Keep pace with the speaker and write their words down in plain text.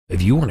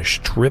If you want to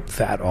strip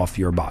fat off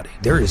your body,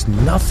 there is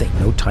nothing,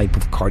 no type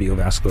of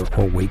cardiovascular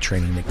or weight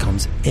training that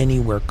comes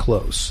anywhere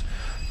close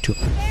to...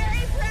 He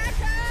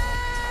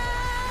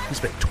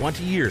spent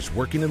 20 years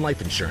working in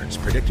life insurance,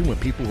 predicting when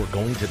people were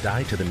going to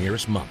die to the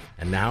nearest month.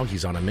 And now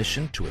he's on a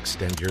mission to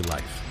extend your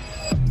life.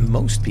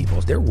 Most people,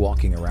 they're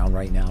walking around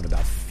right now at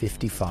about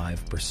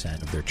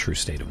 55% of their true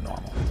state of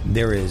normal.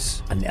 There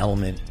is an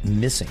element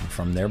missing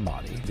from their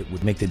body that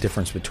would make the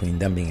difference between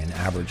them being an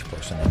average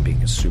person and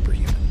being a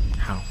superhuman.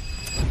 How?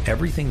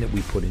 Everything that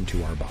we put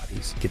into our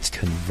bodies gets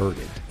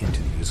converted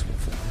into the usable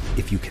form.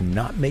 If you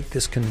cannot make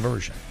this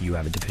conversion, you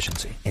have a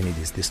deficiency. And it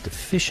is this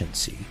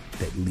deficiency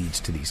that leads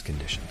to these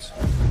conditions.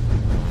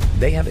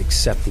 They have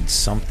accepted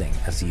something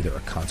as either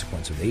a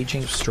consequence of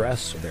aging,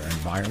 stress, or their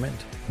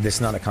environment.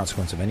 That's not a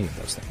consequence of any of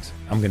those things.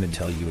 I'm going to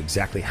tell you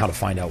exactly how to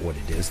find out what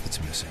it is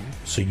that's missing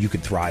so you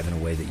could thrive in a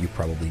way that you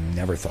probably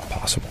never thought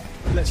possible.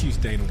 Let's use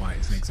Dana White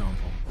as an example.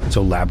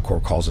 So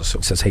LabCorp calls us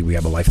and says, hey, we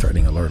have a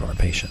life-threatening alert on a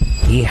patient.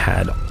 He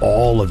had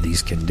all of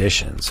these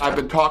conditions. I've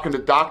been talking to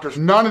doctors.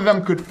 None of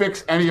them could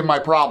fix any of my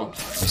problems.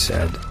 He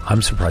said,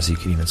 I'm surprised you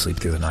can even sleep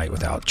through the night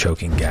without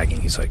choking, gagging.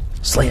 He's like,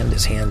 slammed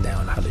his hand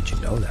down. How did you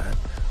know that?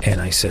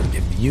 And I said,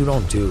 if you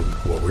don't do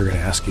what we're going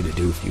to ask you to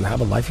do, you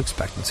have a life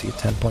expectancy of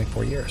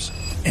 10.4 years.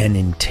 And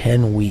in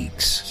 10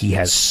 weeks, he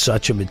has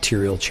such a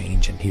material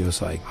change. And he was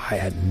like, I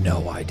had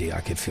no idea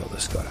I could feel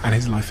this good. And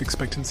his life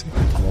expectancy?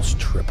 Almost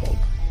tripled.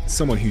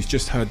 Someone who's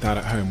just heard that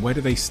at home, where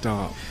do they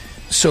start?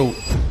 So...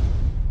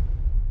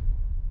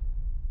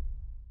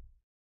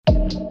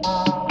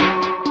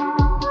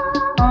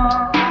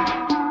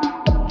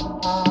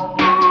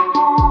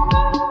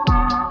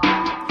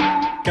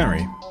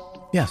 Gary?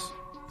 Yes.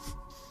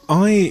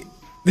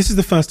 This is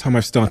the first time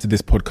I've started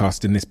this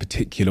podcast in this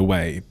particular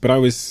way, but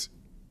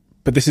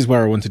this is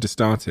where I wanted to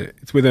start it.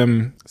 It's with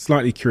a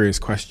slightly curious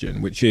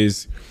question, which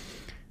is,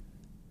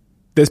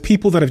 there's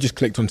people that have just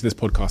clicked onto this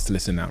podcast to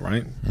listen now,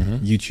 right? Mm-hmm.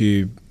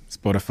 YouTube,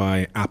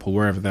 Spotify, Apple,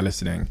 wherever they're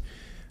listening.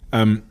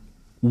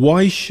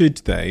 Why should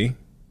they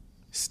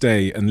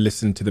stay and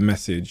listen to the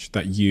message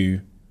that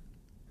you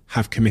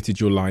have committed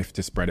your life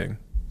to spreading?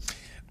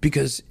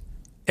 Because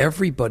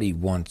everybody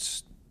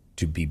wants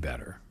to be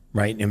better,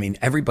 right? I mean,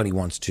 everybody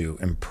wants to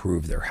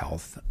improve their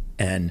health.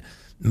 And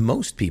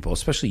most people,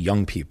 especially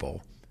young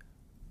people,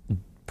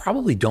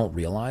 probably don't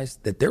realize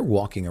that they're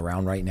walking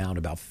around right now at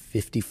about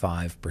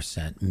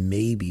 55%,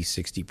 maybe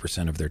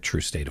 60% of their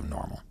true state of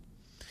normal.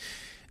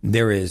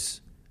 There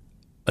is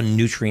a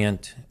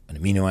nutrient, an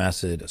amino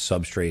acid, a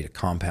substrate, a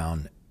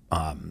compound,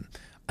 an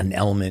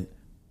element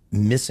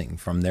missing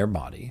from their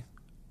body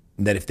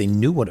that if they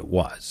knew what it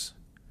was,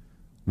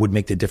 would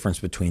make the difference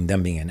between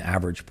them being an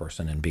average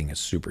person and being a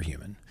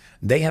superhuman.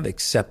 They have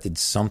accepted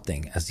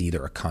something as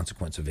either a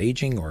consequence of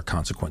aging or a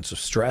consequence of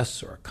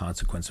stress or a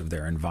consequence of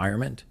their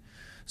environment,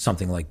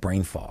 something like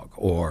brain fog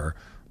or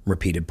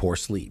repeated poor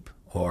sleep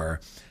or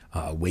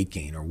weight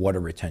gain or water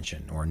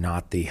retention or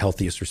not the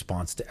healthiest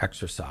response to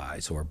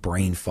exercise or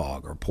brain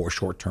fog or poor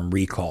short-term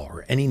recall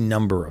or any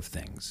number of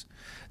things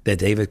that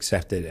they've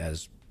accepted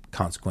as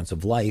consequence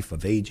of life,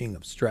 of aging,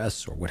 of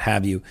stress or what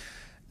have you.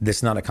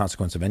 That's not a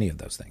consequence of any of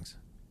those things.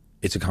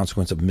 It's a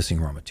consequence of missing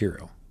raw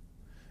material.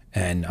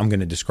 And I'm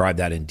going to describe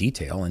that in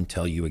detail and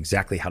tell you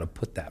exactly how to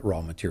put that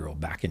raw material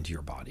back into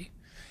your body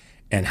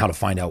and how to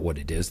find out what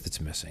it is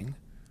that's missing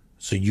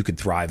so you could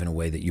thrive in a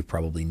way that you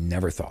probably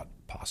never thought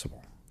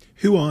possible.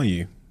 Who are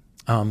you?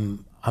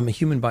 I'm a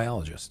human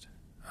biologist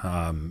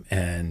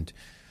and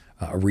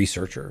a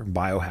researcher,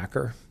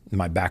 biohacker.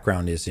 My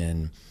background is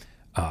in,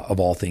 of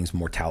all things,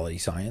 mortality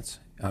science.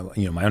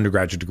 My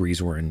undergraduate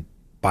degrees were in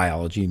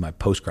biology. My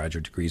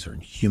postgraduate degrees are in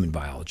human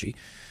biology.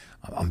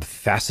 I'm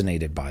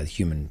fascinated by the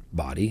human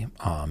body,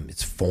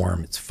 its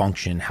form, its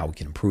function, how it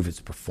can improve its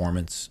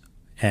performance.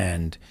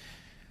 And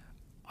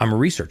I'm a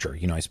researcher.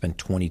 I spent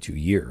 22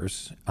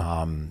 years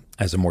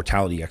as a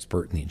mortality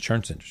expert in the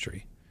insurance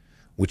industry,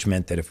 which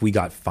meant that if we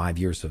got 5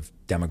 years of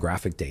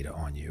demographic data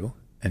on you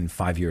and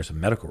 5 years of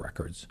medical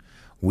records,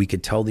 we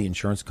could tell the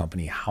insurance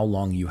company how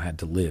long you had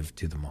to live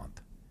to the month.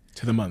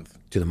 To the month.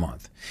 To the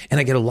month. And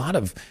I get a lot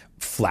of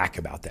flack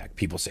about that.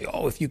 People say,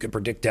 oh, if you could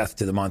predict death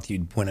to the month,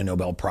 you'd win a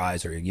Nobel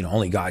Prize, or,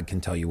 only God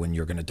can tell you when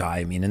you're going to die.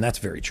 And that's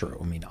very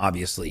true.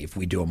 Obviously, if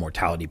we do a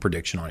mortality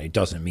prediction on it, it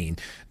doesn't mean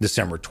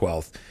December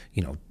 12th,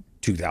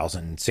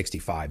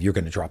 2065, you're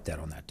going to drop dead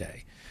on that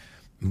day.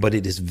 But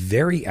it is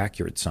very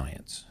accurate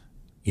science.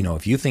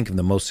 If you think of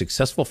the most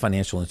successful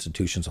financial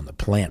institutions on the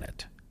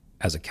planet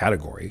as a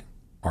category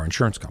are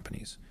insurance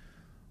companies.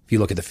 If you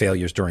look at the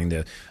failures during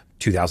the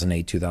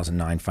 2008,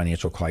 2009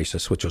 financial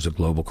crisis, which was a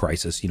global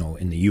crisis,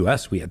 in the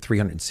US, we had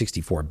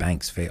 364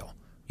 banks fail.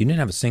 You didn't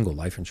have a single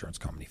life insurance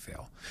company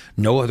fail.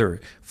 No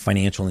other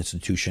financial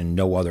institution,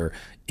 no other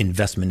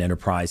investment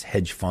enterprise,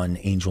 hedge fund,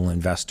 angel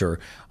investor,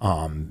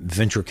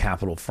 venture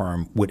capital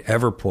firm would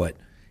ever put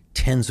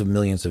tens of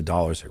millions of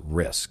dollars at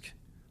risk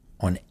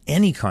on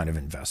any kind of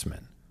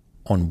investment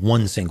on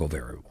one single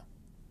variable.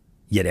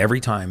 Yet every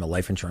time a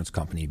life insurance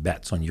company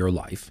bets on your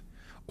life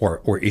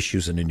or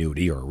issues an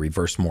annuity or a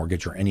reverse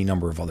mortgage or any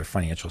number of other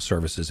financial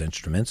services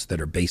instruments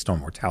that are based on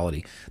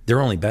mortality,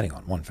 they're only betting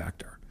on one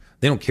factor.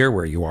 They don't care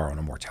where you are on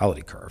a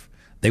mortality curve.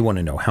 They want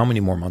to know how many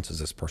more months does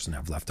this person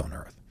have left on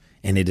Earth.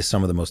 And it is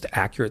some of the most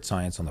accurate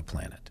science on the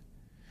planet.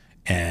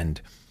 And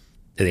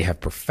they have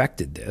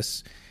perfected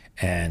this.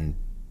 And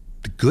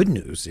the good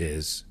news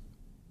is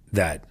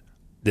that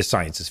this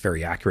science is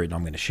very accurate, and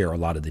I'm going to share a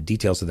lot of the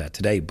details of that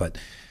today. But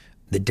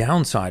the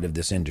downside of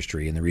this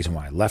industry, and the reason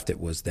why I left it,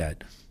 was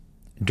that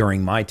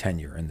during my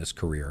tenure in this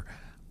career,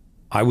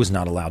 I was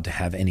not allowed to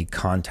have any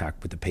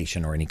contact with the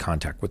patient or any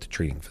contact with the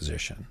treating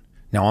physician.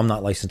 Now, I'm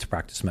not licensed to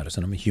practice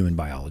medicine. I'm a human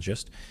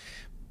biologist.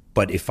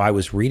 But if I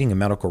was reading a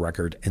medical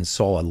record and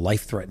saw a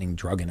life-threatening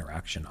drug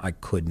interaction, I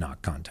could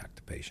not contact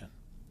the patient.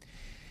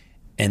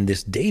 And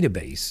this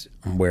database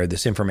where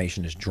this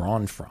information is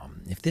drawn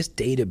from, if this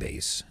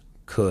database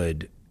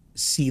could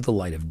see the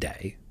light of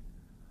day,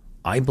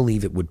 I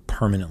believe it would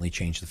permanently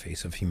change the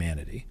face of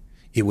humanity.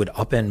 It would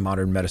upend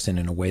modern medicine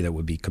in a way that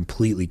would be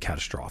completely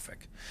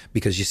catastrophic.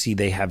 Because you see,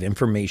 they have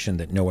information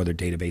that no other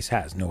database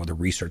has, no other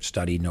research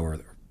study, no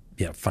other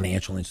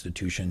financial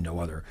institution, no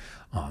other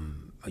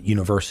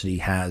university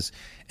has.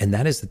 And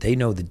that is that they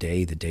know the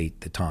day, the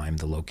date, the time,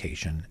 the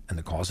location, and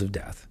the cause of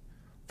death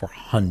for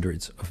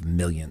hundreds of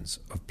millions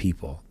of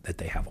people that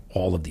they have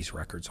all of these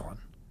records on.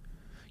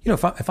 You know,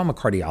 if I'm a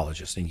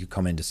cardiologist and you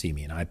come in to see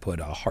me and I put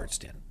a heart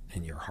stent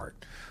in your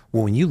heart,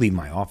 well, when you leave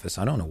my office,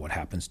 I don't know what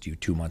happens to you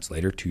 2 months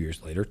later, 2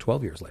 years later,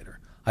 12 years later.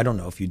 I don't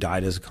know if you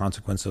died as a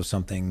consequence of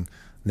something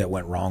that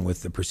went wrong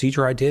with the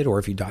procedure I did, or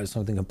if you died of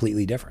something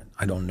completely different.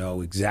 I don't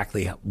know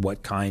exactly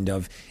what kind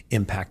of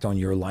impact on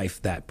your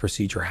life that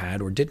procedure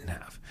had or didn't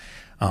have,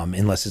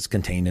 unless it's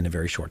contained in a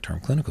very short-term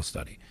clinical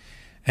study.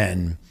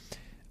 And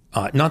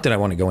not that I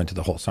want to go into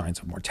the whole science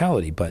of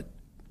mortality, but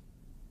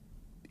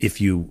if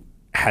you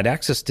had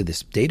access to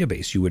this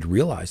database, you would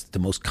realize that the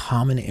most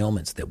common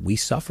ailments that we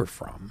suffer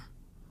from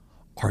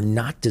are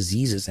not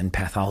diseases and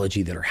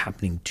pathology that are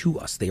happening to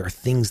us. They are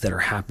things that are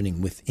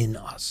happening within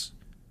us.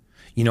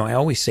 You know, I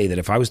always say that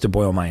if I was to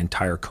boil my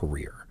entire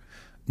career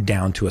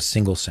down to a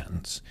single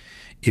sentence,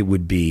 it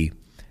would be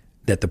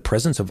that the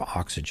presence of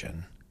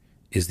oxygen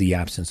is the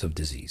absence of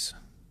disease.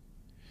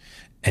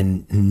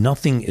 And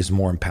nothing is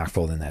more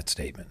impactful than that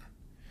statement.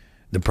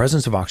 The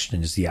presence of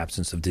oxygen is the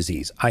absence of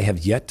disease. I have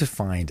yet to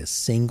find a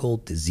single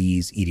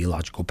disease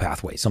etiological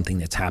pathway, something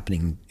that's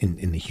happening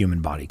in the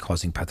human body,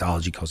 causing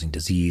pathology, causing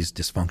disease,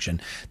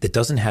 dysfunction, that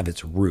doesn't have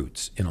its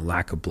roots in a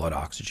lack of blood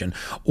oxygen,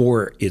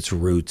 or its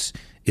roots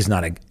is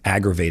not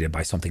aggravated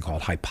by something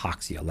called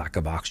hypoxia, lack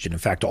of oxygen. In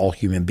fact, all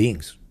human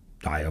beings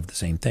die of the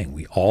same thing.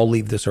 We all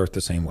leave this earth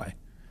the same way,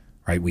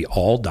 right? We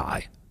all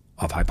die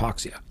of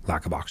hypoxia,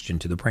 lack of oxygen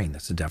to the brain.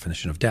 That's the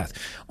definition of death.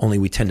 Only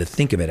we tend to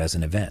think of it as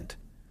an event.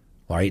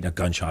 Right? A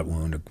gunshot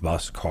wound, a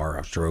bus, car,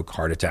 a stroke,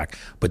 heart attack.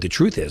 But the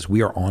truth is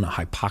we are on a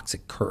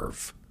hypoxic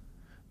curve,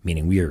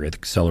 meaning we are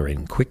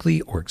accelerating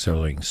quickly or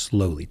accelerating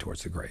slowly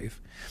towards the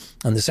grave.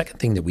 And the second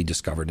thing that we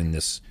discovered in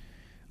this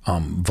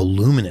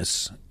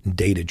voluminous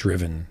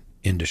data-driven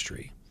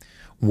industry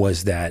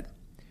was that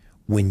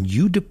when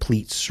you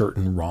deplete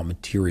certain raw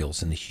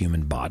materials in the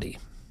human body,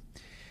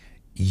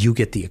 you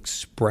get the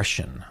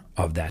expression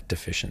of that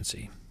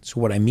deficiency.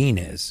 So what I mean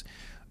is,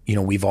 you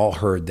know, we've all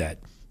heard that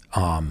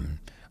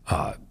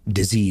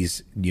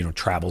disease, you know,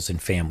 travels in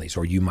families,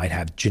 or you might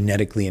have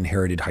genetically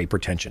inherited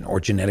hypertension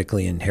or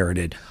genetically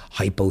inherited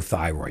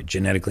hypothyroid,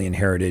 genetically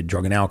inherited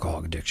drug and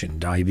alcohol addiction,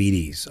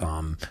 diabetes,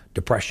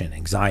 depression,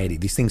 anxiety.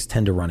 These things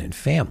tend to run in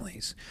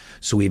families.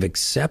 So we've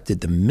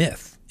accepted the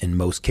myth in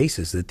most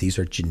cases that these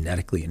are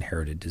genetically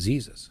inherited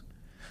diseases.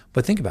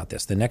 But think about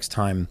this. The next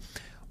time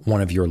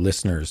one of your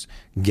listeners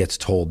gets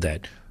told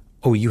that,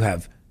 oh, you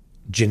have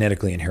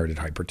genetically inherited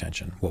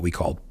hypertension, what we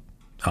call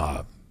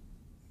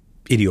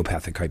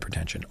idiopathic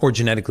hypertension, or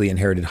genetically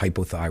inherited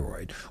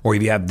hypothyroid, or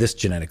if you have this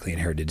genetically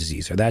inherited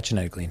disease or that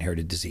genetically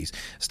inherited disease,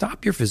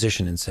 stop your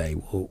physician and say,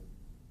 well,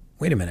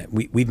 wait a minute,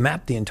 we've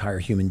mapped the entire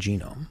human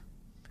genome.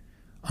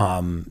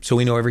 So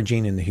we know every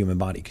gene in the human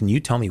body. Can you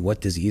tell me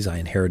what disease I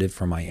inherited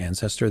from my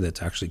ancestor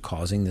that's actually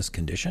causing this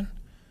condition?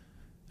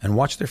 And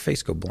watch their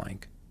face go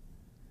blank.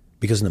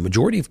 Because in the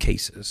majority of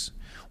cases,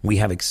 we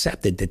have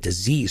accepted that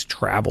disease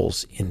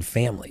travels in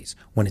families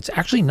when it's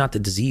actually not the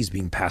disease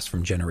being passed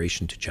from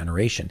generation to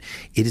generation.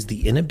 It is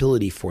the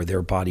inability for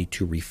their body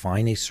to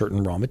refine a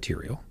certain raw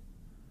material,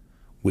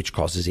 which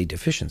causes a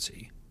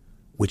deficiency,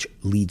 which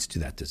leads to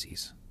that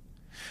disease.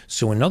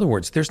 So in other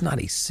words, there's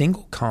not a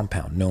single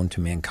compound known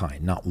to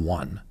mankind, not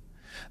one.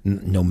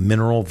 No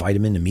mineral,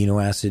 vitamin,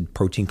 amino acid,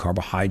 protein,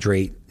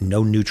 carbohydrate,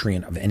 no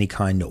nutrient of any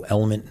kind, no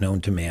element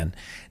known to man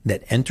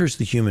that enters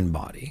the human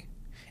body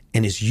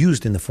and is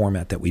used in the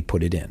format that we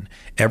put it in.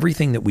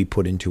 Everything that we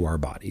put into our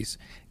bodies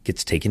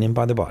gets taken in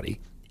by the body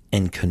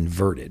and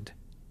converted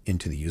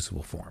into the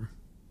usable form.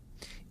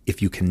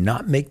 If you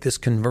cannot make this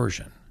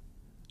conversion,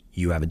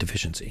 you have a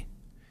deficiency.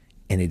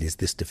 And it is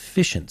this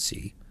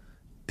deficiency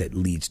that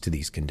leads to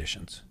these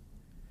conditions.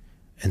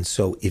 And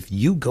so if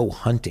you go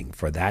hunting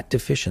for that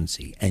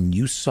deficiency and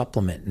you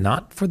supplement,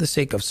 not for the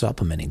sake of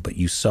supplementing, but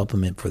you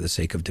supplement for the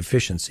sake of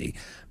deficiency,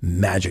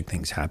 magic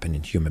things happen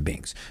in human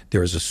beings.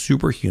 There is a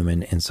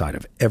superhuman inside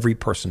of every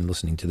person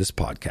listening to this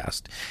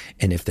podcast.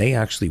 And if they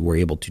actually were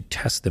able to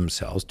test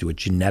themselves, do a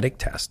genetic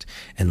test,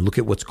 and look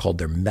at what's called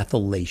their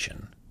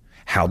methylation,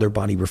 how their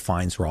body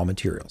refines raw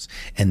materials,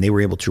 and they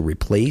were able to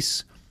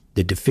replace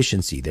the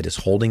deficiency that is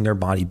holding their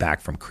body back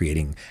from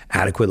creating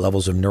adequate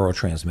levels of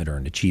neurotransmitter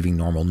and achieving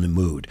normal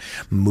mood,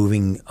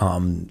 moving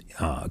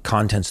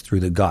contents through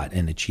the gut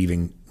and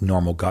achieving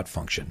normal gut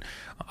function,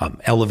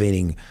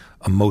 elevating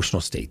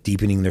emotional state,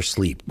 deepening their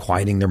sleep,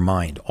 quieting their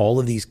mind, all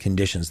of these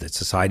conditions that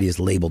society has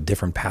labeled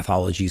different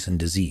pathologies and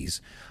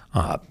disease,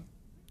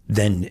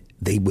 then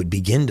they would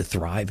begin to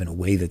thrive in a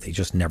way that they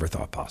just never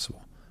thought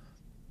possible.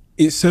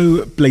 It's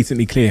so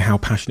blatantly clear how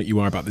passionate you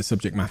are about this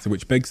subject matter,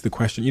 which begs the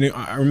question. You know,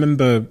 I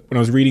remember when I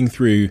was reading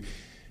through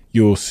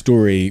your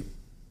story,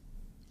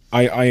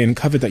 I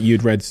uncovered that you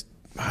had read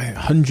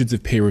hundreds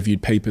of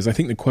peer-reviewed papers. I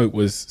think the quote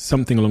was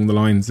something along the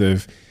lines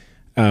of,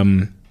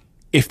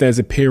 if there's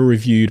a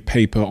peer-reviewed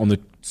paper on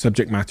the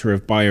subject matter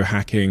of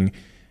biohacking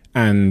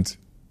and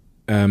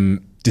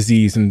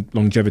disease and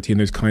longevity and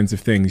those kinds of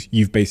things,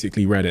 you've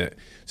basically read it.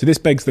 So this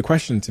begs the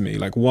question to me,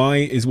 like, why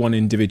is one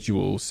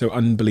individual so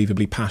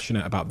unbelievably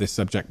passionate about this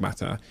subject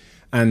matter?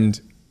 And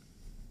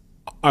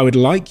I would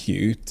like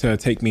you to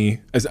take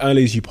me as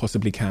early as you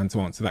possibly can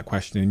to answer that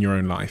question in your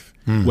own life.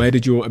 Where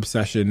did your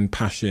obsession,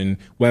 passion,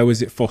 where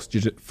was it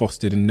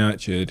fostered and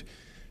nurtured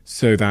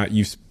so that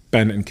you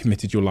spent and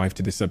committed your life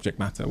to this subject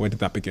matter? Where did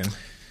that begin?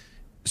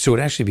 So it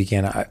actually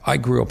began, I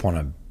grew up on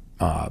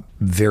a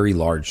very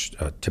large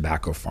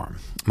tobacco farm.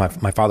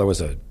 My father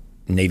was a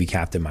Navy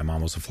captain. My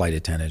mom was a flight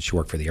attendant. She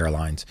worked for the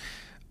airlines.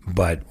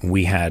 But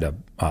we had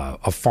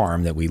a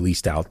farm that we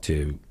leased out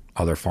to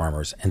other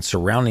farmers. And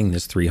surrounding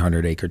this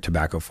 300-acre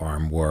tobacco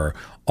farm were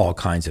all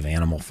kinds of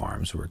animal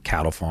farms. There were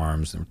cattle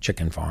farms, there were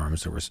chicken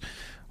farms, there was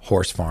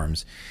horse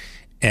farms.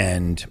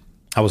 And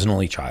I was an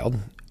only child.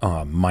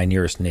 My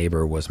nearest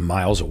neighbor was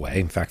miles away.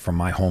 In fact, from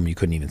my home, you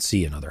couldn't even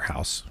see another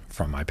house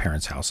from my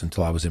parents' house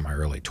until I was in my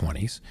early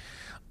 20s.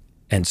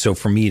 And so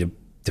for me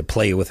to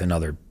play with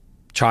another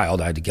child,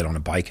 I had to get on a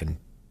bike and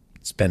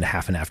spend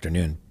half an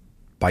afternoon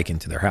biking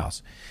to their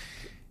house.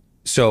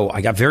 So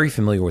I got very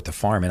familiar with the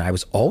farm, and I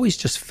was always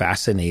just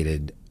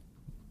fascinated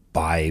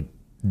by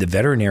the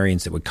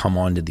veterinarians that would come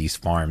onto these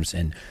farms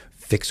and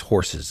fix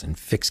horses and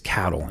fix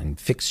cattle and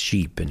fix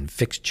sheep and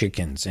fix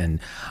chickens. And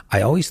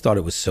I always thought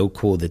it was so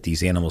cool that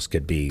these animals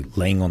could be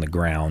laying on the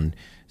ground,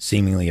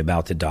 seemingly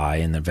about to die,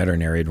 and the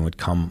veterinarian would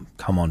come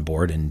on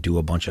board and do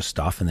a bunch of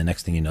stuff, and the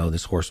next thing you know,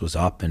 this horse was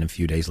up, and a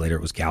few days later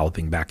it was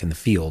galloping back in the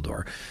field.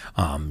 Or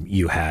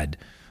you had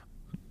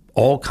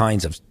all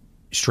kinds of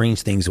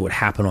strange things that would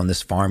happen on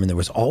this farm, and there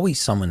was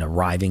always someone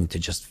arriving to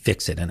just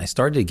fix it. And I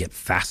started to get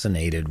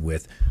fascinated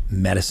with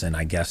medicine,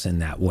 I guess, in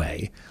that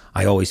way.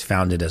 I always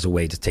found it as a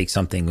way to take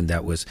something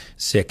that was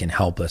sick and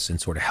helpless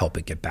and sort of help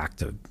it get back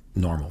to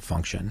normal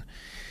function.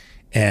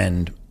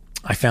 And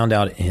I found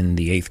out in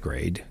the 8th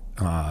grade,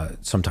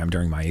 sometime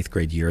during my 8th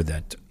grade year,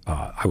 that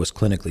I was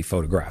clinically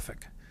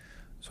photographic.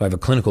 So I have a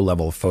clinical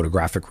level of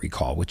photographic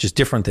recall, which is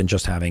different than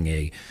just having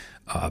a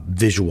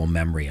visual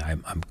memory.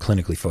 I'm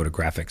clinically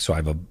photographic, so I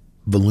have a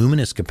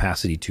voluminous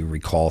capacity to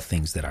recall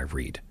things that I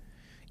read,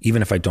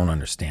 even if I don't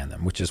understand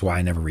them, which is why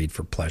I never read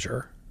for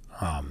pleasure.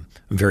 I'm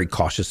very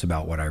cautious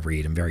about what I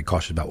read. I'm very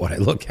cautious about what I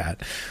look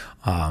at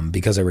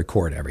because I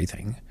record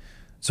everything.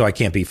 So I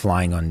can't be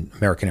flying on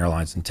American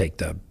Airlines and take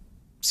the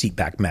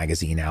Seatback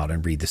magazine out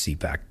and read the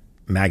Seatback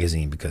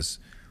magazine, because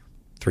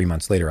 3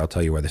 months later I'll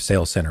tell you where the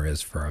sales center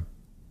is for a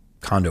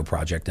condo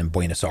project in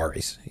Buenos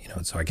Aires.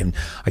 So I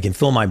can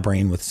fill my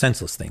brain with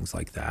senseless things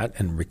like that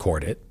and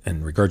record it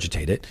and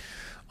regurgitate it,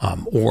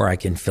 or I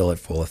can fill it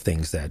full of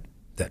things that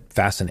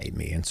fascinate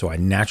me. And so I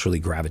naturally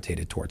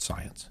gravitated towards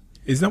science.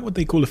 Is that what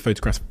they call a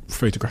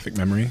photographic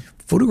memory?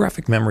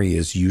 Photographic memory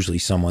is usually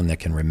someone that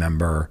can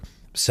remember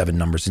 7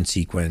 numbers in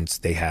sequence.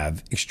 They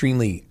have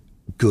extremely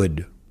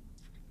good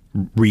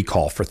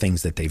recall for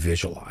things that they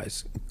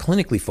visualize.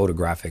 Clinically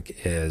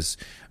photographic is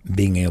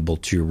being able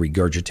to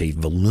regurgitate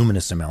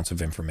voluminous amounts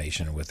of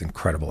information with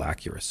incredible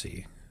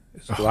accuracy.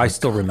 So I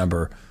still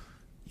remember,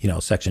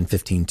 section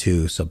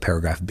 15.2,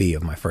 subparagraph B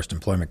of my first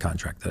employment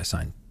contract that I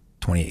signed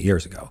 28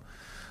 years ago.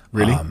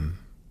 Really?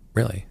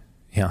 Really.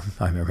 Yeah,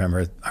 I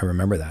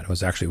remember that. It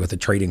was actually with a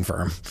trading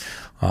firm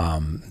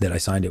that I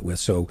signed it with.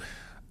 So,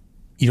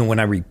 when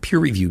I read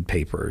peer-reviewed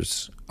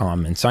papers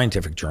in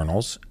scientific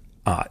journals,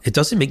 it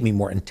doesn't make me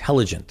more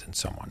intelligent than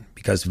someone,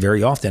 because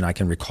very often I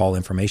can recall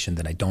information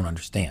that I don't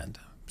understand.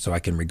 So I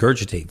can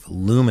regurgitate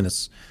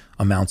voluminous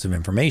amounts of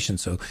information.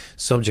 So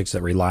subjects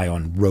that rely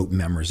on rote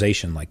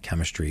memorization, like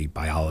chemistry,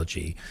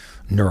 biology,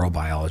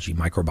 neurobiology,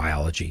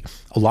 microbiology,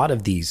 a lot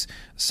of these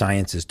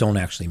sciences don't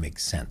actually make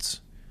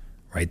sense,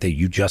 right? That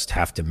you just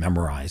have to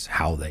memorize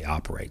how they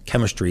operate.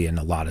 Chemistry in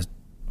a lot of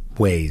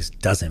ways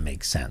doesn't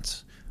make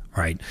sense.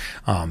 right?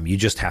 You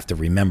just have to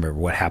remember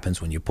what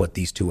happens when you put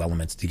these two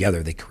elements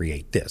together. They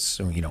create this.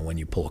 So, when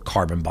you pull a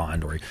carbon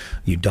bond or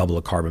you double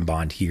a carbon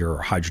bond here or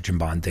a hydrogen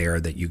bond there,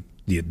 that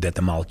that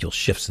the molecule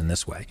shifts in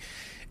this way.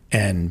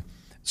 And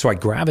so I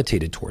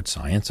gravitated towards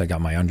science. I got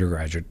my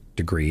undergraduate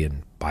degree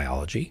in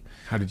biology.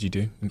 How did you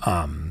do?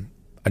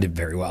 I did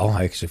very well.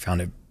 I actually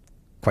found it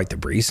quite the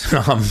breeze.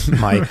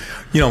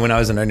 When I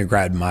was an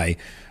undergrad, my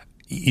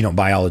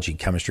biology,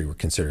 chemistry were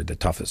considered the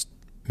toughest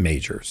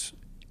majors.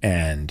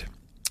 And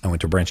I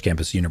went to a branch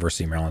campus,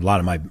 University of Maryland. A lot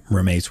of my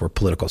roommates were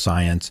political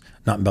science,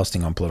 not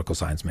busting on political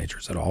science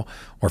majors at all,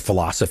 or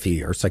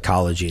philosophy or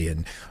psychology.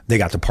 And they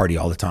got to party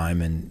all the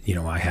time. And,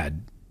 I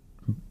had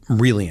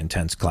really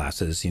intense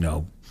classes,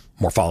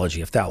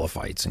 morphology of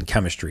thallophytes and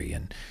chemistry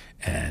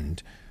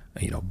and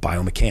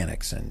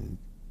biomechanics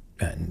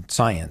and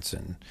science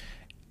and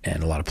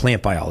a lot of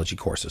plant biology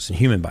courses and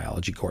human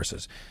biology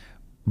courses.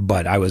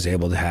 But I was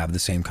able to have the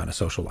same kind of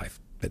social life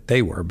that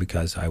they were,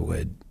 because I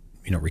would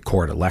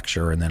record a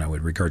lecture and then I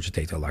would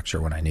regurgitate the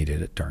lecture when I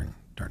needed it during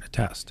a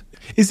test.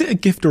 Is it a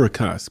gift or a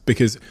curse?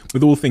 Because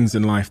with all things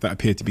in life that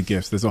appear to be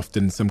gifts, there's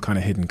often some kind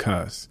of hidden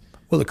curse.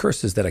 Well, the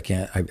curse is that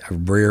I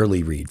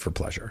rarely read for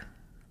pleasure.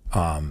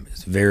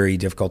 It's very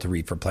difficult to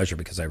read for pleasure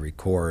because I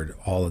record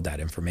all of that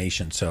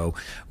information. So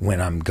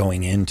when I'm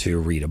going in to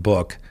read a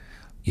book,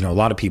 a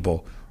lot of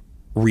people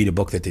read a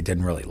book that they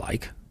didn't really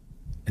like.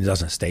 It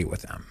doesn't stay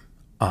with them.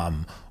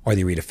 Or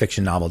they read a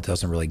fiction novel that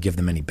doesn't really give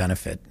them any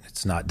benefit.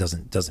 It's not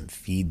doesn't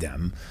feed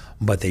them,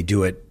 but they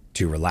do it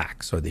to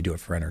relax or they do it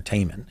for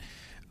entertainment.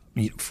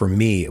 For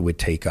me, it would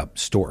take up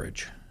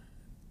storage,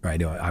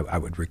 right? I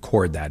would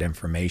record that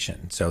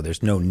information. So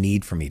there's no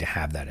need for me to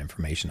have that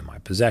information in my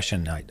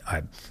possession.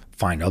 I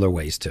find other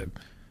ways to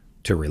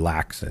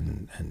relax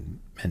and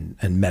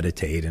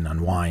meditate and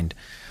unwind,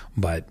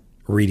 but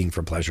reading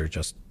for pleasure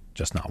just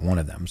not one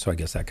of them. So I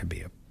guess that could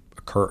be a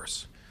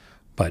curse.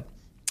 But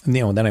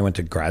then I went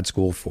to grad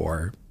school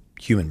for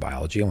human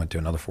biology. I went to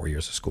another 4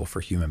 years of school for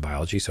human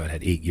biology, so I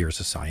had 8 years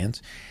of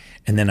science.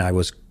 And then I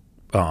was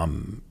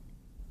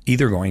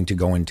either going to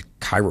go into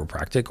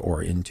chiropractic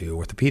or into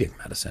orthopedic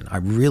medicine. I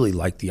really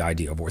liked the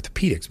idea of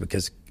orthopedics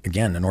because,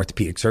 again, an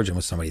orthopedic surgeon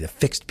was somebody that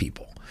fixed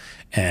people.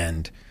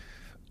 And,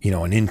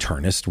 an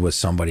internist was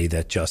somebody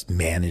that just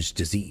managed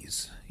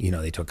disease.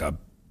 They took a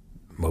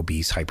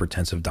obese,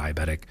 hypertensive,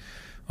 diabetic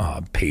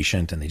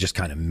patient and they just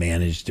kind of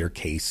managed their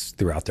case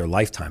throughout their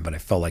lifetime. But I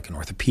felt like an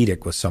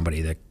orthopedic was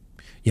somebody that,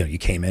 you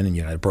came in and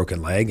you had a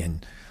broken leg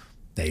and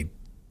they,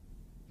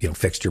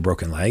 fixed your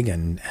broken leg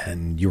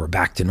and you were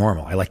back to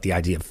normal. I like the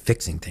idea of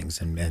fixing things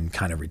and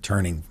kind of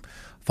returning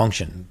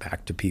function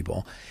back to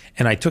people.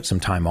 And I took some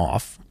time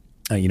off,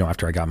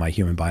 after I got my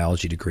human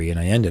biology degree, and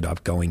I ended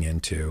up going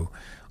into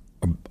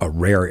a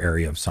rare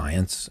area of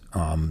science,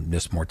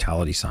 this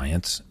mortality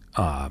science,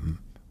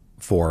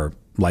 for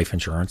life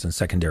insurance and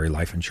secondary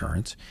life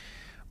insurance,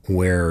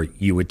 where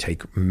you would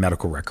take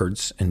medical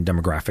records and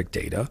demographic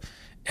data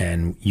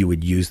and you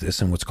would use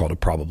this in what's called a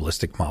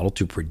probabilistic model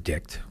to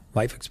predict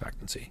life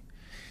expectancy.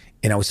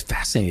 And I was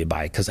fascinated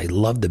by it because I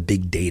love the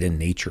big data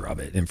nature of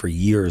it. And for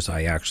years,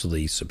 I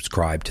actually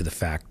subscribed to the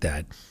fact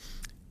that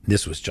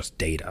this was just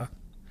data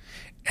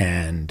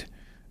and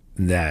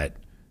that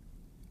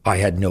I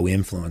had no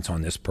influence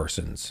on this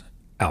person's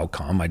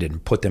outcome. I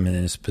didn't put them in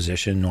this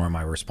position, nor am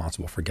I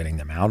responsible for getting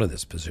them out of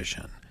this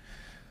position.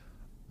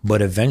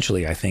 But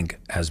eventually, I think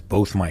as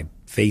both my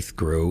faith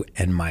grew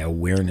and my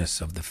awareness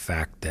of the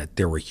fact that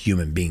there were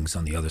human beings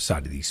on the other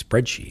side of these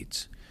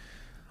spreadsheets,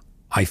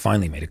 I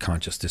finally made a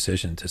conscious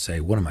decision to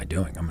say, what am I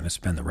doing? I'm going to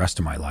spend the rest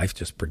of my life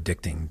just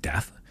predicting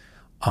death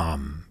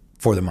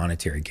for the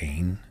monetary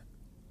gain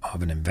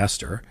of an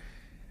investor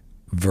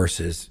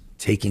versus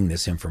taking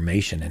this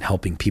information and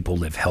helping people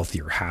live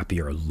healthier,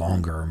 happier,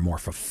 longer, more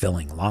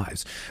fulfilling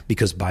lives.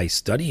 Because by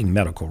studying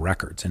medical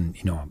records, and,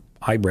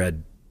 I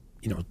read,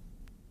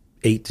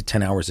 8 to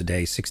 10 hours a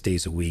day, 6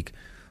 days a week,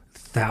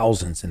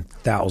 thousands and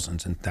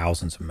thousands and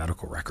thousands of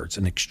medical records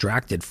and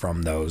extracted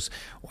from those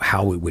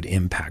how it would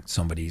impact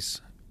somebody's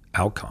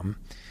outcome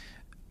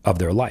of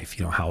their life,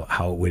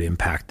 how it would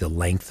impact the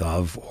length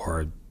of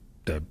or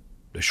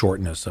the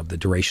shortness of the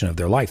duration of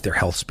their life, their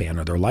health span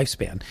or their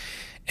lifespan.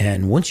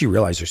 And once you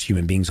realize there's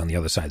human beings on the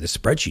other side of the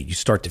spreadsheet, you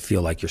start to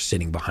feel like you're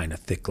sitting behind a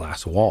thick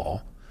glass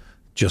wall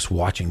just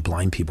watching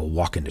blind people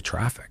walk into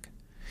traffic.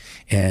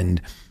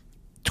 And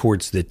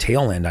towards the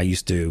tail end, I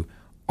used to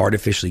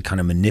artificially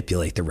kind of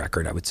manipulate the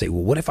record. I would say,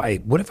 well, what if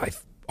I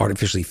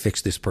artificially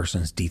fixed this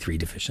person's D3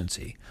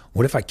 deficiency?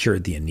 What if I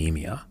cured the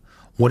anemia?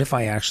 What if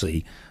I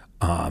actually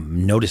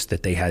noticed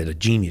that they had a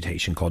gene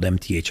mutation called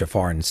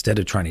MTHFR, and instead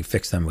of trying to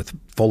fix them with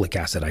folic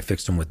acid, I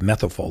fixed them with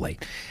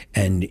methylfolate,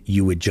 and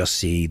you would just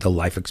see the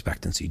life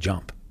expectancy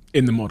jump.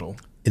 In the model?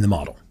 In the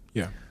model.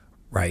 Yeah.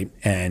 Right.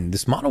 And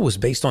this model was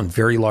based on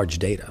very large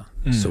data.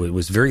 So it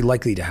was very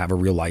likely to have a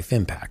real life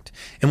impact.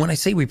 And when I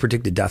say we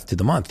predicted death to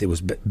the month, it was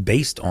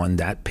based on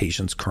that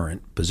patient's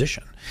current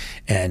position.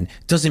 And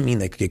it doesn't mean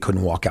that they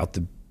couldn't walk out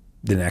the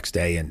next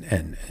day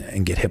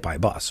and get hit by a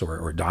bus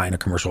or die in a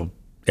commercial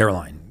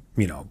airline,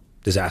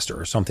 disaster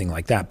or something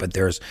like that. But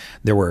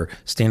there were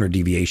standard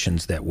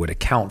deviations that would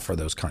account for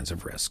those kinds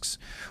of risks.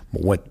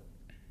 What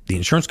the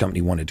insurance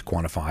company wanted to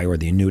quantify, or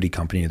the annuity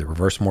company or the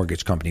reverse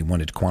mortgage company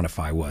wanted to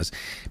quantify, was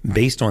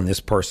based on this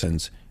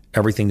person's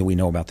everything that we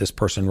know about this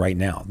person right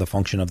now, the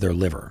function of their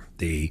liver,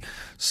 the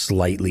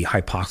slightly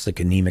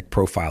hypoxic anemic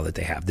profile that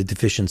they have, the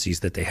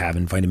deficiencies that they have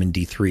in vitamin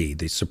D3,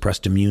 the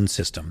suppressed immune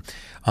system,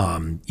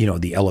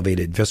 the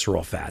elevated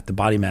visceral fat, the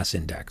body mass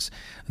index,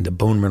 the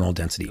bone mineral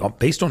density.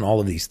 Based on all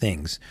of these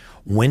things,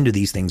 when do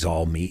these things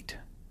all meet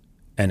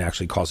and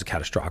actually cause a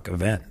catastrophic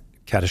event?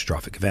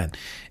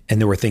 And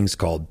there were things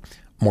called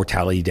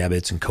mortality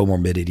debits and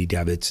comorbidity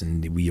debits,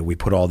 and we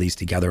put all these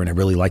together, and I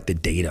really like the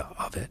data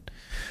of it.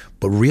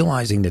 But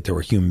realizing that there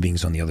were human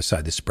beings on the other side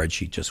of the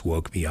spreadsheet just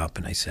woke me up,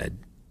 and I said,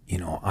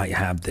 I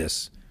have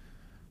this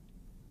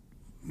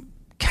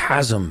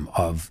chasm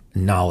of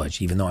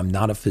knowledge. Even though I'm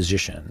not a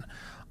physician,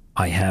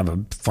 I have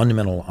a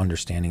fundamental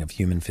understanding of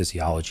human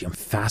physiology. I'm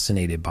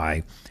fascinated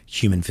by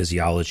human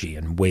physiology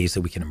and ways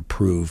that we can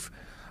improve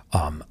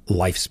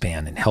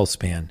lifespan and health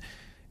span.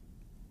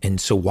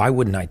 And so why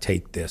wouldn't I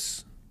take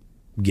this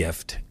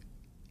gift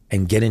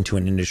and get into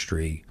an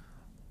industry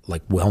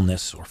like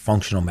wellness or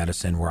functional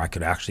medicine where I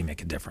could actually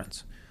make a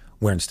difference,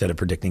 where instead of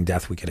predicting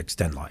death, we could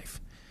extend life.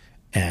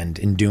 And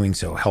in doing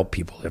so, help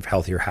people live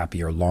healthier,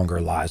 happier,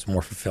 longer lives,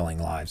 more fulfilling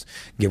lives,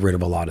 get rid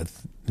of a lot of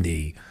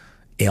the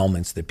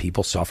ailments that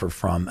people suffer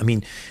from. I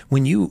mean,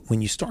 when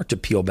you start to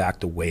peel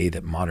back the way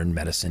that modern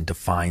medicine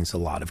defines a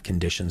lot of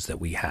conditions that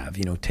we have,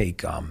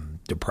 take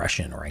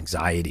depression or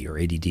anxiety or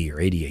ADD or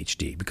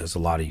ADHD, because a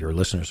lot of your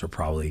listeners are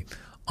probably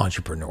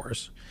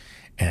entrepreneurs.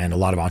 And a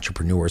lot of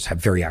entrepreneurs have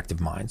very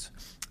active minds.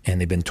 And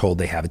they've been told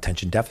they have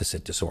attention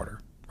deficit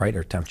disorder, right?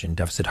 Or attention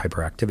deficit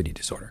hyperactivity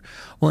disorder.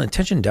 Well, an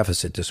attention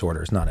deficit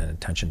disorder is not an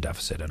attention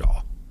deficit at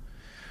all.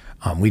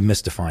 We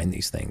misdefine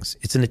these things.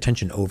 It's an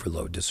attention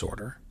overload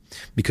disorder.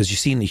 Because you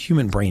see, in the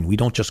human brain, we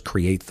don't just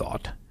create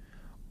thought.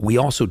 We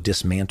also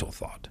dismantle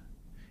thought.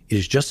 It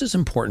is just as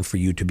important for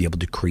you to be able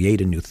to create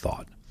a new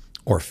thought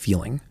or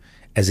feeling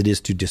as it is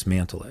to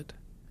dismantle it,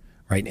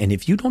 right? And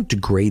if you don't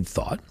degrade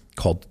thought,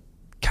 called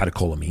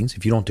catecholamines,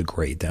 if you don't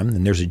degrade them,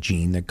 then there's a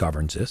gene that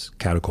governs this,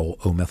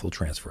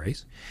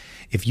 catechol-O-methyltransferase.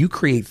 If you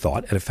create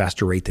thought at a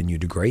faster rate than you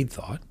degrade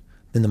thought,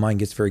 then the mind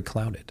gets very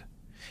clouded.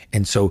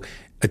 And so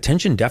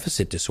attention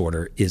deficit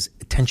disorder is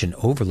attention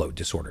overload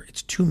disorder.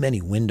 It's too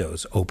many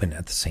windows open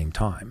at the same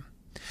time.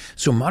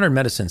 So modern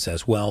medicine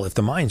says, well, if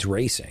the mind's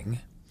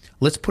racing,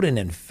 let's put an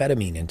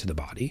amphetamine into the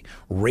body,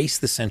 race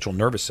the central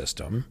nervous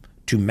system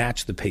to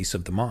match the pace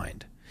of the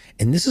mind.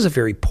 And this is a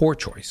very poor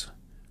choice,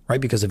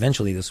 right? Because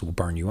eventually this will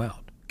burn you out.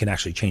 Can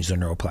actually change the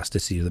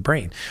neuroplasticity of the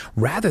brain.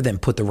 Rather than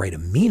put the right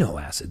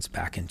amino acids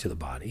back into the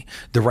body,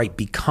 the right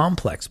B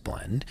complex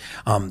blend,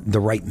 the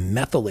right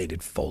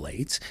methylated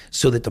folates,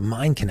 so that the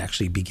mind can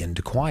actually begin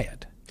to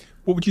quiet.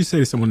 What would you say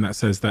to someone that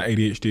says that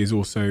ADHD is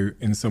also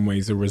in some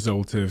ways a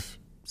result of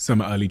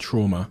some early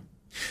trauma?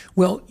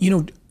 Well,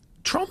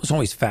 trauma is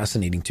always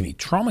fascinating to me.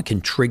 Trauma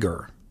can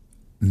trigger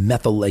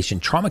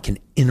methylation. Trauma can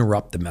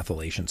interrupt the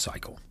methylation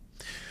cycle,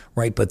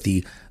 right? But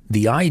the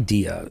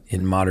idea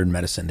in modern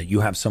medicine that you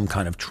have some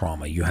kind of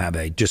trauma, you have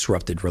a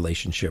disrupted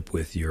relationship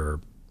with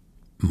your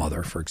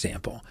mother, for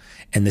example,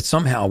 and that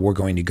somehow we're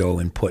going to go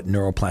and put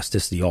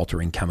neuroplasticity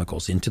altering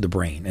chemicals into the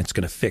brain, and it's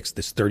going to fix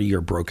this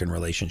 30-year broken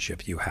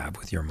relationship you have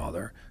with your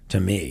mother. To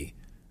me,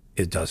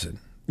 it doesn't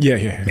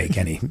make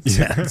any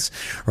sense,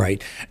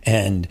 right?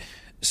 And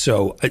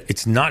so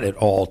it's not at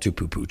all to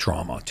poo-poo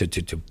trauma,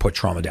 to put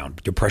trauma down.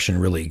 Depression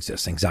really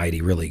exists. Anxiety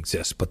really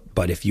exists.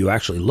 But if you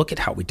actually look at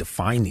how we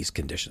define these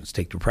conditions,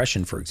 take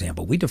depression, for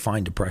example. We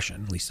define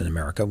depression, at least in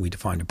America, we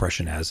define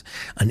depression as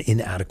an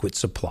inadequate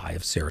supply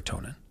of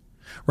serotonin,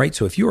 right?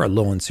 So if you are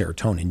low in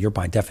serotonin, you're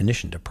by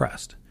definition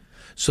depressed.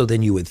 So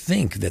then you would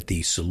think that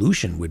the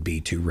solution would be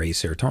to raise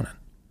serotonin,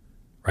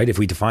 right? If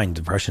we define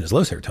depression as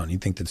low serotonin,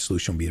 you'd think that the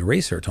solution would be to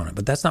raise serotonin,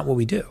 but that's not what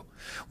we do.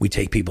 We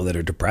take people that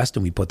are depressed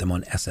and we put them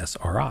on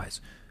SSRIs,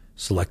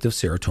 selective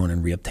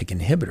serotonin reuptake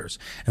inhibitors.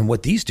 And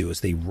what these do is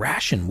they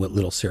ration what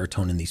little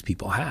serotonin these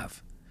people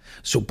have.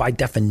 So by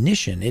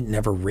definition, it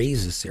never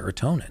raises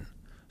serotonin.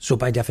 So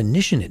by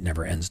definition, it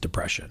never ends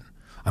depression.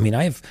 I mean,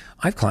 I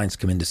have clients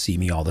come in to see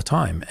me all the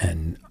time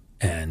and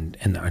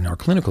our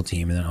clinical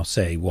team, and then I'll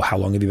say, well, how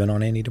long have you been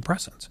on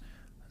antidepressants?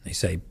 And they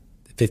say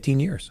 15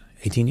 years,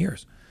 18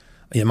 years.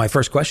 And my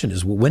first question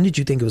is, well, when did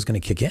you think it was going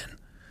to kick in?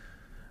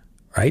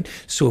 Right?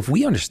 So if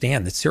we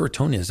understand that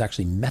serotonin is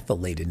actually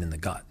methylated in the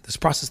gut, this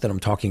process that I'm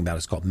talking about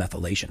is called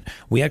methylation.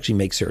 We actually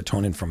make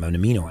serotonin from an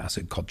amino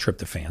acid called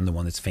tryptophan, the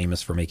one that's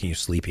famous for making you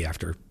sleepy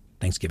after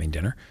Thanksgiving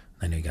dinner.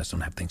 I know you guys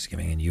don't have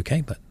Thanksgiving in the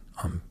UK, but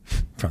I'm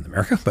from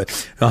America. But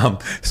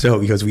so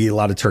because we eat a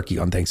lot of turkey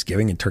on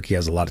Thanksgiving, and turkey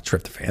has a lot of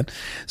tryptophan.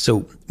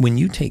 So when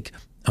you take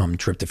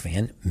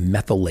tryptophan,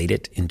 methylate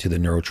it into the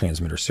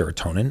neurotransmitter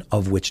serotonin,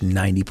 of which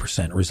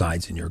 90%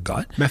 resides in your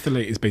gut.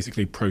 Methylate is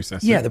basically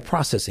processing. Yeah, the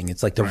processing.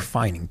 It's like the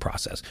refining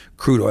process.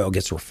 Crude oil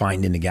gets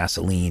refined into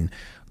gasoline.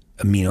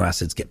 Amino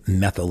acids get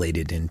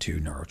methylated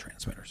into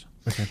neurotransmitters.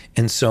 Okay.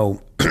 And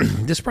so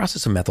this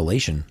process of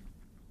methylation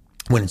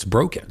when it's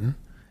broken,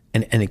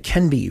 and it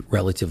can be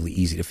relatively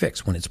easy to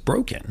fix. When it's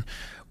broken,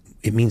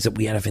 it means that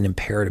we have an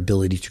impaired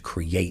ability to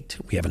create.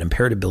 We have an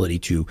impaired ability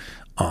to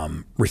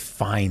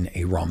refine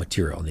a raw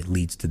material, and it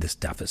leads to this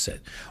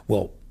deficit.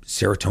 Well,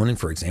 serotonin,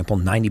 for example,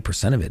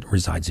 90% of it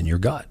resides in your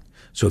gut.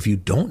 So if you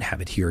don't have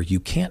it here, you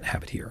can't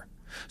have it here.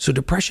 So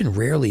depression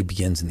rarely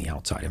begins in the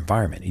outside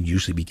environment. It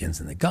usually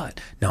begins in the gut.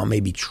 Now, it may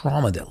be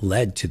trauma that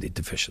led to the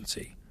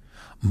deficiency,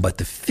 but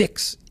the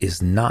fix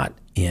is not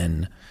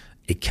in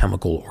a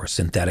chemical or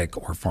synthetic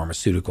or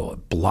pharmaceutical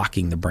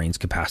blocking the brain's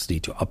capacity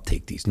to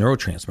uptake these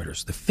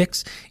neurotransmitters. The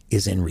fix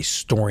is in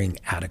restoring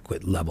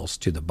adequate levels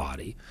to the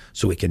body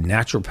so it can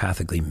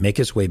naturopathically make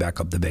its way back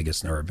up the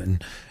vagus nerve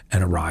and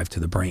arrive to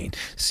the brain.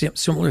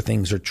 Similar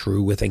things are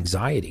true with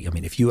anxiety. I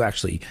mean, if you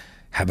actually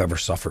have ever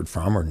suffered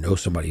from or know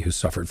somebody who's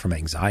suffered from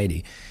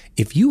anxiety,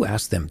 if you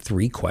ask them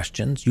 3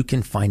 questions, you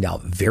can find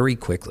out very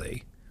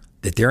quickly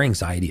that their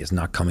anxiety is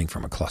not coming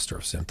from a cluster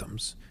of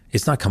symptoms.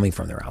 It's not coming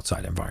from their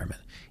outside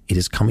environment. It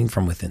is coming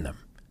from within them.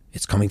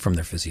 It's coming from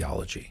their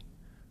physiology,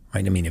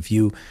 right? I mean, if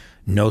you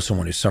know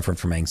someone who's suffered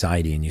from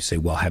anxiety and you say,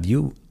 well, have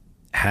you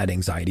had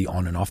anxiety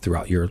on and off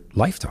throughout your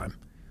lifetime?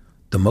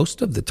 The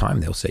most of the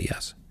time they'll say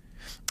yes.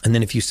 And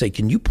then if you say,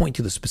 can you point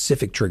to the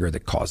specific trigger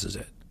that causes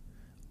it?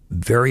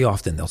 Very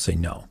often they'll say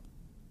no.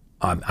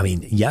 I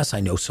mean, yes, I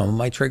know some of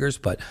my triggers,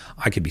 but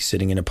I could be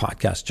sitting in a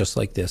podcast just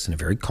like this in a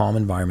very calm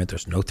environment.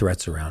 There's no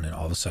threats around, and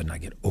all of a sudden I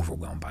get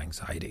overwhelmed by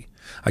anxiety.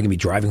 I can be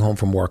driving home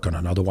from work on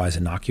an otherwise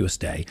innocuous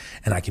day,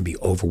 and I can be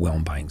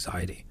overwhelmed by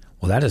anxiety.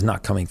 Well, that is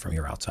not coming from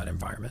your outside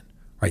environment,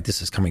 right?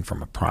 This is coming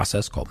from a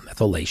process called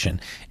methylation,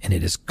 and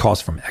it is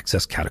caused from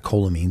excess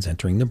catecholamines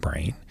entering the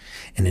brain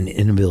and an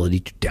inability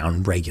to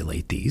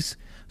downregulate these.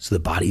 So the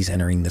body's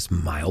entering this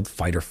mild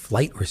fight or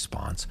flight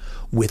response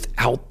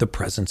without the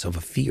presence of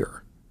a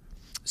fear.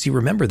 See,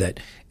 remember that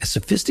as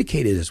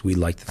sophisticated as we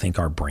like to think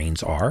our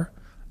brains are,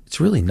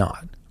 it's really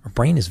not. Our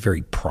brain is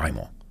very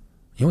primal.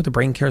 You know what the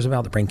brain cares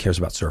about? The brain cares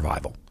about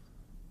survival.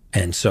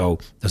 And so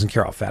it doesn't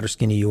care how fat or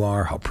skinny you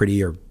are, how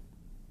pretty or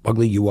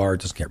ugly you are.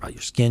 It doesn't care about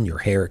your skin, your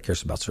hair. It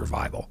cares about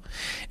survival.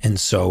 And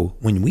so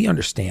when we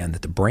understand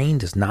that the brain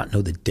does not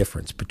know the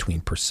difference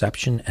between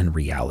perception and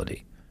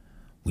reality,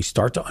 we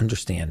start to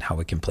understand how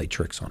it can play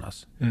tricks on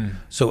us.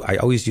 So I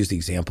always use the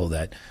example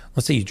that,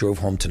 let's say you drove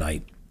home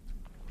tonight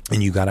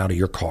and you got out of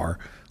your car.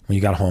 When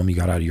you got home, you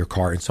got out of your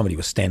car and somebody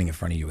was standing in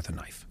front of you with a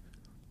knife.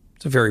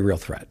 It's a very real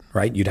threat,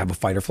 right? You'd have a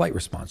fight or flight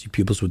response. Your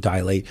pupils would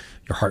dilate,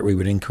 your heart rate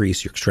would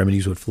increase, your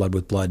extremities would flood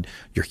with blood,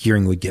 your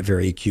hearing would get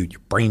very acute,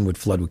 your brain would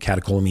flood with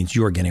catecholamines.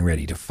 You are getting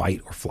ready to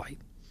fight or flight.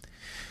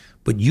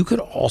 But you could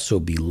also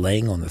be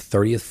laying on the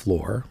 30th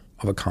floor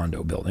of a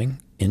condo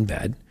building in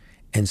bed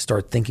and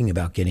start thinking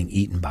about getting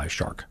eaten by a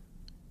shark.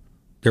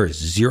 There is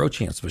zero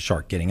chance of a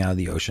shark getting out of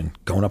the ocean,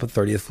 going up a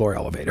 30th floor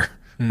elevator,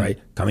 right?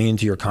 Coming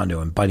into your condo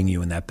and biting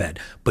you in that bed.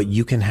 But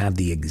you can have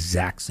the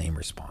exact same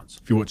response.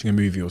 If you're watching a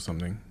movie or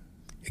something.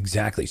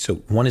 Exactly. So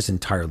one is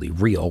entirely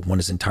real, one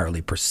is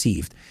entirely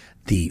perceived.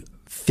 The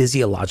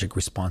physiologic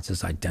response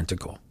is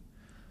identical.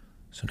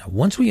 So now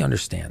once we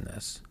understand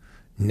this,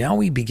 now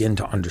we begin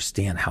to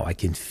understand how I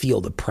can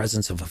feel the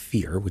presence of a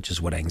fear, which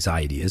is what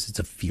anxiety is. It's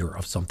a fear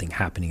of something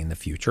happening in the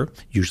future.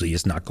 Usually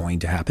is not going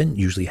to happen,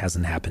 usually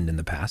hasn't happened in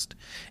the past,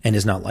 and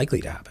is not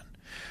likely to happen.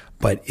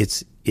 But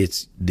it's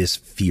this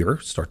fear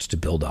starts to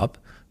build up.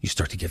 You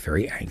start to get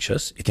very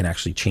anxious. It can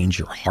actually change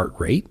your heart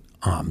rate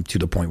to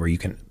the point where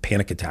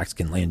panic attacks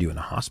can land you in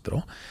a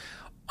hospital.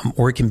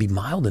 Or it can be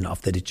mild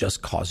enough that it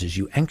just causes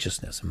you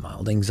anxiousness and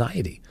mild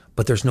anxiety,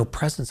 but there's no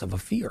presence of a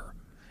fear.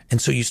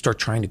 And so you start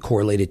trying to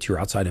correlate it to your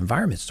outside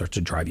environment. It starts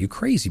to drive you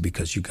crazy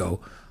because you go,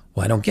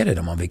 well, I don't get it.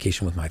 I'm on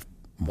vacation with my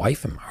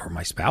wife or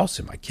my spouse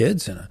and my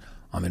kids, and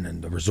I'm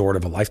in the resort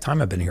of a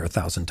lifetime. I've been here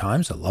 1,000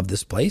 times. I love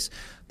this place.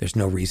 There's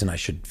no reason I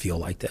should feel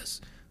like this.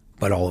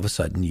 But all of a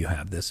sudden you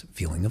have this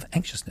feeling of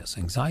anxiousness,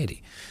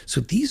 anxiety. So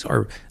these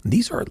are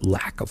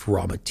lack of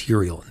raw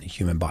material in the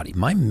human body.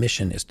 My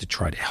mission is to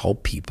try to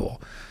help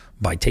people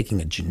by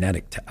taking a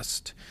genetic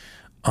test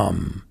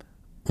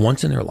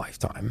once in their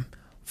lifetime,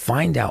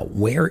 find out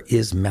where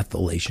is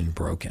methylation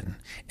broken,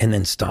 and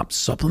then stop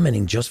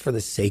supplementing just for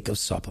the sake of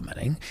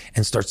supplementing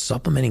and start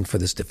supplementing for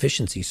this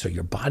deficiency so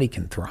your body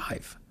can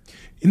thrive.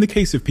 In the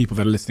case of people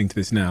that are listening to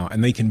this now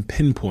and they can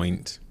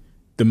pinpoint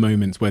the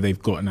moments where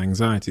they've got an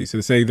anxiety.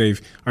 So say I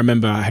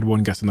remember I had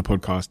one guest on the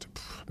podcast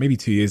maybe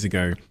 2 years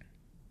ago,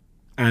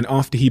 and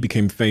after he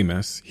became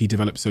famous, he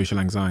developed social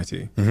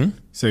anxiety. Mm-hmm.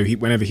 So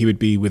whenever he would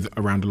be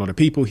around a lot of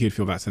people, he'd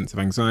feel that sense of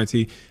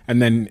anxiety.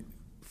 And then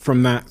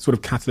from that sort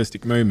of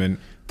catalytic moment,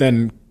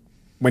 then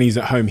when he's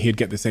at home, he'd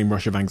get the same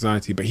rush of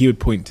anxiety, but he would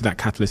point to that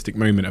catalytic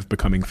moment of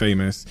becoming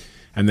famous.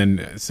 And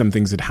then some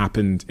things had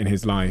happened in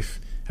his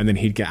life, and then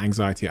he'd get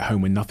anxiety at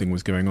home when nothing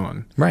was going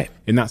on. Right.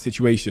 In that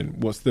situation,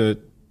 what's the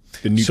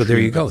So there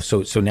you go.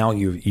 So now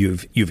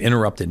you've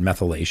interrupted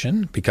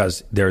methylation,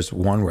 because there's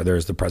one where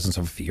there's the presence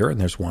of fear, and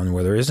there's one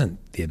where there isn't.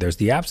 There's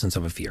the absence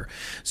of a fear.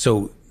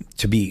 So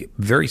to be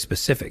very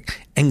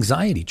specific,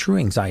 true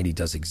anxiety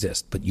does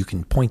exist, but you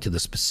can point to the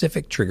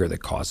specific trigger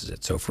that causes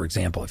it. So for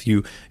example, if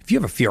you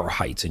have a fear of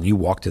heights and you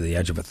walk to the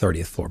edge of a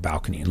 30th floor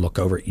balcony and look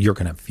over, you're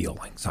going to feel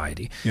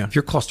anxiety. Yeah. If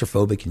you're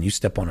claustrophobic and you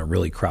step on a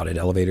really crowded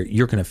elevator,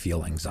 you're going to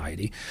feel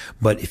anxiety.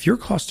 But if you're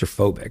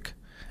claustrophobic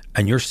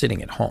and you're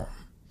sitting at home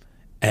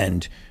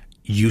and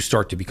you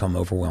start to become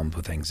overwhelmed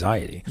with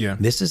anxiety,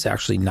 this is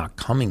actually not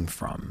coming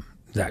from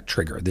that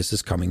trigger. This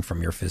is coming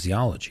from your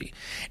physiology.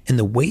 And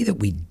the way that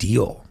we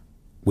deal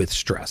with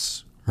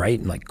stress, right?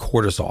 And like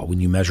cortisol,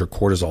 when you measure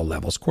cortisol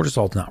levels,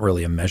 cortisol is not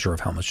really a measure of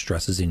how much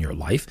stress is in your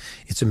life.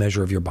 It's a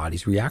measure of your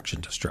body's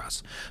reaction to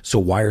stress. So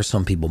why are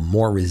some people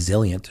more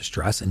resilient to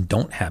stress and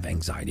don't have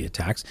anxiety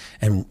attacks?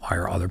 And why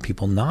are other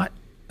people not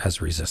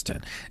as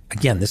resistant?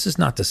 Again, this is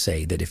not to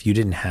say that if you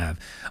didn't have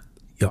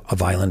a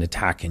violent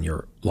attack in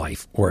your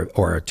life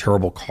or a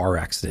terrible car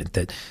accident,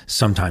 that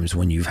sometimes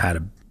when you've had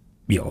a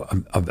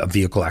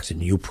vehicle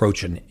accident, you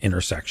approach an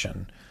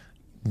intersection,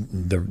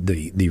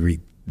 the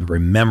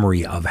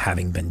memory of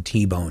having been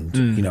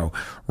T-boned,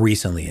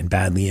 recently and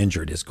badly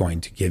injured is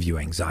going to give you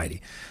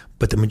anxiety.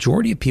 But the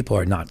majority of people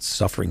are not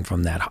suffering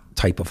from that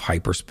type of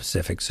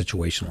hyper-specific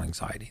situational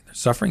anxiety. They're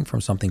suffering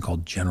from something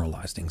called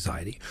generalized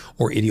anxiety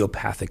or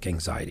idiopathic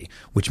anxiety,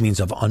 which means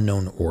of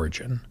unknown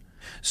origin.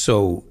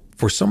 So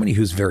for somebody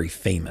who's very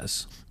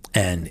famous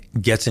and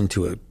gets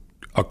into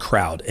a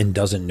crowd and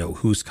doesn't know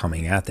who's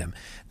coming at them,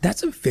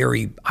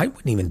 I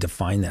wouldn't even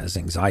define that as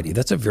anxiety.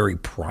 That's a very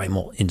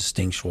primal,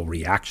 instinctual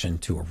reaction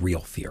to a real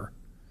fear,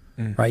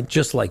 right?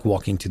 Just like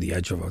walking to the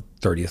edge of a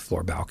 30th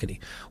floor balcony.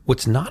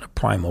 What's not a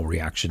primal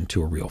reaction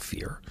to a real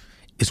fear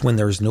is when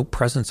there is no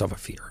presence of a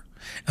fear,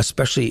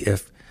 especially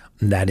if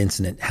that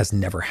incident has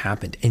never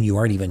happened and you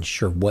aren't even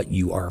sure what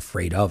you are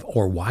afraid of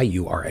or why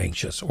you are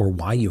anxious or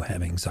why you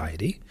have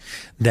anxiety.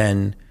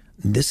 Then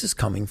this is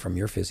coming from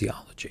your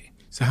physiology.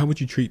 So how would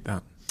you treat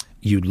that?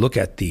 You look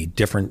at the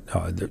different,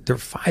 there are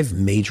 5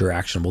 major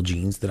actionable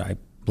genes that I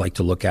like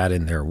to look at,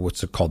 and they're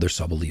what's called their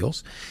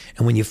suballeles.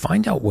 And when you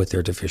find out what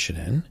they're deficient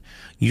in,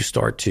 you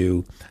start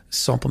to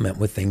supplement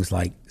with things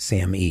like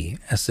SAMe,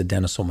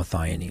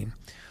 S-adenosylmethionine,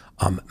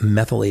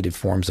 methylated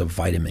forms of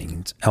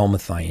vitamins,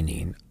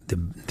 L-methionine,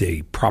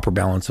 the proper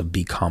balance of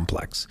B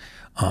complex,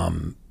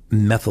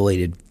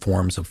 methylated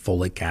forms of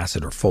folic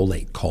acid or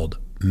folate called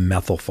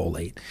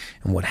methylfolate.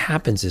 And what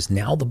happens is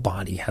now the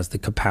body has the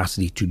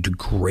capacity to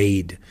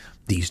degrade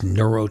these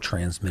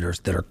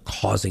neurotransmitters that are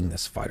causing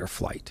this fight or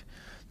flight.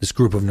 This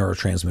group of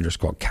neurotransmitters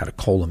called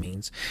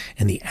catecholamines,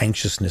 and the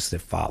anxiousness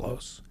that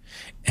follows.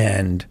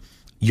 And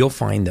you'll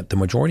find that the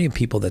majority of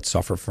people that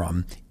suffer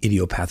from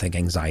idiopathic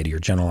anxiety or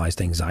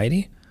generalized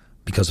anxiety,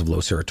 because of low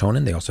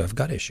serotonin, they also have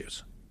gut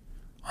issues.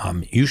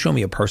 You show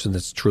me a person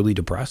that's truly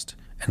depressed,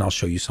 and I'll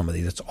show you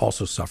somebody that's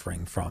also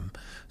suffering from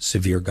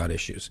severe gut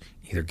issues,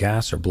 either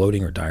gas or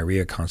bloating or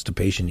diarrhea,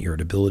 constipation,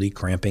 irritability,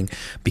 cramping,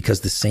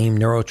 because the same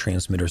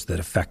neurotransmitters that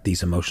affect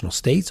these emotional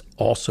states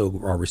also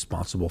are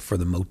responsible for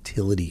the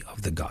motility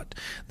of the gut,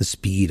 the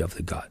speed of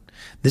the gut.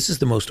 This is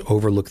the most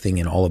overlooked thing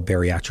in all of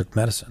bariatric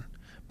medicine,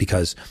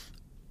 because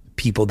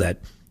people that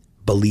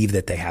believe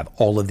that they have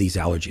all of these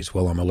allergies,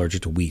 well, I'm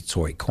allergic to wheat,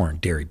 soy, corn,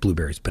 dairy,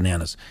 blueberries,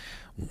 bananas,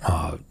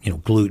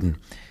 gluten.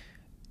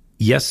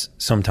 Yes,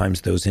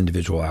 sometimes those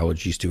individual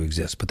allergies do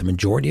exist, but the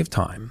majority of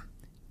time,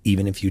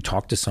 even if you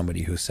talk to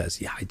somebody who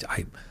says, yeah,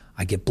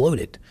 I get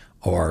bloated,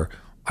 or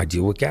I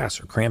deal with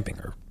gas or cramping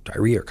or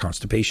diarrhea or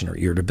constipation or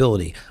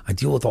irritability, I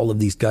deal with all of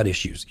these gut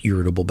issues,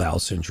 irritable bowel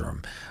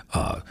syndrome,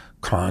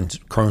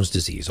 Crohn's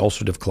disease,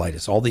 ulcerative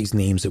colitis, all these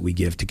names that we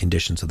give to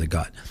conditions of the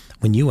gut.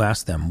 When you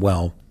ask them,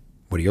 well,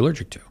 what are you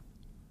allergic to?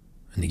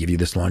 And they give you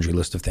this laundry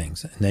list of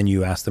things. And then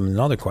you ask them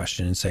another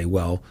question and say,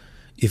 well,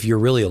 if you're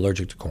really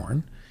allergic to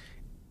corn,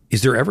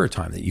 is there ever a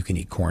time that you can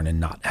eat corn and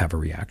not have a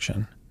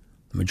reaction?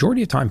 The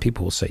majority of time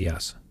people will say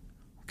yes.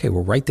 Okay,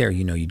 well, right there,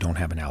 you don't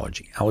have an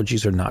allergy.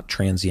 Allergies are not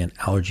transient.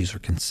 Allergies are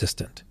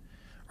consistent,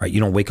 right? You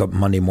don't wake up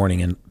Monday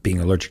morning and being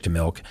allergic to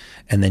milk,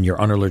 and then you're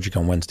unallergic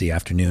on Wednesday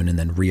afternoon and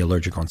then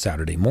re-allergic on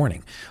Saturday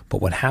morning.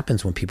 But what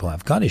happens when people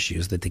have gut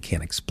issues that they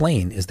can't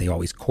explain is they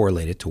always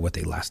correlate it to what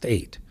they last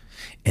ate.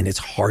 And it's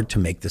hard to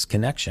make this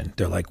connection.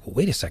 They're like, well,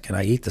 wait a second,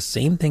 I ate the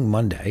same thing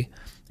Monday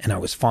and I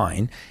was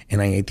fine,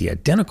 and I ate the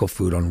identical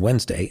food on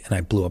Wednesday and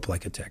I blew up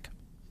like a tick.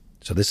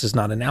 So this is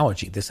not an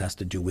allergy. This has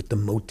to do with the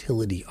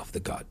motility of the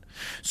gut.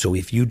 So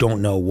if you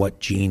don't know what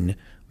gene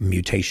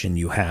mutation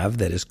you have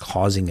that is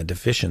causing a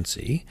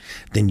deficiency,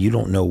 then you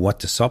don't know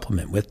what to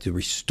supplement with to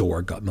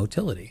restore gut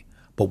motility.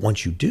 But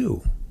once you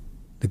do,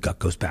 the gut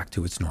goes back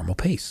to its normal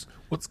pace.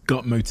 What's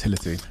gut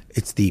motility?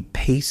 It's the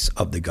pace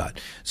of the gut.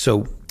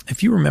 So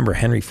if you remember,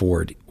 Henry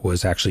Ford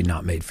was actually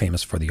not made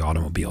famous for the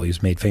automobile. He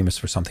was made famous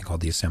for something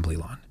called the assembly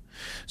line.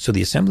 So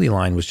the assembly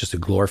line was just a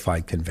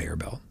glorified conveyor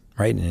belt,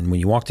 right? And when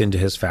you walked into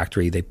his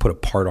factory, they put a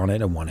part on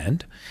it at one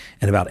end,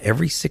 and about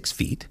every 6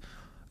 feet,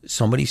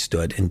 somebody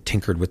stood and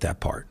tinkered with that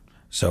part.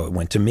 So it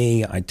went to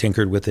me, I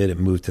tinkered with it, it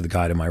moved to the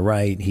guy to my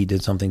right, he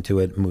did something to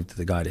it, moved to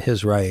the guy to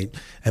his right,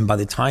 and by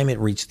the time it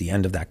reached the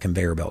end of that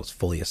conveyor belt, it's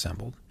fully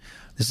assembled.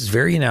 This is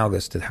very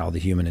analogous to how the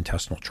human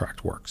intestinal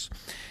tract works.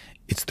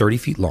 It's 30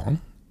 feet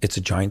long, it's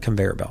a giant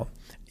conveyor belt.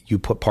 You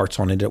put parts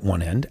on it at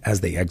one end as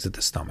they exit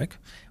the stomach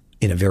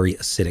in a very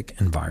acidic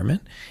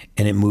environment,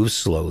 and it moves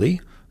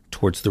slowly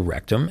towards the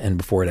rectum, and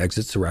before it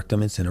exits the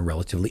rectum, it's in a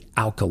relatively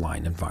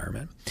alkaline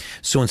environment.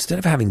 So instead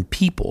of having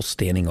people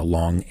standing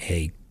along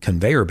a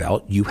conveyor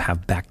belt, you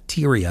have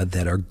bacteria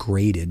that are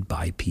graded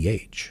by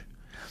pH.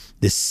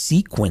 The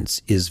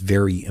sequence is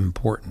very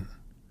important.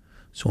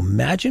 So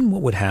imagine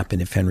what would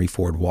happen if Henry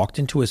Ford walked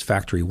into his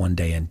factory one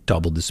day and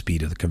doubled the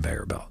speed of the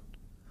conveyor belt.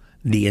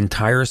 The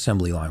entire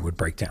assembly line would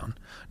break down.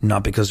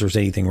 Not because there's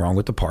anything wrong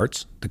with the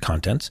parts, the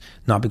contents,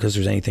 not because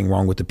there's anything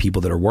wrong with the people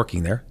that are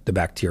working there, the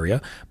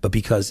bacteria, but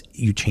because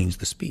you changed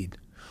the speed.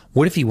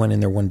 What if he went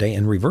in there one day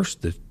and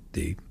reversed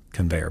the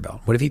conveyor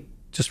belt? What if he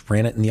just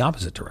ran it in the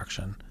opposite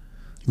direction?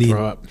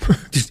 Throw up.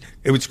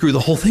 It would screw the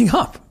whole thing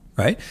up,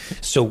 right?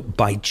 So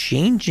by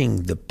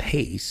changing the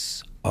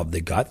pace of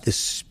the gut, the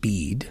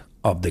speed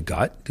of the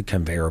gut, the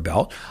conveyor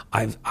belt,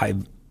 I've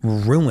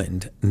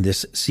ruined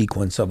this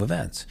sequence of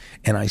events.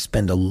 And I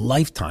spend a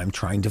lifetime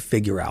trying to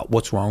figure out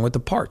what's wrong with the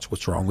parts,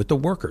 what's wrong with the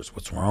workers,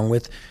 what's wrong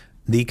with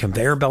the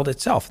conveyor belt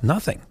itself.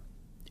 Nothing.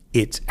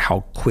 It's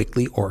how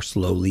quickly or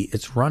slowly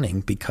it's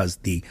running because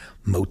the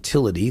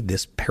motility,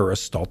 this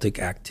peristaltic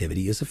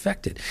activity is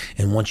affected.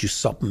 And once you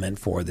supplement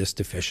for this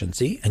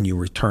deficiency and you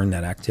return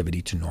that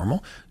activity to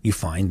normal, you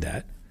find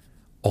that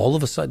all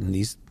of a sudden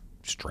these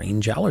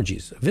strange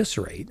allergies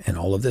eviscerate, and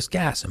all of this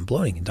gas and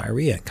bloating and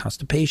diarrhea and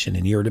constipation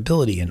and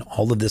irritability and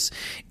all of this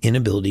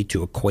inability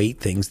to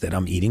equate things that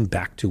I'm eating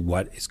back to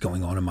what is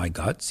going on in my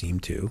gut seem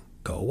to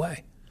go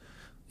away.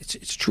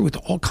 It's true with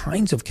all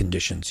kinds of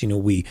conditions. You know,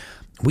 we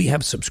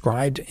have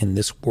subscribed in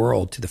this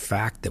world to the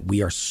fact that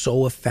we are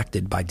so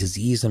affected by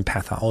disease and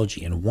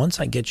pathology. And once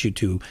I get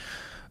you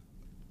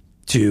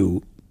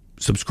to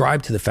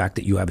subscribe to the fact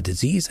that you have a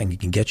disease, and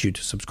can get you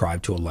to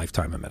subscribe to a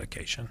lifetime of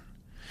medication.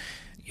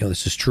 You know,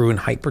 this is true in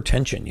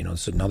hypertension. You know,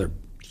 it's another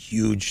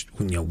huge,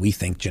 we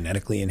think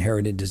genetically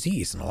inherited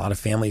disease. And a lot of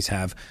families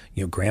have,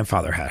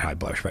 grandfather had high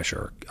blood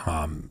pressure,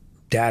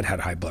 dad had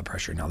high blood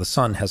pressure. Now the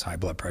son has high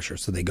blood pressure.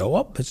 So they go,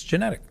 oh, it's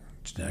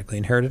genetically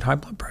inherited high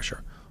blood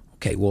pressure.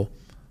 Okay, well,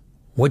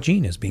 what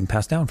gene is being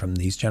passed down from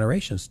these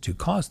generations to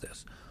cause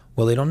this?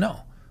 Well, they don't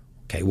know.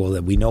 Okay,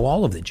 well, we know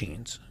all of the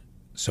genes.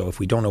 So if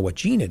we don't know what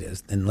gene it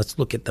is, then let's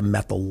look at the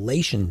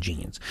methylation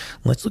genes.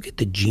 Let's look at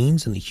the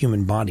genes in the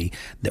human body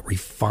that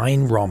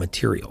refine raw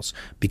materials.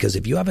 Because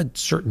if you have a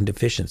certain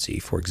deficiency,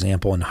 for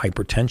example, in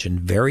hypertension,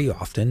 very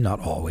often, not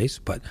always,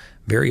 but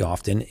very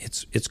often,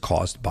 it's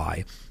caused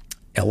by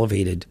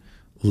elevated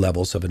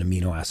levels of an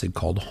amino acid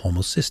called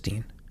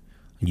homocysteine.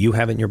 You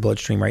have it in your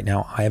bloodstream right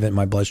now. I have it in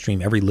my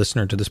bloodstream. Every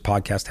listener to this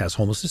podcast has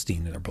homocysteine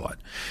in their blood,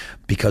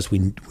 because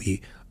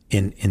we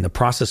in the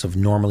process of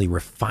normally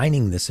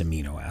refining this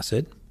amino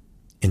acid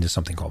into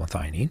something called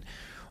methionine,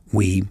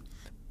 we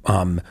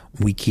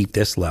keep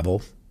this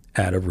level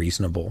at a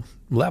reasonable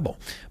level.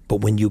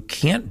 But when you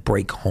can't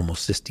break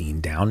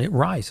homocysteine down, it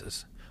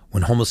rises.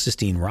 When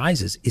homocysteine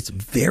rises, it's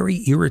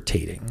very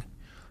irritating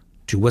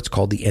to what's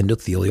called the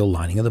endothelial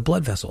lining of the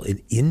blood vessel.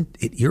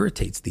 It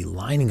irritates the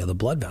lining of the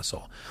blood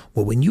vessel.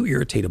 Well, when you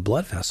irritate a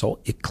blood vessel,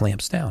 it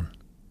clamps down.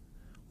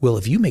 Well,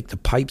 if you make the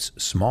pipes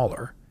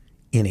smaller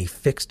in a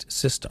fixed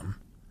system,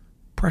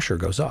 pressure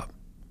goes up.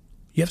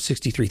 You have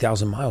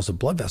 63,000 miles of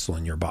blood vessel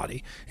in your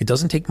body. It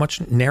doesn't take much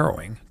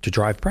narrowing to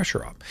drive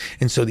pressure up.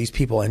 And so these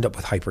people end up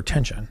with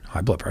hypertension,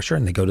 high blood pressure,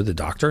 and they go to the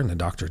doctor, and the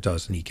doctor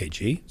does an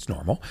EKG, it's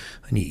normal.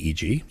 An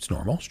EEG, it's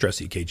normal.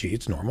 Stress EKG,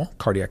 it's normal.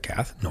 Cardiac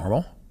cath,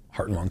 normal.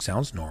 Heart and lung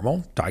sounds,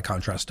 normal. Dye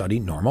contrast study,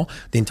 normal.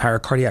 The entire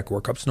cardiac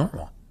workup's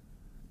normal.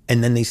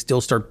 And then they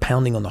still start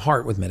pounding on the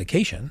heart with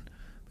medication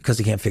because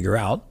they can't figure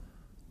out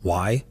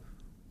why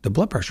the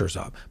blood pressure is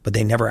up. But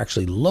they never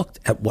actually looked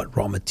at what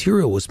raw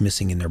material was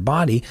missing in their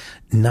body,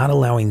 not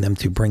allowing them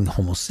to bring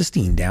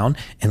homocysteine down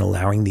and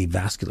allowing the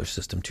vascular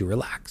system to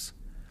relax.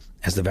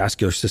 As the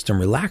vascular system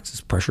relaxes,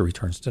 pressure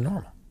returns to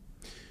normal.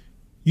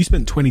 You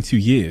spent 22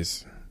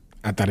 years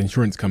at that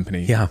insurance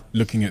company,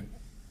 looking at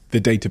the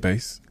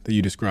database that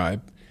you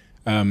describe.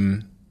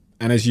 And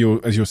as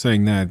you're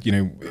saying there,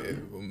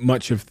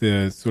 much of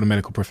the sort of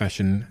medical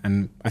profession,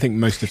 and I think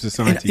most of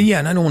society.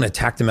 And I don't want to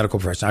attack the medical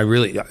profession. I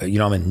really,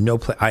 I'm in no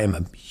place. I am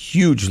a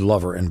huge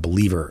lover and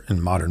believer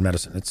in modern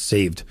medicine. It's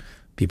saved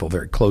people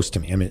very close to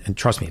me. I mean, and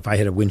trust me, if I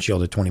hit a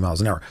windshield at 20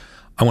 miles an hour,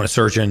 I want a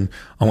surgeon,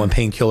 I want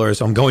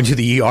painkillers, I'm going to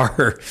the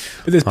ER.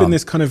 But there's been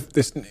this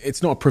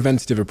it's not a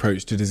preventative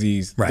approach to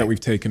disease that we've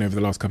taken over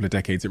the last couple of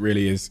decades. It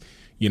really is,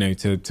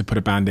 to put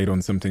a Band-Aid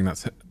on something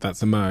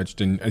that's emerged.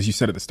 And as you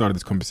said at the start of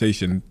this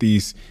conversation,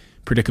 these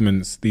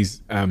predicaments, these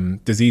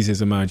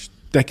diseases emerged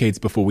decades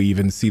before we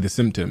even see the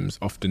symptoms,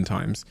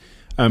 oftentimes.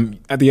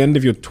 At the end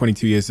of your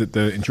 22 years at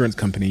the insurance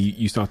company,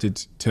 you started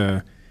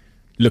to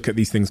look at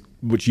these things,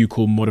 which you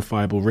call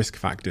modifiable risk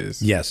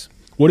factors. Yes.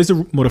 What is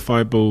a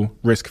modifiable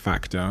risk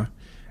factor,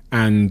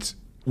 and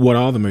what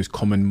are the most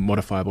common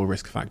modifiable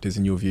risk factors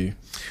in your view?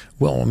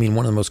 Well, I mean,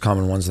 one of the most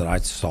common ones that I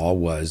saw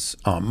was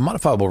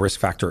modifiable risk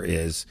factor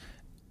is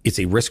it's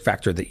a risk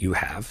factor that you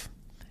have.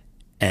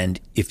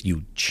 And if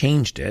you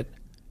changed it,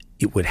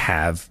 it would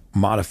have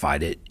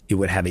modified it. It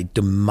would have a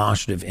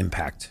demonstrative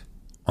impact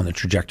on the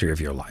trajectory of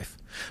your life.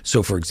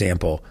 So, for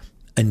example,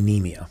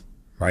 anemia,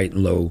 right?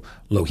 Low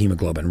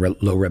hemoglobin,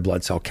 low red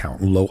blood cell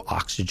count, low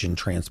oxygen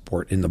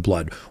transport in the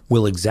blood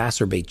will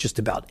exacerbate just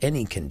about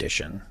any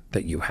condition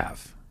that you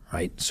have,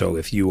 right? So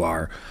if you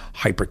are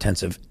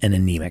hypertensive and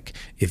anemic,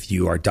 if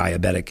you are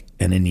diabetic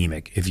and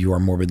anemic, if you are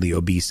morbidly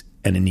obese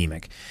and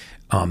anemic,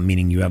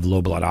 meaning you have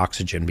low blood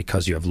oxygen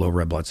because you have low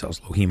red blood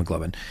cells, low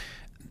hemoglobin,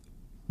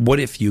 what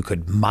if you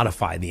could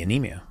modify the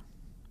anemia?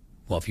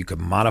 Well, if you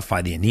could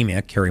modify the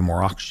anemia, carry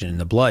more oxygen in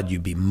the blood,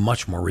 you'd be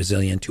much more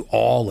resilient to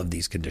all of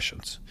these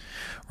conditions,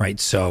 right?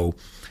 So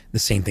the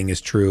same thing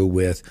is true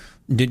with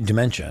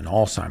dementia and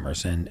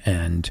Alzheimer's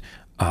and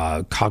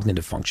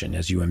cognitive function.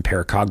 As you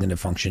impair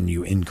cognitive function,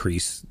 you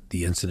increase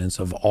the incidence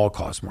of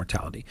all-cause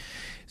mortality.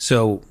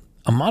 So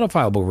a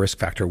modifiable risk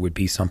factor would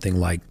be something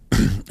like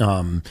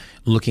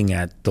looking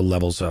at the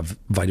levels of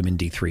vitamin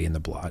D3 in the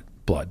blood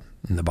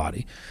in the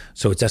body.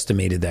 So it's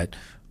estimated that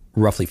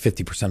roughly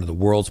 50% of the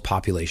world's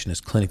population is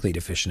clinically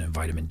deficient in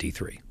vitamin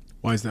D3.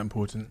 Why is that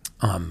important?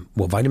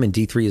 Well, vitamin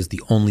D3 is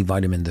the only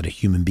vitamin that a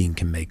human being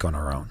can make on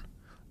our own.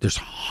 There's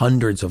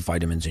hundreds of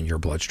vitamins in your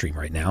bloodstream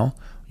right now.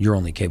 You're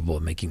only capable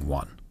of making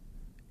one,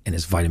 and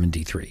it's vitamin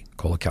D3,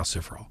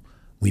 cholecalciferol.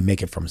 We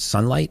make it from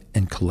sunlight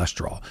and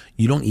cholesterol.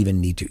 You don't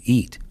even need to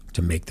eat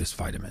to make this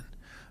vitamin.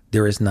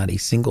 There is not a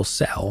single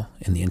cell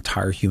in the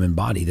entire human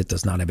body that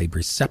does not have a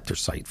receptor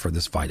site for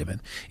this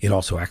vitamin. It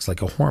also acts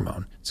like a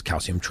hormone. It's a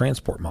calcium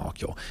transport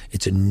molecule.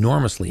 It's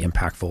enormously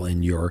impactful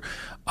in your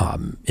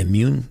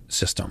immune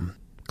system.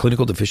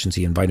 Clinical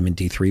deficiency in vitamin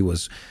D3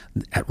 was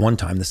at one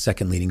time the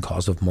second leading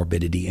cause of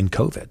morbidity in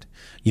COVID.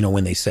 You know,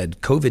 when they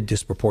said COVID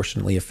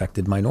disproportionately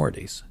affected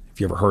minorities.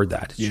 If you ever heard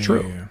that, it's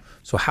true. Yeah.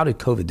 So how did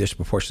COVID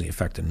disproportionately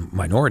affect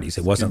minorities?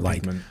 It wasn't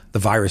like the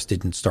virus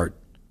didn't start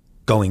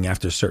going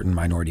after certain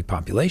minority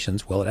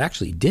populations. Well, it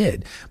actually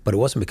did, but it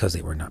wasn't because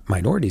they were not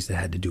minorities. That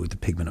had to do with the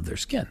pigment of their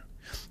skin.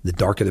 The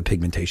darker the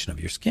pigmentation of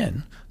your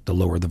skin, the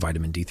lower the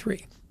vitamin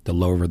D3. The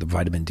lower the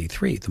vitamin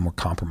D3, the more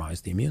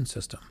compromised the immune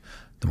system.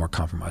 The more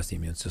compromised the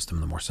immune system,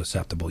 the more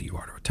susceptible you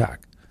are to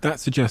attack. That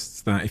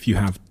suggests that if you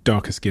have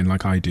darker skin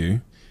like I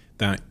do,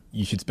 that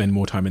you should spend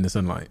more time in the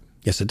sunlight.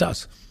 Yes, it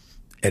does.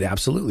 It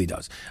absolutely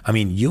does. I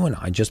mean, you and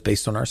I, just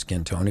based on our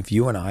skin tone, if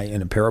you and I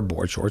in a pair of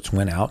board shorts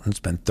went out and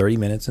spent 30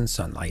 minutes in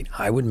sunlight,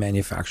 I would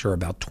manufacture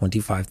about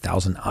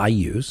 25,000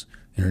 IUs,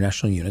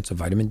 international units of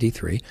vitamin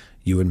D3.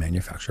 You would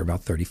manufacture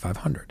about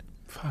 3,500.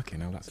 Fucking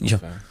hell, that's not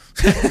fair.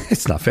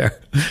 It's not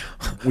fair.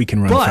 We can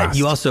run fast. But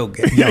you also,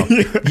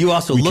 you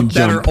also look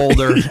better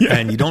older,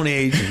 and you don't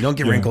age, and you don't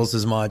get wrinkles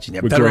as much, and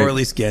you have better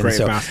oily skin.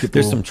 So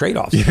there's some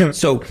trade-offs. Yeah.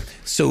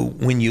 So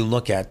when you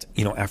look at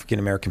African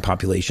American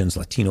populations,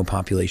 Latino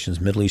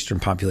populations, Middle Eastern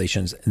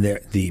populations,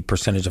 the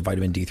percentage of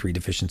vitamin D3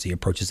 deficiency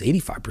approaches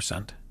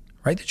 85%.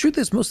 Right. The truth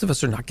is, most of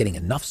us are not getting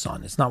enough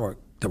sun. It's not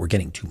that we're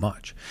getting too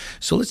much.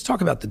 So let's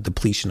talk about the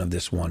depletion of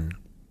this one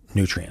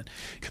nutrient.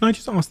 Can I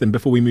just ask them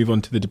before we move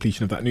on to the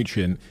depletion of that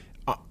nutrient,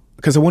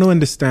 because I want to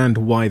understand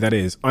why that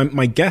is.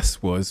 My guess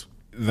was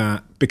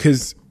that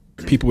because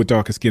people with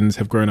darker skins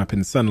have grown up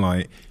in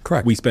sunlight,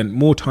 correct, we spent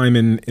more time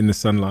in the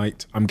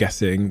sunlight, I'm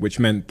guessing, which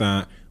meant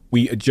that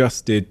we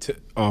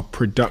adjusted our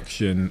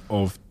production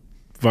of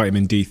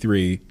vitamin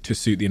D3 to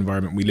suit the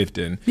environment we lived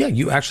in. Yeah,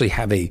 you actually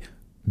have a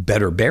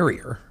better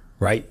barrier,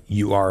 right?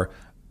 You are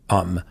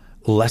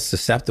less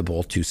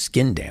susceptible to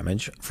skin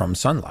damage from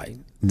sunlight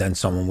than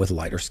someone with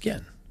lighter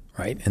skin,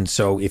 right? And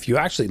so if you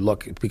actually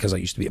look, because I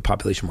used to be a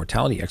population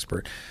mortality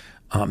expert,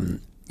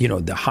 the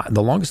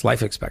longest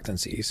life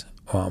expectancies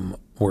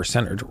were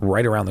centered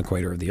right around the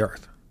equator of the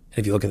Earth. And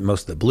if you look at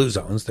most of the blue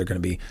zones, they're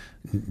going to be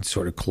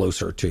sort of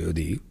closer to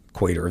the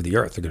equator of the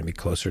Earth. They're going to be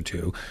closer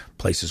to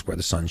places where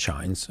the sun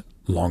shines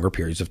longer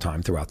periods of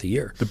time throughout the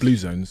year. The blue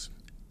zones?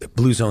 The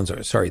blue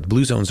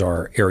zones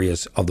are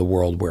areas of the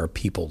world where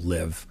people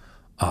live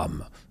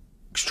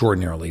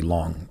extraordinarily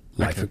long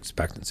life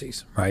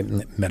expectancies, right?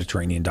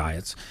 Mediterranean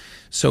diets.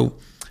 So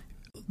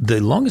the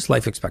longest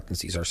life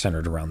expectancies are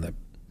centered around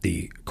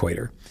the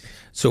equator.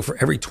 So for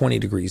every 20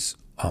 degrees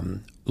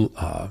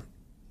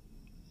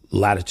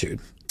latitude,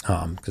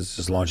 because this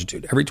is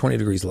longitude, every 20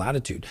 degrees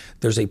latitude,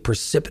 there's a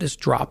precipitous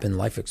drop in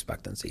life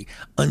expectancy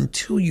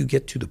until you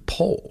get to the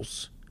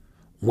poles,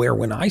 where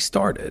when I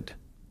started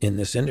in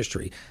this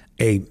industry,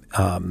 the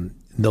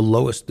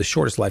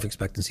shortest life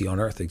expectancy on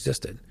Earth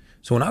existed.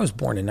 So when I was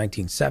born in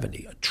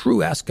 1970, a true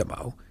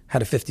Eskimo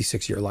had a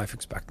 56-year life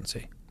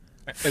expectancy.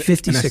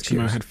 56 An Eskimo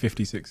years. had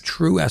 56.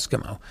 True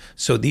Eskimo.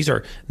 So these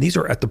are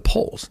at the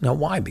poles. Now,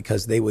 why?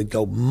 Because they would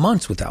go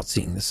months without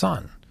seeing the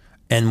sun.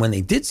 And when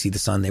they did see the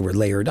sun, they were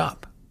layered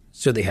up.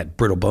 So they had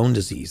brittle bone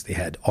disease, they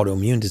had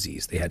autoimmune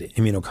disease, they had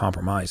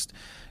immunocompromised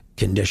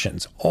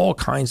conditions, all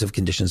kinds of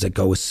conditions that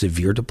go with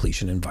severe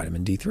depletion in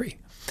vitamin D3.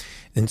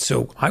 And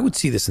so I would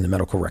see this in the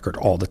medical record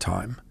all the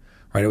time,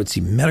 right? I would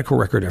see medical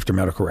record after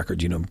medical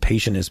record.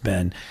 Patient has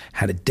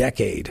had a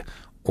decade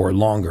or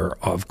longer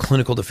of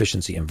clinical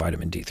deficiency in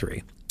vitamin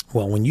D3.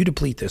 Well, when you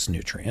deplete this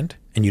nutrient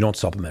and you don't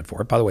supplement for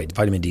it, by the way,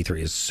 vitamin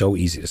D3 is so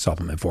easy to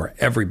supplement for.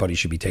 Everybody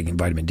should be taking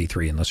vitamin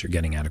D3 unless you're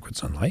getting adequate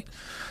sunlight.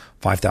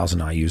 5,000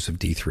 IUs of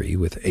D3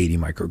 with 80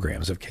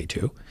 micrograms of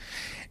K2.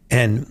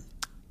 And,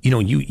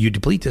 you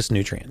deplete this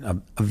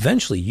nutrient.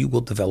 Eventually, you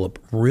will develop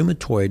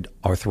rheumatoid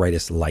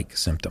arthritis-like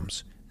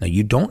symptoms. Now,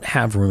 you don't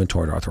have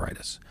rheumatoid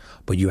arthritis,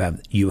 but you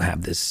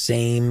have the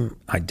same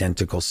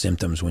identical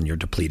symptoms when you're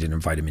depleted in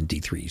vitamin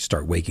D3. You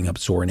start waking up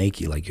sore and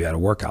achy like you had a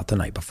workout the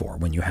night before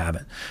when you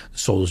haven't. The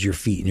soles of your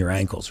feet and your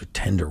ankles are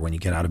tender when you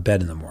get out of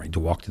bed in the morning to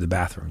walk to the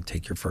bathroom and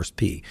take your first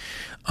pee.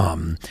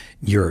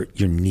 Your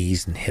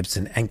knees and hips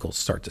and ankles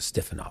start to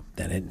stiffen up.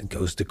 Then it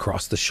goes to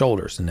cross the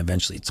shoulders, and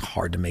eventually it's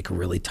hard to make a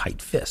really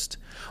tight fist.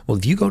 Well,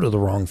 if you go to the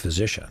wrong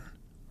physician,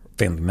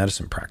 family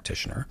medicine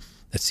practitioner,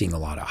 that's seeing a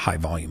lot of high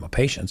volume of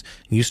patients,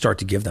 and you start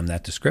to give them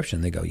that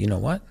description, they go, you know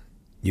what?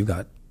 You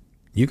got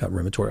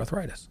rheumatoid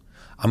arthritis.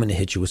 I'm going to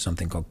hit you with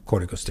something called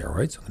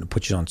corticosteroids. I'm going to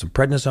put you on some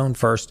prednisone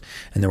first,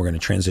 and then we're going to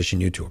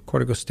transition you to a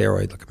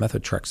corticosteroid like a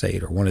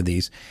methotrexate or one of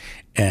these,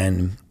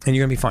 and you're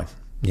going to be fine.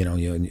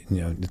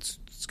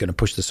 It's going to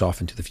push this off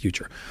into the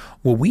future.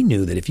 Well, we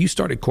knew that if you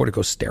started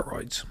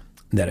corticosteroids,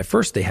 that at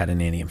first they had an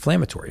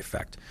anti-inflammatory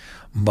effect,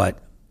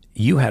 but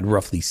you had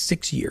roughly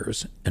 6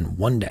 years and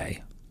 1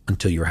 day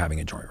until you're having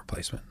a joint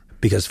replacement.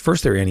 Because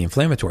first they're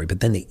anti-inflammatory, but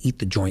then they eat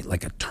the joint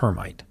like a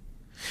termite.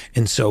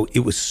 And so it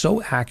was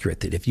so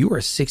accurate that if you were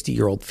a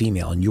 60-year-old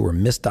female and you were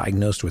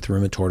misdiagnosed with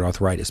rheumatoid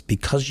arthritis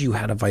because you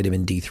had a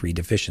vitamin D3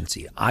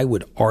 deficiency, I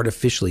would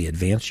artificially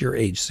advance your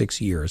age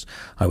 6 years.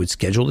 I would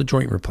schedule the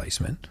joint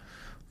replacement.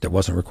 That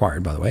wasn't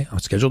required, by the way. I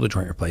would schedule the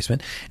joint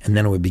replacement, and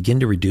then I would begin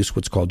to reduce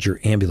what's called your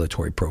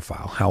ambulatory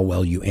profile, how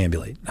well you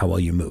ambulate, how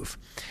well you move.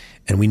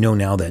 And we know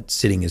now that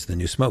sitting is the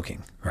new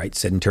smoking, right?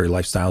 Sedentary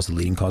lifestyle is the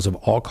leading cause of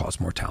all-cause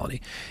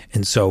mortality.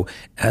 And so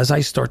as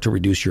I start to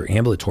reduce your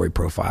ambulatory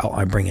profile,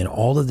 I bring in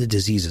all of the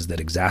diseases that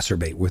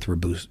exacerbate with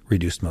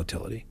reduced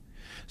motility.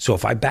 So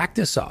if I back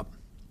this up,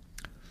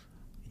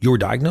 you were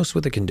diagnosed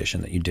with a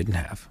condition that you didn't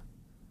have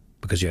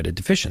because you had a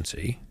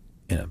deficiency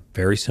in a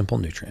very simple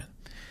nutrient.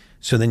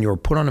 So then you were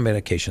put on a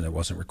medication that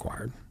wasn't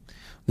required.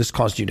 This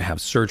caused you to have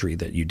surgery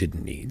that you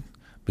didn't need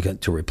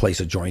to replace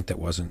a joint that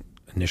wasn't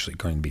initially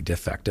going to be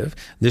defective.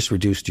 This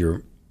reduced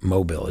your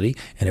mobility,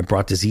 and it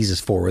brought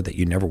diseases forward that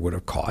you never would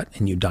have caught,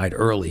 and you died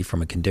early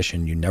from a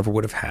condition you never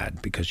would have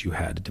had because you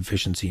had a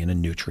deficiency in a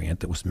nutrient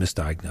that was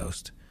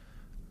misdiagnosed,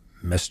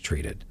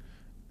 mistreated,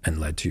 and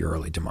led to your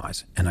early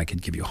demise. And I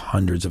could give you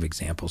hundreds of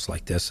examples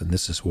like this, and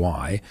this is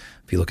why,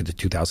 if you look at the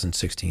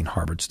 2016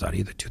 Harvard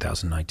study, the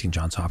 2019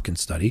 Johns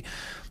Hopkins study,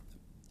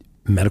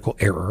 medical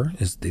error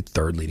is the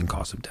third leading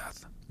cause of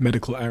death.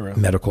 Medical error?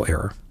 Medical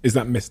error. Is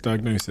that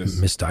misdiagnosis?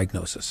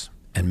 Misdiagnosis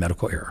and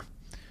medical error.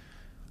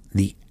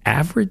 The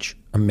average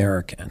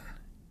American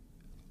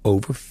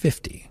over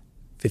 50,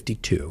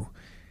 52,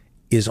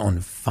 is on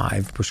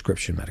 5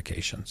 prescription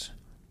medications.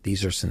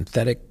 These are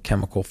synthetic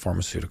chemical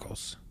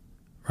pharmaceuticals,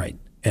 right?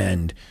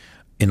 And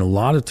in a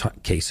lot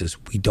of cases,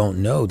 we don't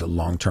know the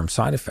long-term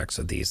side effects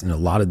of these. In a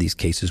lot of these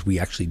cases, we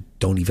actually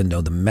don't even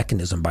know the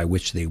mechanism by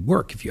which they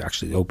work. If you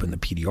actually open the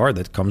PDR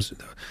that comes,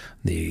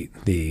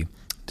 the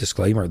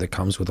disclaimer that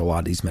comes with a lot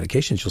of these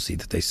medications, you'll see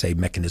that they say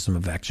mechanism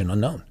of action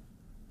unknown.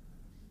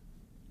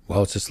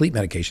 Well, it's a sleep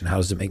medication. How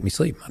does it make me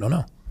sleep? I don't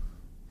know.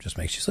 It just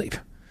makes you sleep,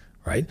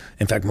 right?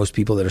 In fact, most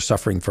people that are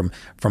suffering from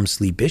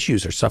sleep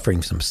issues are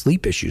suffering from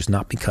sleep issues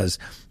not because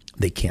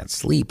they can't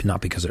sleep, not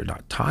because they're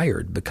not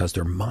tired, because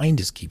their mind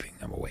is keeping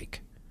them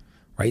awake,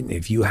 right?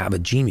 If you have a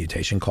gene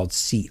mutation called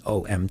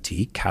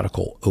COMT,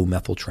 catechol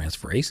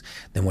O-methyltransferase,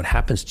 then what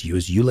happens to you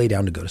is you lay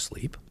down to go to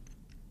sleep.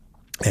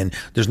 And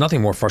there's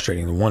nothing more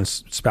frustrating than one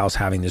spouse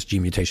having this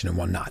gene mutation and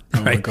one not.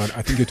 Oh right? my God,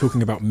 I think you're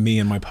talking about me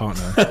and my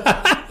partner.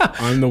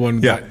 I'm the one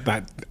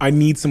that I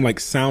need some like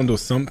sound or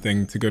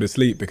something to go to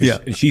sleep because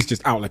and she's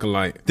just out like a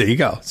light. There you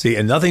go. See,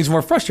 and nothing's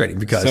more frustrating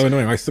because... So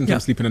annoying. I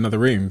sometimes sleep in another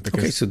room. Because,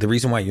 okay, so the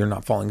reason why you're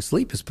not falling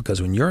asleep is because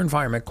when your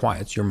environment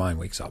quiets, your mind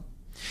wakes up.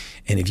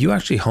 And if you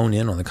actually hone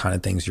in on the kind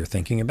of things you're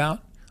thinking about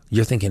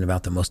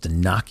the most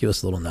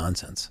innocuous little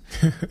nonsense,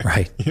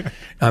 right?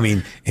 I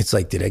mean, it's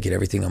like, did I get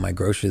everything on my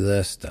grocery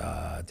list?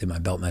 Did my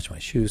belt match my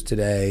shoes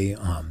today?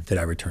 Did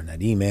I return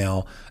that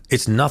email?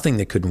 It's nothing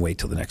that couldn't wait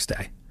till the next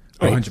day.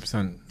 Right?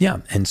 100%. Yeah.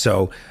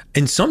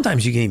 And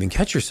sometimes you can even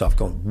catch yourself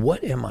going,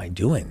 what am I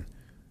doing?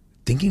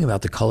 Thinking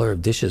about the color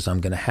of dishes I'm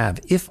going to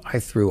have if I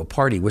threw a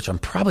party, which I'm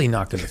probably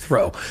not going to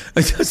throw.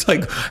 It's just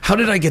like, how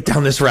did I get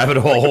down this rabbit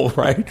hole,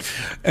 right?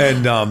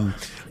 And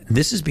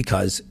this is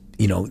because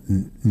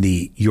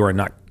you are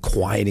not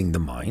quieting the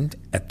mind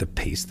at the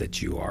pace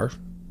that you are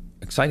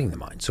exciting the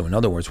mind. So in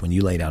other words, when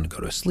you lay down to go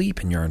to sleep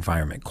and your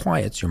environment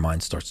quiets, your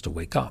mind starts to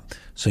wake up.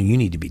 So you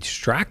need to be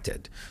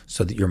distracted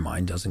so that your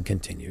mind doesn't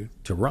continue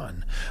to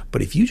run.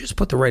 But if you just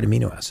put the right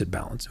amino acid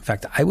balance, in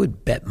fact, I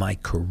would bet my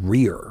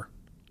career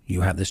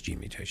you have this gene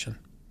mutation.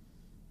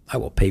 I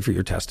will pay for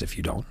your test if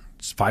you don't.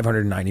 It's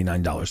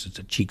 $599. It's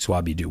a cheek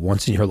swab you do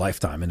once in your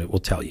lifetime, and it will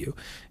tell you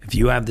if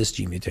you have this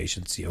gene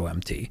mutation,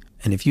 COMT.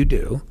 And if you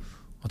do,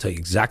 I'll tell you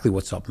exactly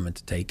what supplement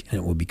to take, and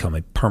it will become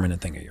a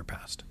permanent thing of your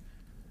past.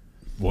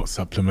 What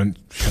supplement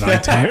should I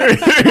take?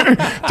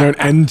 Don't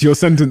end your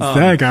sentence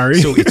there,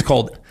 Gary. So it's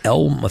called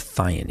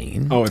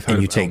L-methionine. Oh, I've heard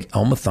and you of take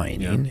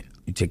L-methionine,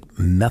 you take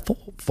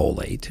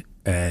methylfolate,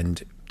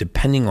 and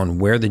depending on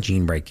where the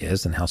gene break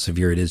is and how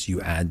severe it is,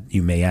 you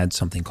may add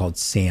something called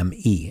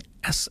SAMe,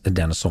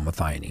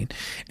 S-adenosylmethionine.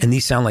 And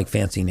these sound like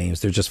fancy names.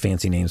 They're just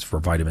fancy names for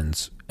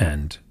vitamins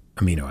and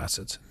amino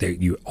acids.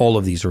 All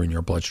of these are in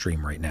your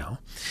bloodstream right now.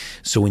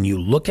 So when you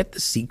look at the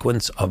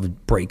sequence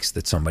of breaks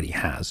that somebody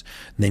has,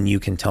 then you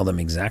can tell them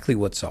exactly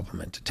what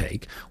supplement to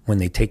take. When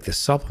they take this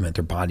supplement,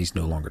 their body's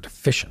no longer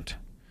deficient,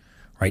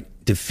 right?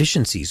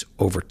 Deficiencies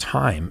over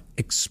time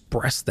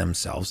express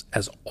themselves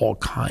as all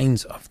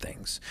kinds of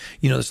things.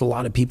 There's a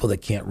lot of people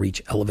that can't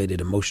reach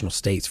elevated emotional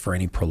states for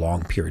any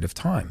prolonged period of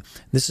time.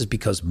 This is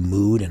because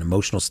mood and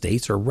emotional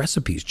states are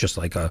recipes, just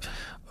like a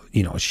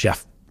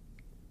chef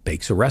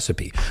bakes a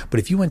recipe. But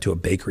if you went to a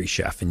bakery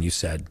chef and you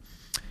said,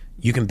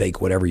 you can bake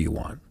whatever you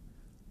want,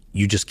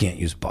 you just can't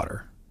use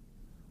butter.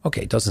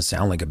 Okay, it doesn't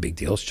sound like a big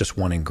deal. It's just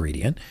one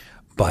ingredient.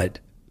 But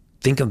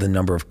think of the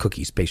number of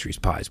cookies, pastries,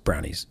 pies,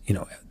 brownies,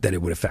 that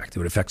it would affect. It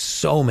would affect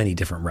so many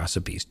different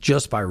recipes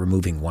just by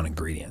removing one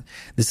ingredient.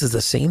 This is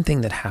the same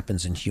thing that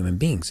happens in human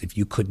beings. If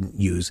you couldn't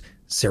use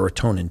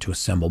serotonin to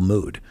assemble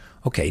mood,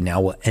 okay,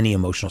 now any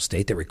emotional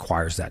state that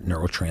requires that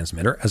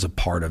neurotransmitter as a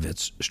part of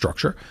its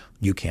structure,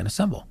 you can't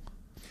assemble.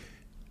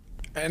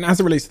 And as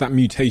it relates to that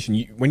mutation,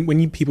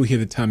 when people hear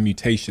the term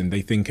mutation,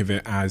 they think of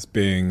it as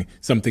being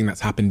something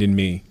that's happened in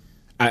me.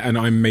 And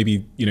I'm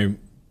maybe,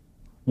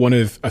 one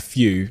of a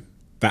few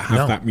that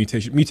have that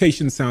mutation.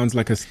 Mutation sounds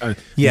like it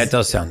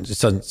does sound. It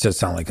does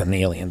sound like an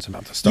alien's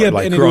about to start. Yeah,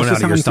 like and growing it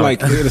also out of your sounds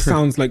stomach. like it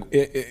sounds like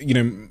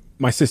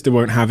my sister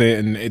won't have it,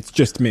 and it's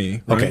just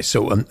me. Right? Okay,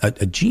 so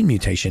a gene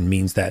mutation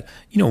means that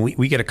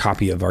we get a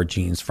copy of our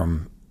genes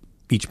from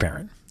each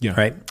parent,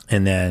 right,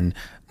 and then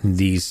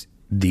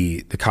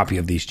the copy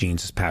of these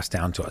genes is passed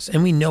down to us,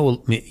 and we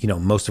know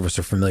most of us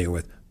are familiar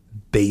with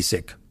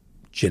basic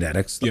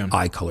genetics,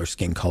 eye color,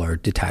 skin color,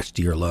 detached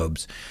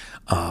earlobes.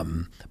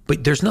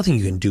 But there's nothing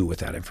you can do with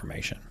that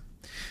information.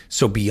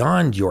 So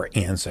beyond your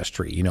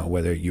ancestry,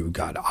 whether you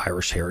got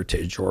Irish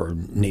heritage or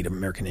Native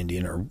American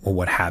Indian or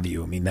what have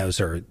you, those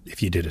are,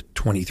 if you did a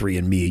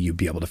 23andMe, you'd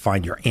be able to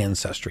find your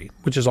ancestry,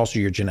 which is also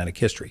your genetic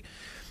history.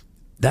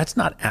 That's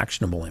not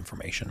actionable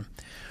information.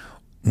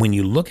 When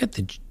you look at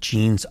the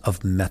genes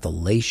of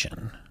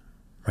methylation,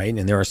 right,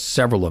 and there are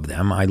several of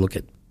them, I look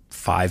at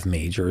 5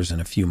 majors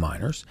and a few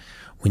minors.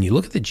 When you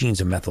look at the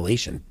genes of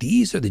methylation,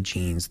 these are the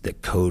genes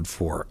that code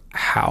for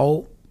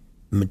how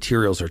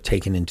materials are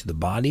taken into the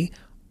body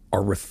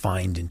are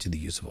refined into the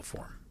usable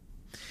form.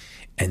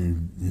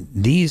 And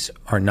these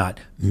are not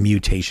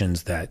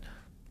mutations that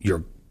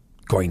you're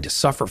going to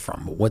suffer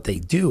from. But what they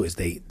do is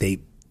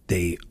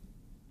they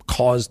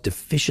cause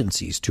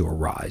deficiencies to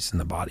arise in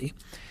the body.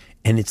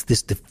 And it's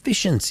this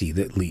deficiency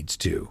that leads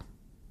to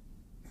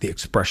the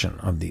expression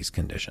of these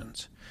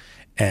conditions.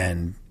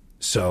 And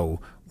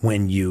so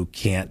when you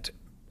can't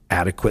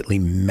adequately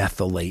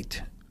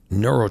methylate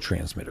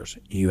neurotransmitters,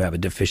 you have a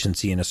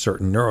deficiency in a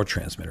certain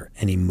neurotransmitter.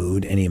 Any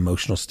mood, any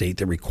emotional state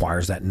that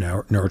requires that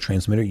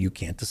neurotransmitter, you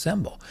can't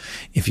assemble.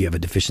 If you have a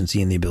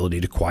deficiency in the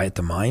ability to quiet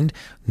the mind,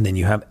 then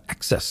you have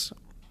excess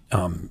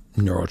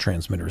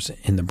neurotransmitters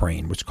in the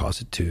brain, which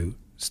cause it to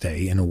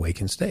stay in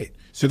awakened state.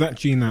 So that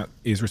gene that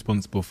is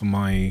responsible for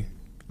my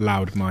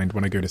loud mind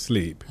when I go to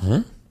sleep,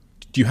 do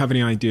you have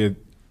any idea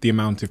the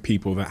amount of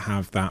people that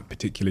have that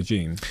particular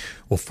gene?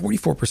 Well,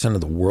 44% of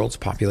the world's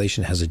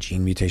population has a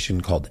gene mutation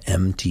called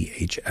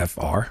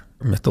MTHFR,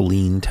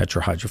 methylene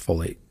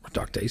tetrahydrofolate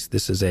reductase.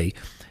 This is a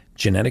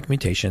genetic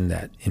mutation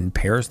that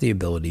impairs the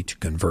ability to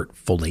convert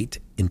folate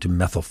into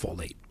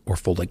methylfolate or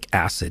folic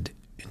acid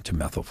into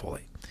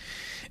methylfolate.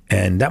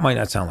 And that might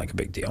not sound like a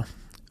big deal,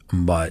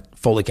 but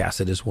folic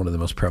acid is one of the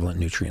most prevalent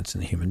nutrients in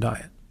the human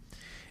diet.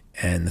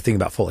 And the thing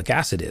about folic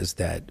acid is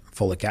that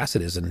folic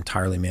acid is an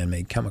entirely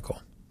man-made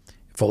chemical.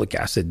 Folic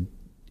acid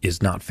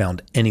is not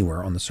found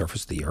anywhere on the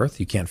surface of the earth.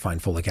 You can't find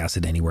folic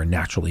acid anywhere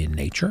naturally in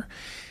nature.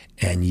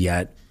 And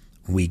yet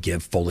we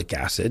give folic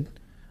acid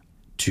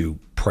to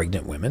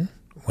pregnant women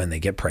when they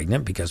get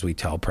pregnant because we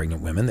tell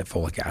pregnant women that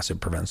folic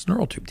acid prevents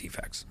neural tube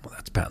defects. Well,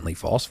 that's patently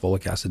false.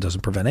 Folic acid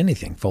doesn't prevent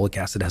anything. Folic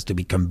acid has to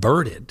be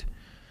converted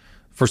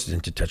first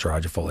into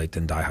tetrahydrofolate,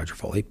 then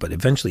dihydrofolate, but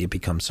eventually it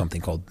becomes something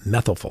called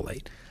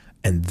methylfolate.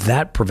 And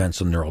that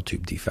prevents a neural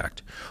tube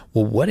defect.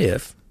 Well, what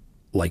if,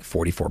 like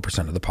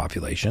 44% of the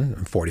population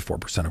and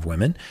 44% of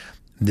women,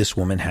 this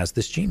woman has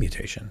this gene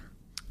mutation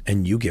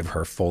and you give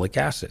her folic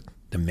acid,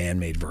 the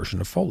man-made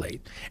version of folate,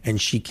 and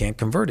she can't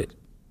convert it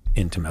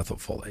into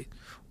methylfolate.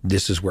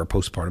 This is where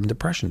postpartum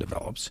depression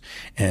develops.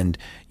 And,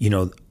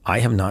 I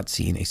have not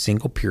seen a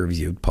single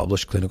peer-reviewed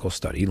published clinical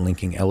study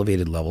linking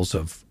elevated levels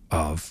of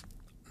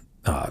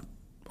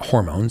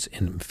hormones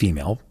in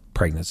female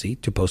pregnancy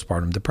to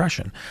postpartum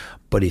depression.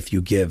 But if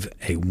you give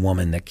a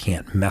woman that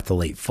can't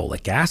methylate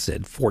folic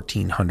acid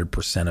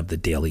 1,400% of the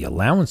daily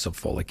allowance of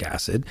folic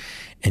acid,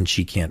 and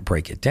she can't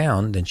break it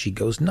down, then she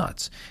goes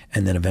nuts.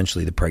 And then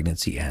eventually the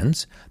pregnancy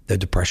ends, the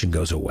depression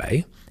goes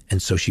away,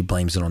 and so she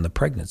blames it on the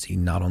pregnancy,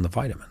 not on the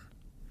vitamin.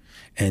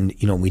 And,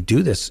 we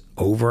do this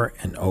over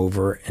and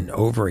over and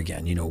over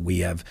again. We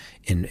have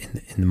in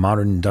the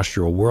modern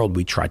industrial world,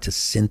 we try to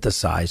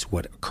synthesize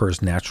what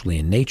occurs naturally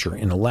in nature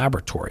in a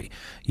laboratory.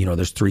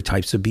 There's 3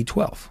 types of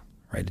B12,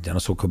 right?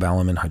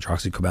 Adenosylcobalamin,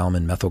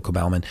 hydroxycobalamin,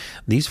 methylcobalamin.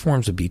 These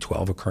forms of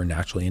B12 occur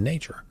naturally in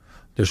nature.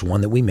 There's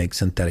one that we make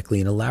synthetically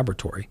in a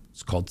laboratory.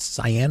 It's called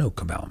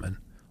cyanocobalamin.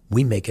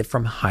 We make it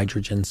from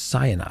hydrogen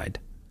cyanide.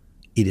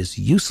 It is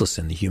useless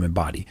in the human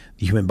body.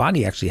 The human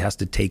body actually has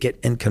to take it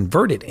and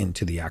convert it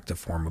into the active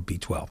form of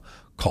B12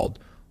 called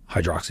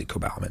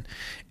hydroxycobalamin.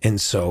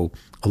 And so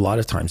a lot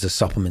of times the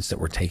supplements that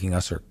we're taking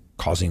us are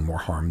causing more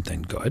harm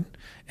than good.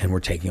 And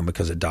we're taking them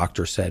because a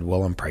doctor said,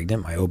 well, I'm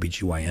pregnant. My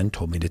OBGYN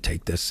told me to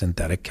take this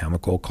synthetic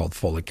chemical called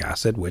folic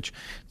acid, which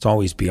it's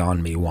always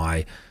beyond me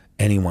why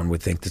anyone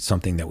would think that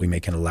something that we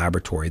make in a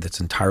laboratory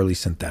that's entirely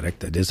synthetic,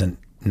 that isn't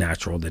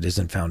natural, that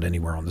isn't found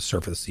anywhere on the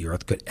surface of the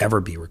earth could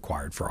ever be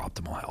required for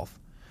optimal health.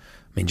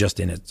 I mean,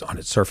 just on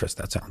its surface,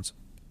 that sounds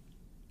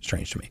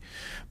strange to me.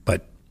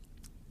 But,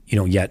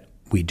 yet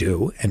we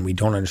do, and we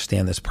don't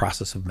understand this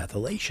process of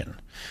methylation.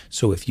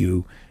 So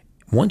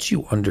once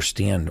you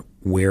understand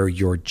where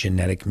your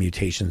genetic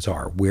mutations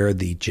are, where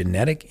the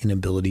genetic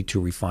inability to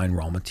refine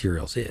raw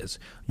materials is,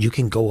 you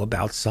can go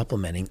about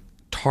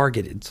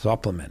targeted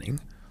supplementing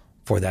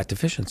for that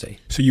deficiency.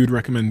 So you would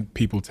recommend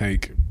people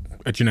take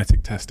a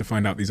genetic test to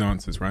find out these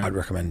answers, right? I'd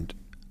recommend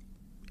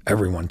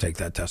everyone take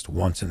that test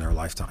once in their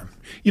lifetime.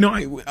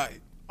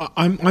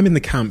 I'm in the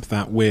camp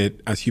that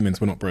as humans,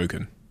 we're not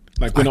broken.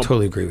 Like I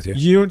totally agree with you. Do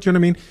you know what I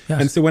mean?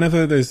 Yes. And so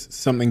whenever there's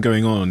something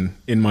going on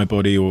in my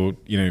body, or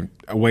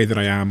a way that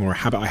I am, or a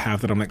habit I have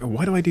that I'm like, oh,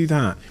 why do I do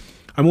that?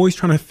 I'm always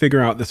trying to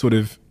figure out the sort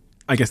of,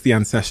 I guess, the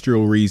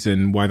ancestral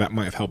reason why that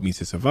might have helped me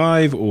to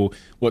survive, or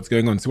what's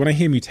going on. So when I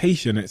hear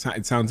mutation,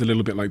 it sounds a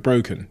little bit like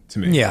broken to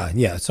me.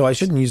 Yeah. So I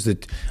shouldn't use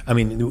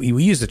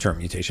we use the term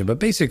mutation, but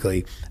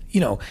basically,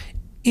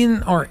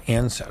 in our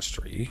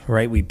ancestry,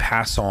 right, we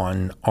pass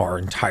on our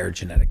entire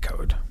genetic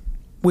code,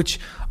 which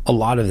a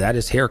lot of that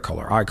is hair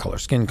color, eye color,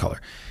 skin color,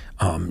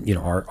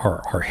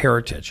 our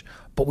heritage.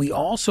 But we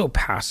also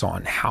pass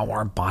on how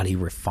our body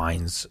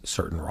refines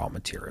certain raw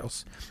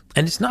materials.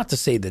 And it's not to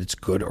say that it's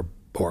good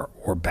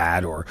or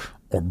bad or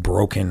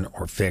broken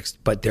or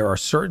fixed, but there are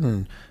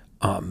certain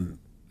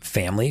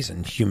families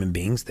and human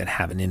beings that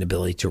have an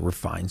inability to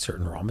refine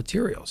certain raw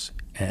materials.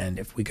 And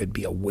if we could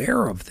be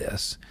aware of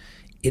this,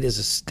 it is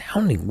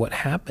astounding what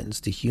happens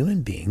to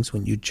human beings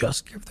when you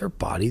just give their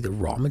body the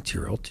raw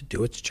material to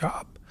do its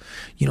job.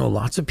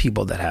 Lots of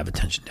people that have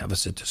attention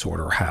deficit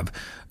disorder, have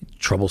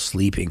trouble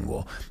sleeping,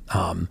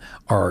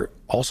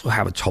 also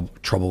have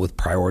trouble with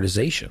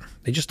prioritization.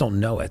 They just don't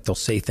know it. They'll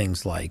say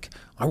things like,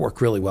 I work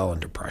really well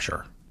under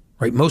pressure,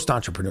 right? Most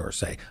entrepreneurs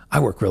say,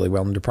 I work really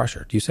well under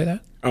pressure. Do you say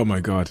that? Oh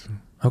my God.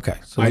 Okay.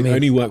 So I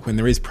only work when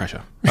there is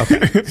pressure.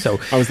 Okay. So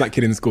I was that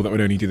kid in school that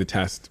would only do the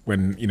test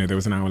when, there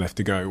was an hour left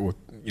to go, or,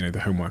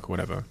 the homework or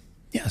whatever.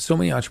 Yeah, so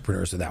many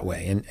entrepreneurs are that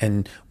way.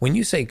 And when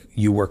you say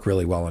you work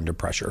really well under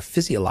pressure,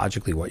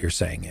 physiologically what you're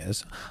saying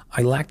is,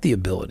 I lack the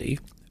ability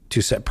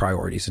to set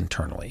priorities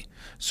internally.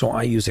 So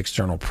I use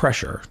external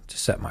pressure to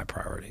set my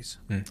priorities.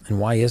 And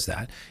why is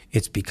that?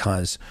 It's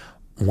because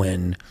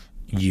when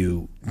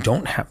you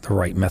don't have the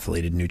right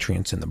methylated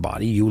nutrients in the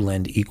body, you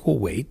lend equal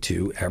weight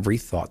to every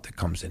thought that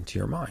comes into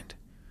your mind,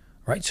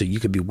 right? So you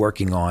could be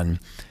working on,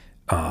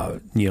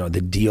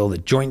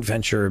 the joint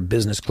venture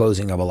business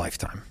closing of a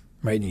lifetime,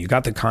 right? And you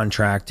got the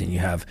contract and you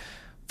have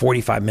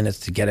 45 minutes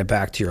to get it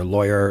back to your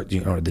lawyer.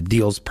 The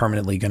deal's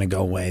permanently going to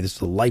go away. This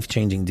is a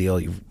life-changing deal.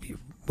 You've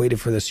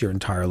waited for this your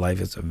entire life.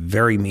 It's a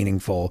very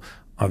meaningful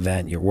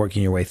event. You're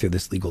working your way through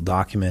this legal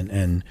document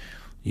and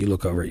you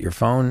look over at your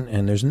phone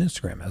and there's an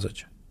Instagram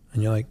message.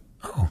 And you're like,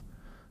 oh,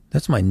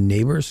 that's my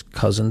neighbor's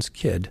cousin's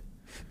kid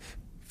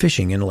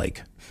fishing in a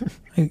lake.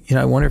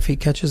 I wonder if he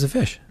catches a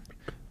fish.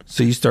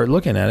 So you start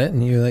looking at it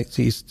and you're like,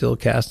 so he's still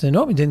casting.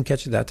 No, he didn't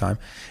catch it that time.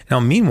 Now,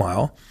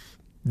 meanwhile,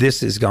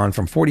 this has gone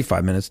from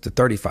 45 minutes to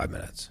 35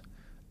 minutes.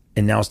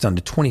 And now it's down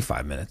to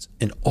 25 minutes.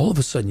 And all of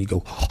a sudden you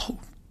go, oh,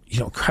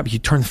 crap, you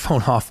turn the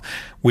phone off,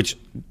 which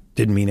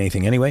didn't mean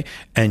anything anyway.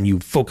 And you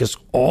focus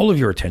all of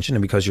your attention.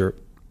 And because you're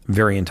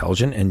very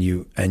intelligent and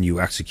you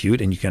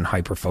execute and you can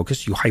hyper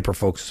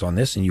focus on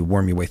this and you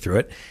worm your way through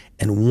it.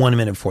 And 1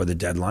 minute before the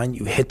deadline,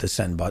 you hit the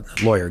send button,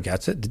 the lawyer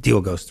gets it, the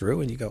deal goes through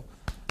and you go,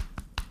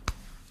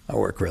 I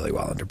work really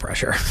well under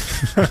pressure.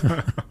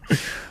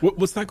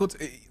 What's that called?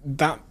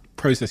 That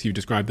process you've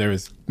described there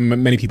is,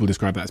 many people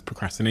describe that as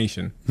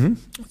procrastination.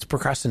 Mm-hmm. It's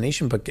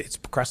procrastination, but it's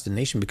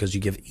procrastination because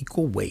you give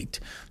equal weight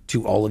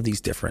to all of these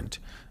different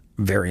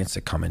variants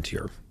that come into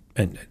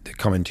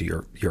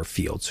your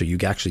field. So you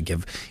actually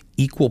give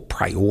equal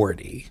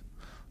priority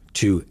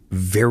to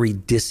very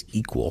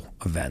disequal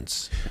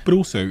events. But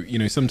also, you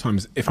know,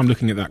 sometimes if I'm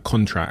looking at that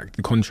contract,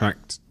 the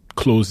contract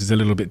clause is a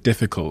little bit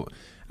difficult.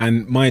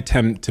 And my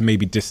attempt to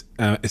maybe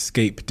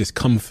escape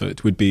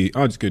discomfort would be,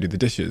 I'll just go do the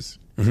dishes.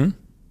 Mm-hmm.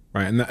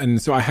 Right. And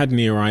so I had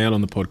Nir Ayel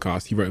on the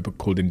podcast. He wrote a book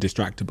called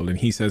Indistractable. And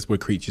he says we're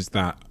creatures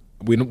that,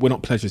 we're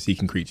not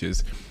pleasure-seeking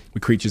creatures.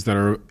 We're creatures that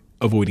are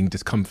avoiding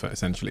discomfort,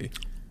 essentially.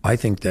 I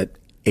think that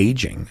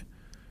aging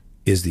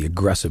is the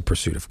aggressive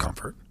pursuit of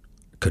comfort.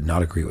 Could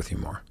not agree with you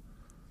more.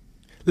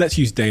 Let's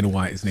use Dana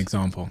White as an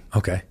example.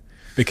 Okay.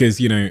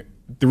 Because, you know,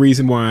 the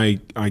reason why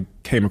I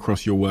came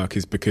across your work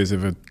is because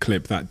of a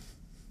clip that,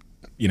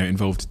 you know,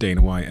 involved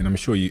Dana White. And I'm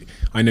sure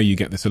I know you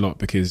get this a lot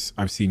because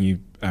I've seen you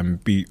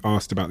be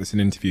asked about this in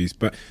interviews.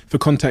 But for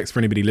context for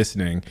anybody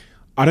listening,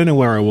 I don't know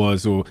where I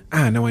was or,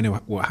 no, I know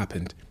what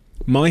happened.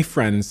 My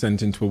friend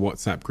sent into a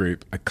WhatsApp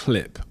group a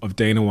clip of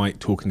Dana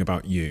White talking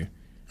about you.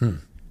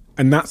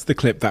 And that's the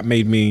clip that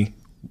made me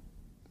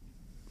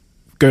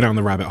go down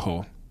the rabbit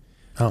hole.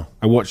 Oh.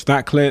 I watched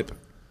that clip.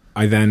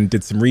 I then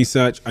did some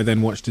research. I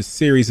then watched a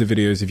series of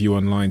videos of you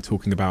online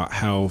talking about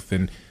health.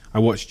 And I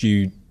watched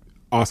you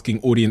asking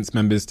audience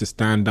members to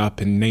stand up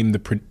and name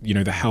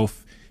the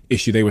health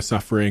issue they were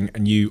suffering.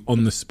 And you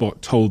on the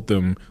spot told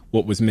them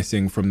what was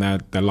missing from their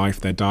life,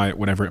 their diet,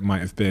 whatever it might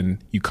have been.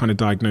 You kind of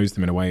diagnosed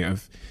them in a way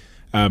of,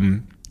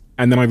 and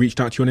then I reached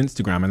out to you on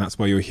Instagram and that's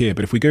why you're here.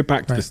 But if we go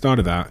back to the start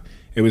of that,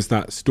 it was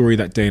that story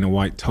that Dana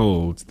White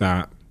told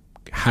that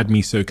had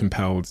me so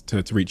compelled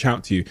to reach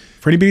out to you.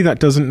 For anybody that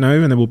doesn't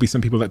know, and there will be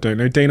some people that don't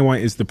know, Dana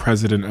White is the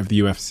president of the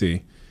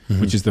UFC,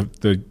 which is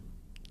the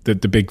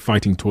big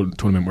fighting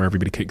tournament where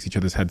everybody kicks each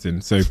other's heads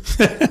in. So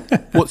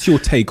what's your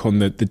take on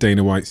the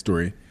Dana White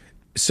story?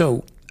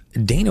 So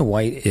Dana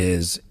White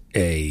is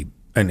an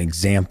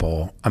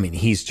example. I mean,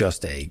 he's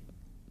just a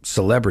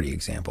celebrity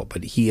example,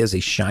 but he is a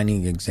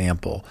shining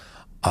example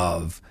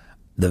of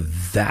the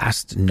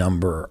vast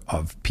number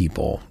of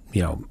people,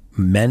 you know,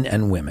 men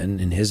and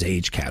women in his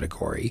age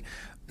category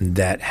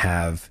that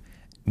have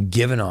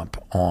given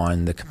up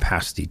on the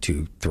capacity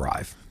to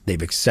thrive.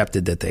 They've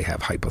accepted that they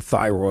have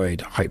hypothyroid,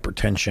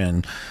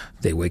 hypertension,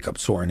 they wake up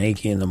sore and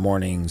achy in the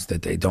mornings,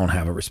 that they don't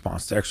have a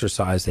response to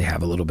exercise, they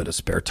have a little bit of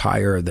spare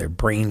tire, they're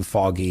brain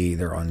foggy,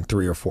 they're on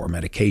 3 or 4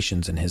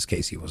 medications. In his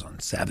case, he was on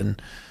 7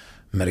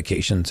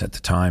 medications at the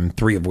time,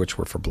 3 of which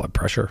were for blood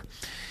pressure.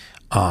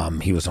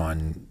 He was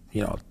on,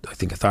 you know, I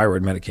think a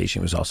thyroid medication.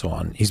 He was also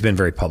on. He's been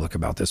very public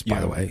about this, by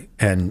the way.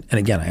 And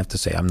again, I have to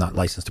say, I'm not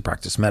licensed to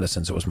practice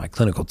medicine, so it was my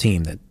clinical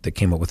team that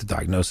came up with the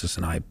diagnosis,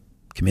 and I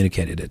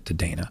communicated it to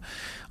Dana.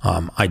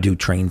 I do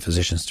train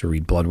physicians to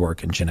read blood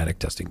work and genetic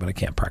testing, but I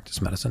can't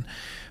practice medicine.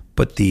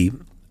 But the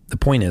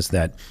point is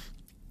that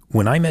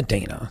when I met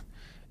Dana,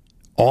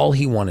 all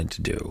he wanted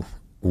to do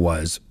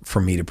was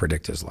for me to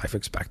predict his life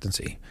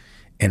expectancy.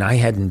 And I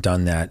hadn't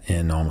done that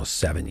in almost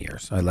 7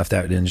 years. I left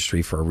that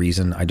industry for a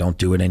reason. I don't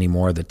do it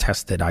anymore. The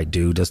test that I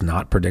do does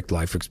not predict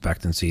life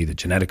expectancy. The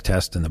genetic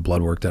test and the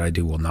blood work that I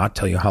do will not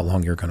tell you how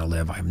long you're going to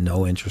live. I have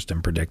no interest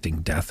in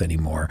predicting death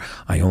anymore.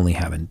 I only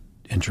have an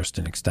interest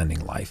in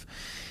extending life.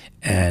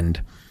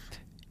 And,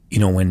 you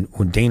know, when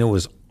Dana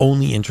was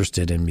only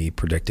interested in me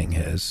predicting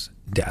his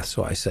death,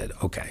 so I said,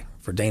 okay,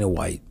 for Dana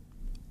White,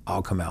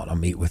 I'll come out, I'll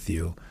meet with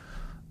you.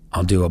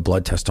 I'll do a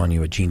blood test on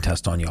you, a gene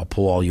test on you. I'll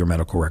pull all your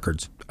medical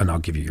records and I'll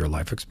give you your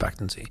life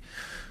expectancy.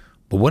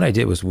 But what I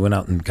did was we went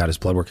out and got his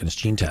blood work and his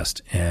gene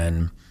test.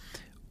 And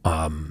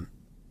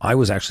I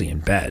was actually in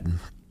bed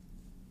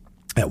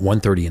at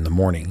 1:30 in the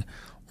morning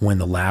when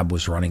the lab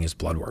was running his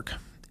blood work.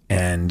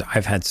 And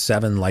I've had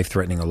 7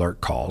 life-threatening alert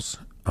calls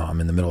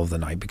in the middle of the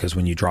night, because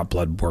when you drop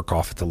blood work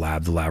off at the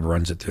lab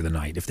runs it through the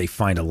night. If they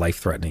find a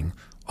life-threatening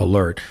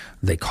alert,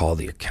 they call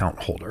the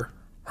account holder,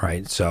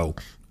 right? So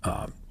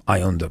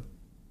I owned the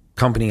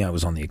company, I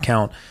was on the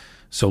account.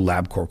 So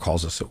LabCorp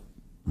calls us at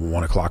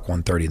 1 o'clock,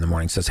 1:30 in the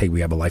morning, says, hey,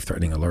 we have a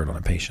life-threatening alert on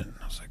a patient.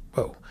 I was like,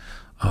 whoa,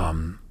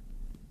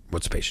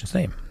 what's the patient's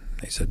name?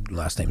 They said,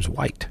 last name's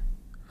White.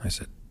 I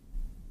said,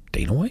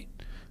 Dana White?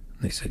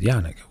 And they said, yeah.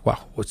 And I go,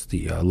 wow, what's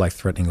the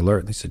life-threatening alert?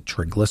 And they said,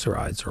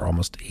 triglycerides are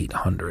almost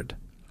 800.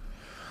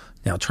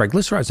 Now,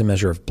 triglycerides are a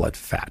measure of blood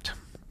fat.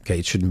 Okay,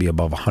 it shouldn't be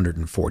above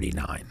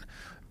 149.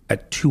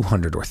 At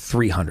 200 or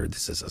 300,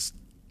 this is a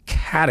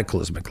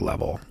cataclysmic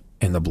level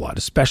in the blood,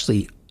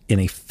 especially in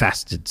a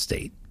fasted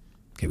state.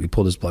 Okay, we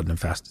pulled his blood in a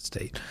fasted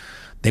state.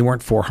 They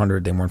weren't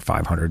 400, they weren't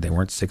 500, they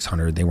weren't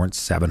 600, they weren't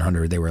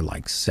 700, they were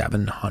like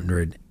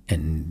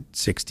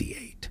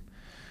 768.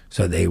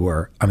 So they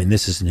were, I mean,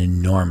 this is an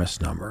enormous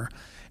number.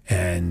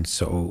 And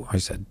so I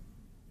said,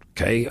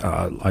 okay,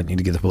 I need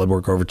to get the blood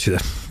work over to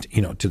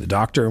the, to the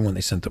doctor. And when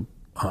they sent the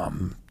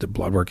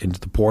blood work into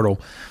the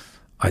portal,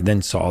 I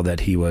then saw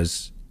that he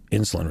was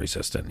insulin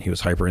resistant. He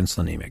was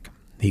hyperinsulinemic.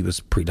 He was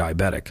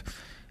pre-diabetic.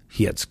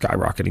 He had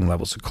skyrocketing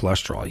levels of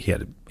cholesterol.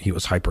 He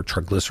was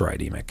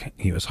hypertriglyceridemic.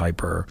 He was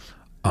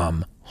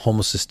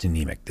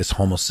homocysteinemic. This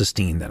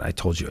homocysteine that I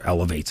told you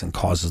elevates and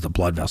causes the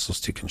blood vessels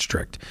to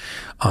constrict.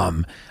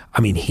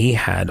 He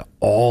had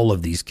all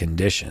of these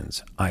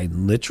conditions. I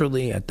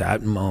literally at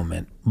that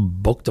moment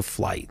booked a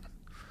flight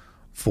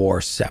for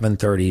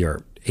 7:30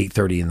 or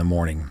 8:30 in the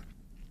morning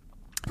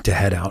to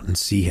head out and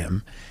see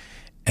him.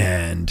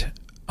 And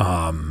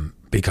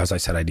because I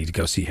said I need to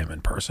go see him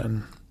in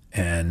person.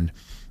 And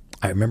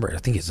I remember, I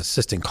think his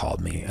assistant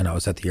called me, and I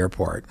was at the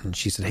airport, and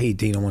she said, "Hey,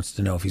 Dana wants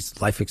to know if his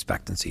life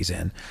expectancy's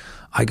in."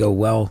 I go,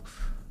 "Well,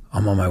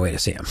 I'm on my way to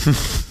see him,"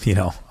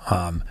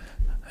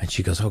 and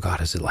she goes, "Oh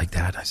God, is it like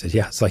that?" I said,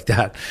 "Yeah, it's like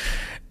that."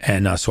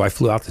 And so I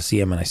flew out to see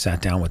him, and I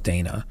sat down with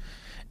Dana.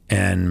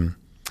 And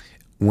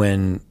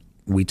when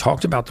we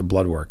talked about the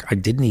blood work, I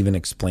didn't even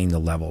explain the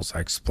levels. I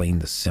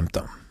explained the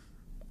symptom.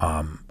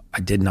 I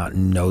did not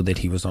know that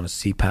he was on a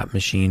CPAP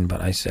machine, but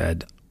I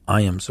said,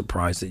 "I am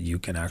surprised that you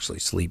can actually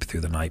sleep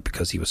through the night,"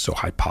 because he was so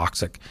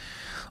hypoxic,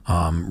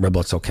 red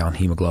blood cell count,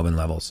 hemoglobin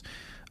levels.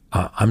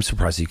 I'm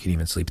surprised you can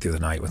even sleep through the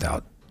night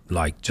without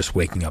like just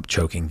waking up,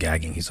 choking,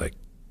 gagging. He's like,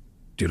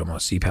 "Dude, I'm on a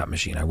CPAP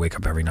machine. I wake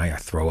up every night. I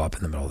throw up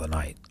in the middle of the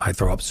night. I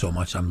throw up so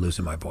much I'm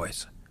losing my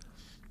voice."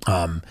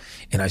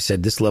 And I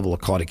said, "This level of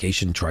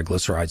claudication,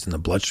 triglycerides in the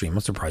bloodstream, I'm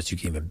surprised you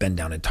can even bend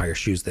down and tie your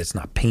shoes. That it's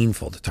not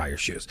painful to tie your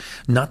shoes.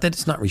 Not that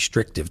it's not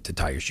restrictive to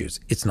tie your shoes.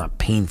 It's not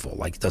painful.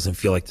 Like, it doesn't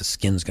feel like the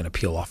skin's going to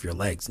peel off your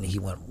legs." And he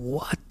went,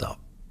 "What the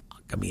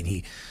fuck?" I mean,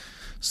 he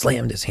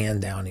slammed his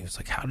hand down. He was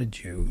like, how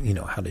did you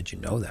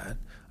know that?"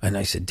 And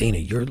I said, "Dana,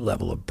 your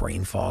level of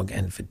brain fog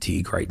and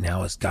fatigue right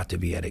now has got to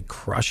be at a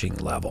crushing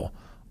level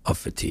of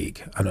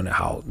fatigue. I don't know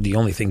how. The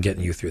only thing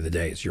getting you through the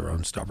day is your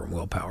own stubborn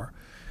willpower.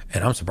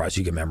 And I'm surprised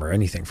you can remember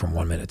anything from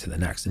 1 minute to the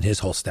next." And his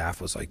whole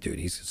staff was like, "Dude,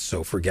 he's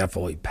so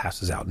forgetful. He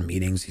passes out in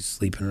meetings. He's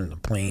sleeping in the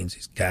planes.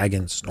 He's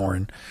gagging,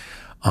 snoring."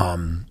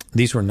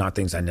 These were not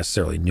things I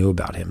necessarily knew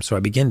about him. So I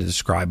began to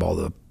describe all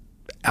the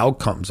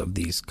outcomes of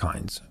these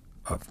kinds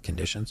of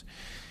conditions.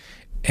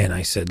 And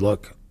I said,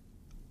 "Look,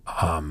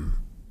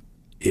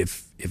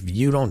 if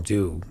you don't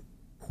do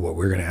what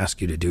we're going to ask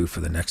you to do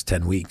for the next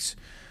 10 weeks,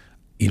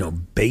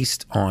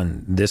 based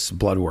on this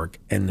blood work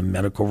and the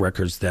medical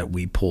records that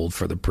we pulled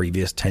for the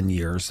previous 10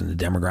 years and the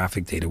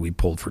demographic data we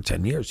pulled for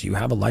 10 years, you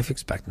have a life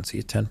expectancy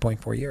of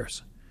 10.4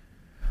 years.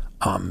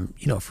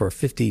 For a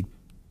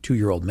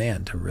 52-year-old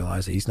man to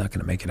realize that he's not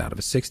going to make it out of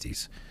his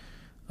 60s,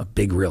 a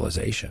big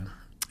realization."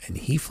 And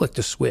he flicked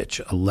a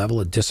switch, a level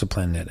of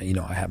discipline that,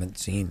 I haven't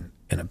seen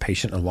in a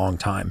patient in a long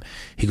time.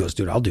 He goes,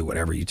 "Dude, I'll do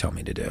whatever you tell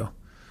me to do."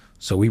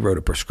 So we wrote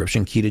a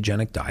prescription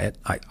ketogenic diet.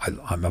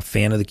 I'm a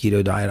fan of the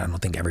keto diet. I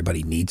don't think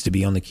everybody needs to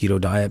be on the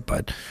keto diet,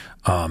 but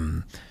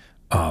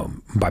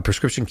by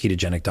prescription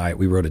ketogenic diet,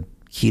 we wrote a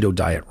keto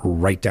diet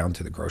right down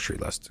to the grocery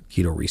list,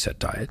 keto reset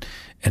diet.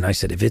 And I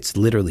said, if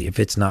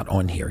it's not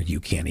on here, you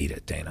can't eat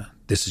it, Dana.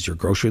 This is your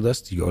grocery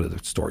list. You go to the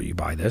store, you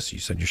buy this. You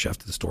send your chef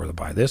to the store to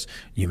buy this.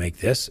 You make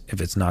this.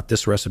 If it's not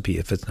this recipe,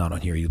 if it's not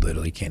on here, you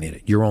literally can't eat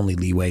it. Your only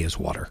leeway is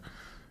water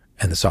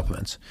and the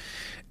supplements.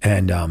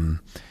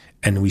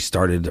 And we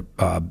started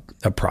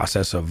a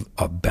process of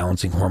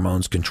balancing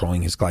hormones,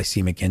 controlling his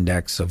glycemic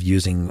index, of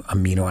using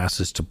amino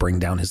acids to bring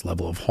down his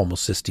level of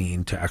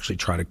homocysteine, to actually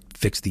try to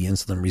fix the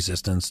insulin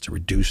resistance, to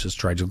reduce his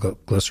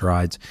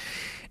triglycerides.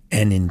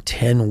 And in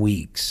 10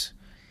 weeks,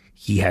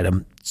 he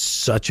had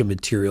such a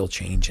material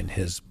change in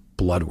his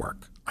blood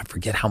work. I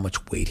forget how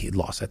much weight he had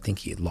lost. I think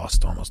he had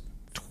lost almost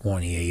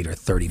 28 or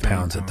 30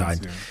 pounds at the time.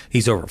 Yeah.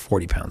 He's over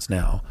 40 pounds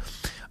now.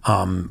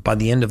 By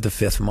the end of the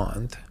 5th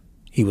month,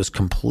 he was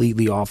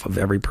completely off of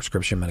every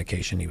prescription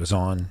medication he was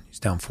on. He's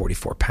down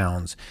 44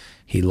 pounds.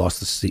 He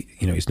lost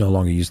he's no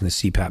longer using the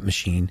CPAP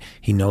machine.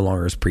 He no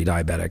longer is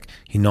pre-diabetic.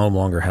 He no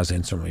longer has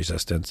insulin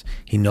resistance.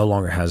 He no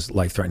longer has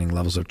life-threatening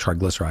levels of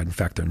triglyceride. In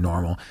fact, they're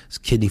normal. His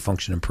kidney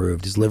function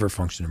improved. His liver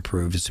function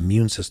improved. His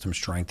immune system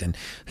strengthened.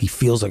 He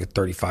feels like a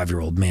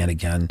 35-year-old man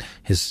again.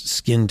 His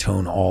skin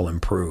tone all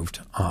improved.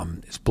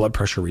 His blood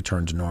pressure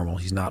returned to normal.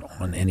 He's not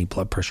on any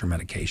blood pressure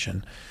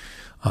medication.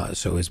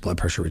 So his blood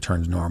pressure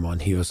returned to normal, and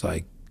he was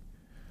like,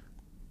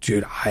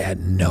 "Dude, I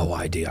had no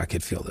idea I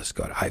could feel this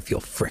good. I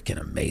feel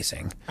freaking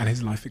amazing." And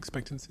his life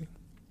expectancy?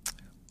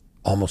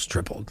 Almost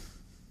tripled.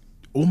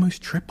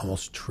 Almost tripled?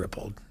 Almost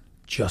tripled.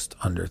 Just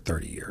under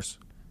 30 years.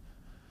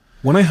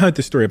 When I heard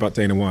the story about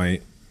Dana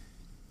White,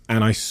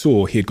 and I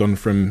saw he had gone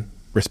from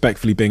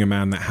respectfully being a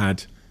man that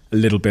had a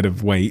little bit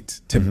of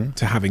weight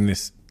to having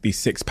these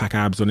six-pack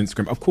abs on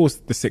Instagram. Of course,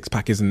 the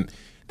six-pack isn't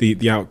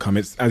the outcome.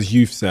 It's, as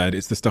you've said,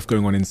 it's the stuff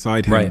going on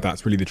inside him. Right.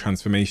 That's really the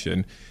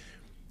transformation.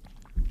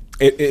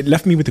 It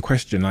left me with the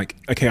question, like,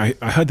 okay,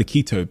 I heard the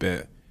keto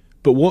bit,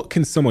 but what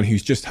can someone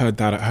who's just heard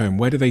that at home,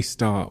 where do they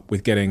start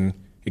with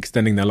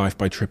extending their life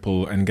by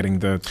triple and getting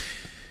the...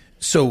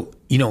 So,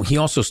 he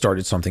also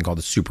started something called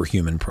the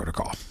Superhuman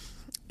Protocol.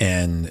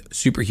 And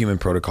Superhuman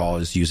Protocol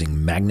is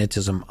using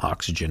magnetism,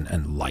 oxygen,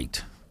 and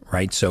light,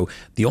 right? So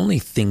the only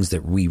things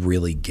that we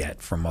really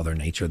get from Mother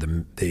Nature,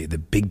 the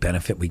big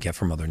benefit we get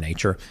from Mother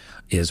Nature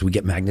is we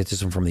get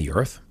magnetism from the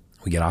earth,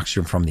 we get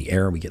oxygen from the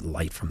air, we get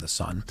light from the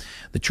sun.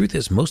 The truth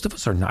is, most of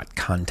us are not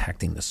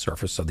contacting the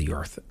surface of the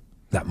earth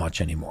that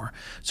much anymore.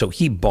 So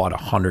he bought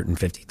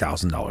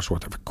 $150,000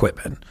 worth of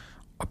equipment,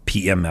 a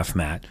PMF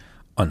mat,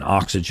 an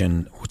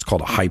oxygen, what's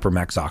called a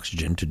hypermax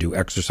oxygen, to do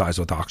exercise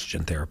with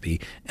oxygen therapy,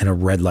 and a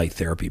red light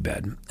therapy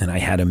bed. And I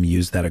had him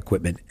use that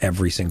equipment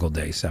every single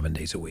day, 7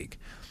 days a week.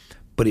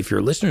 But if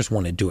your listeners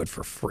want to do it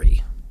for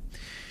free,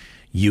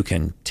 you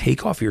can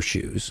take off your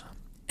shoes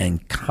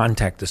and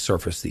contact the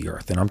surface of the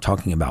earth. And I'm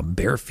talking about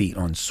bare feet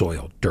on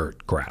soil,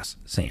 dirt, grass,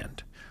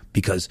 sand,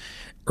 because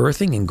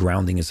earthing and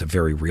grounding is a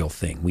very real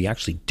thing. We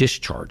actually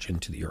discharge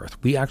into the earth.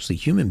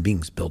 Human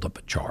beings build up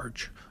a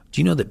charge. Do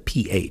you know that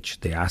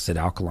pH, the acid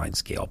alkaline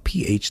scale,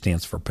 pH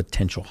stands for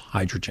potential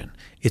hydrogen?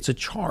 It's a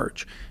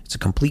charge. It's a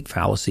complete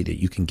fallacy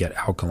that you can get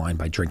alkaline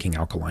by drinking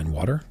alkaline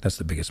water. That's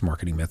the biggest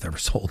marketing myth ever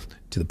sold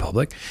to the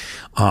public.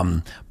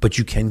 But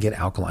you can get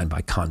alkaline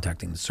by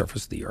contacting the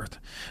surface of the earth.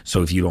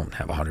 So if you don't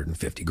have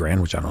 150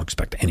 grand, which I don't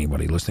expect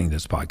anybody listening to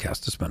this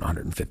podcast to spend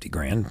 150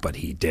 grand, but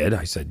he did.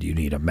 I said, you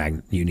need a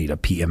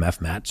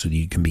PMF mat so that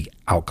you can be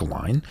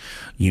alkaline.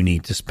 You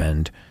need to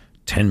spend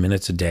 10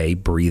 minutes a day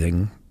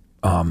breathing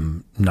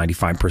 95%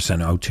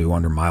 O2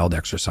 under mild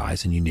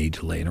exercise, and you need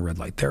to lay in a red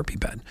light therapy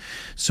bed.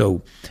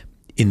 So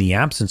in the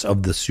absence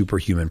of the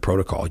superhuman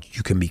protocol,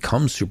 you can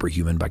become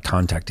superhuman by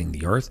contacting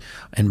the earth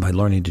and by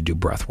learning to do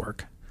breath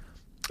work.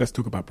 Let's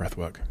talk about breath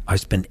work. I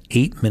spend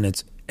 8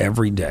 minutes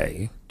every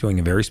day doing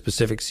a very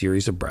specific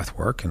series of breath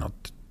work, and I'll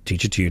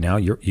teach it to you now.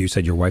 You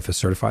said your wife is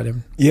certified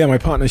in? Yeah, my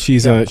partner,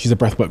 she's a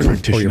breathwork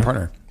practitioner. Oh, your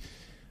partner.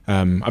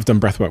 I've done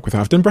breathwork with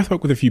her. I've done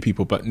breathwork with a few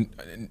people, but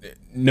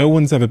no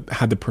one's ever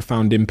had the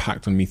profound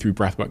impact on me through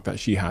breathwork that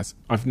she has.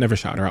 I've never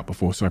shouted her out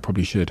before, so I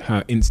probably should.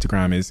 Her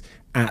Instagram is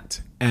 @MELOAI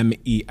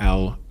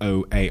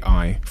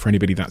for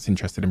anybody that's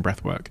interested in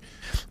breathwork.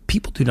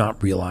 People do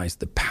not realize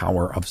the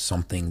power of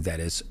something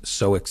that is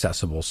so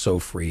accessible, so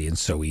free, and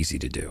so easy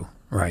to do.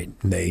 Right?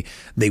 They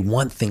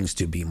want things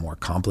to be more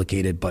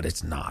complicated, but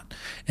it's not.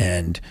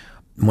 And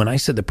when I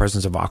said the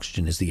presence of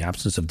oxygen is the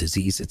absence of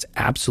disease, it's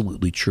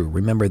absolutely true.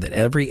 Remember that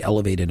every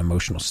elevated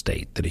emotional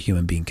state that a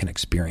human being can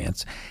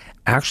experience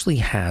actually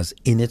has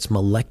in its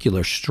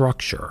molecular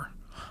structure,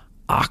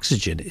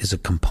 oxygen is a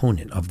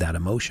component of that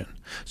emotion.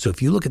 So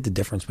if you look at the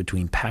difference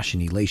between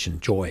passion, elation,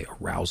 joy,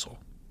 arousal,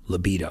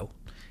 libido,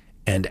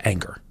 and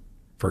anger,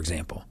 for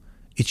example,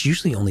 it's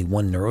usually only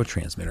one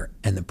neurotransmitter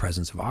and the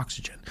presence of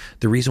oxygen.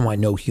 The reason why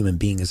no human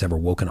being has ever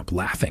woken up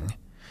laughing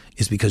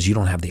is because you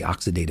don't have the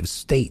oxidative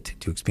state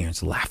to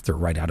experience laughter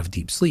right out of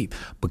deep sleep.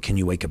 But can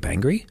you wake up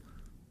angry?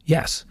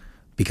 Yes,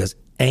 because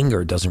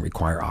anger doesn't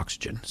require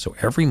oxygen. So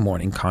every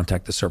morning,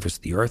 contact the surface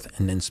of the earth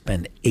and then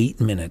spend 8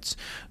 minutes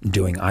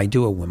I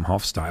do a Wim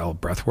Hof style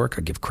breath work.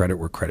 I give credit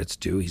where credit's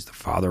due. He's the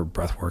father of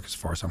breath work as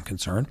far as I'm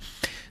concerned.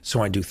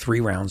 So I do 3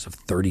 rounds of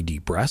 30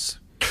 deep breaths,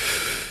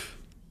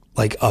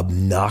 like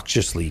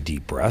obnoxiously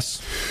deep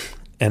breaths.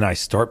 And I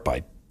start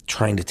by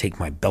trying to take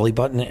my belly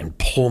button and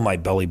pull my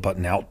belly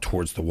button out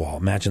towards the wall.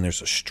 Imagine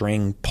there's a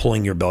string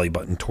pulling your belly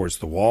button towards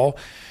the wall,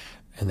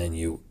 and then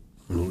you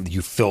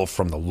fill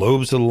from the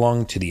lobes of the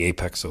lung to the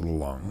apex of the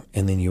lung,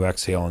 and then you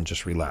exhale and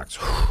just relax.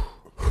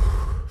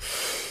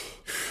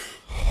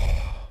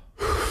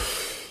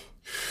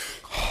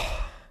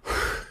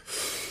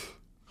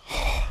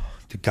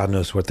 God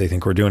knows what they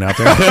think we're doing out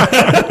there.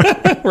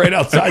 Right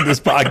outside this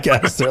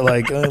podcast, they're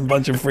like a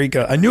bunch of freak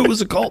out. I knew it was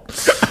a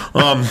cult.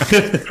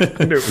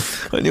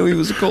 I knew he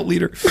was a cult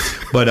leader.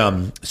 But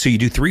so you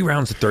do 3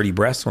 rounds of 30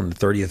 breaths. On the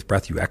 30th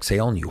breath, you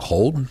exhale and you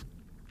hold.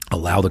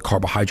 Allow the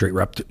carbohydrate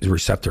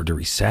receptor to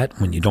reset.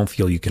 When you don't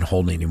feel you can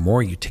hold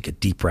anymore, you take a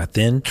deep breath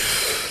in.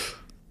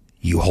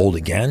 You hold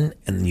again,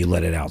 and then you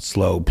let it out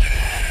slow.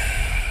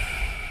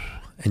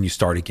 And you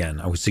start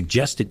again. I would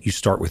suggest that you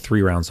start with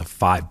 3 rounds of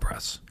 5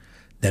 breaths.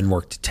 Then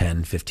work to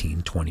 10,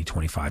 15, 20,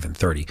 25, and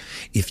 30.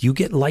 If you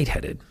get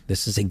lightheaded,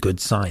 this is a good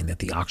sign that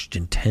the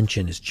oxygen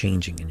tension is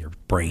changing in your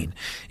brain.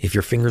 If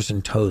your fingers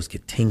and toes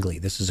get tingly,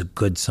 this is a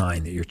good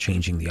sign that you're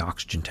changing the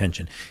oxygen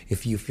tension.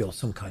 If you feel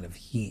some kind of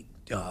heat,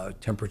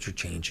 temperature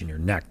change in your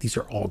neck, these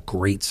are all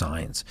great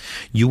signs.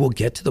 You will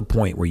get to the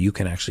point where you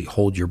can actually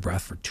hold your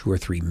breath for 2 or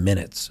 3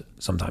 minutes,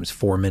 sometimes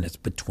 4 minutes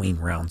between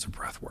rounds of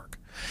breath work.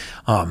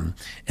 And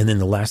then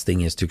the last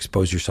thing is to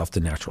expose yourself to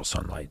natural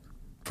sunlight.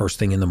 First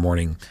thing in the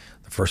morning,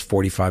 first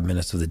 45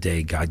 minutes of the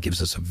day, God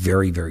gives us a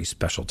very, very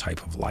special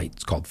type of light.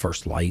 It's called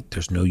first light.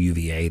 There's no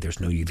UVA, there's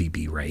no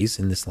UVB rays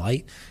in this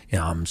light,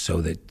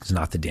 so that it's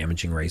not the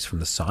damaging rays from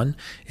the sun.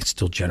 It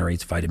still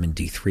generates vitamin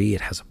D3.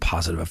 It has a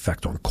positive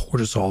effect on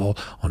cortisol,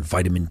 on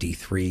vitamin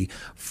D3.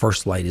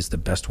 First light is the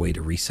best way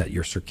to reset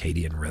your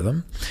circadian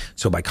rhythm.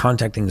 So by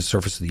contacting the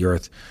surface of the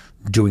earth,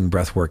 doing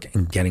breath work,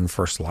 and getting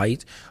first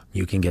light,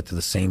 you can get to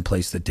the same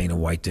place that Dana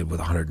White did with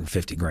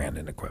 150 grand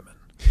in equipment.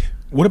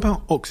 What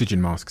about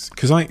oxygen masks?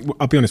 Because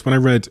I'll be honest, when I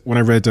read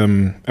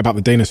about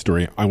the Dana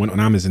story, I went on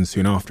Amazon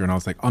soon after, and I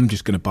was like, I'm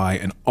just going to buy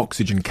an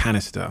oxygen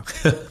canister.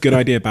 Good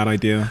idea, bad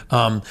idea?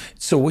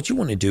 So what you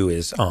want to do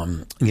is,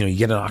 you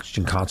get an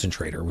oxygen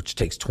concentrator, which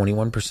takes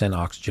 21%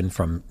 oxygen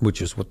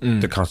which is what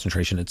the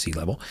concentration at sea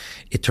level.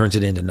 It turns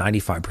it into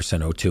 95%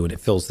 O2, and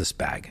it fills this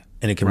bag.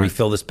 And it can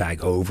refill this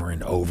bag over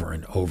and over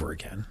and over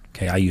again.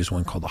 Okay, I use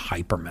one called the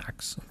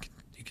Hypermax.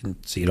 You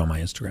can see it on my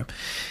Instagram.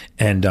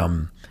 And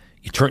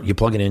You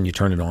plug it in, you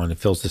turn it on, it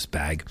fills this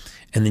bag,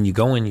 and then you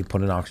go in, you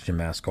put an oxygen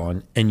mask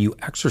on, and you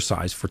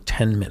exercise for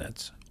 10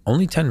 minutes,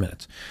 only 10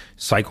 minutes.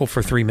 Cycle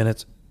for 3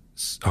 minutes,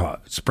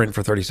 sprint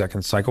for 30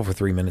 seconds, cycle for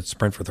 3 minutes,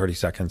 sprint for 30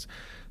 seconds,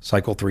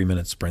 cycle 3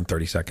 minutes, sprint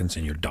 30 seconds,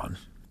 and you're done.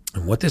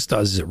 And what this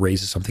does is it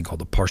raises something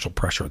called the partial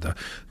pressure, the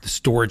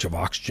storage of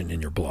oxygen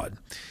in your blood.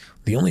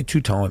 The only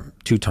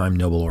two-time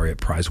Nobel laureate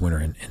prize winner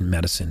in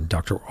medicine,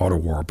 Dr. Otto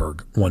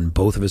Warburg, won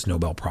both of his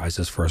Nobel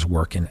Prizes for his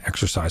work in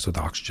exercise with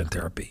oxygen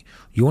therapy.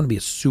 You want to be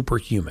a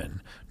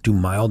superhuman, do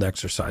mild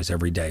exercise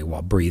every day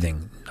while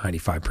breathing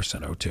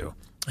 95% O2.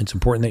 It's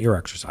important that you're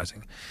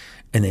exercising.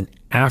 And then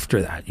after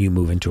that, you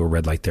move into a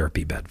red light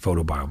therapy bed,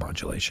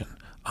 photobiomodulation.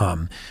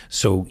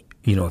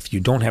 If you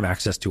don't have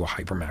access to a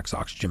hypermax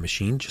oxygen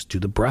machine, just do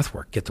the breath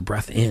work, get the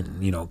breath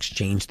in,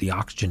 exchange the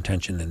oxygen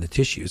tension in the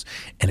tissues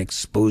and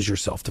expose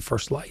yourself to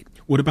first light.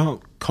 What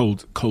about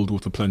cold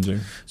water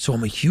plunging? So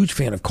I'm a huge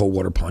fan of cold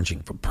water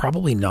plunging, but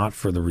probably not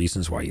for the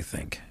reasons why you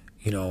think.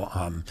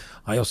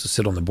 I also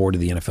sit on the board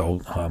of the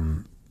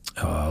NFL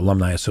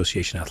Alumni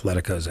Association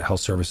Athletica as a health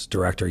services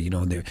director.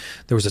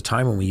 There was a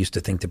time when we used to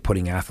think that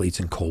putting athletes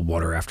in cold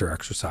water after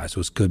exercise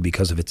was good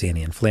because of its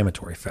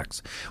anti-inflammatory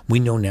effects. We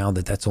know now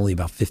that that's only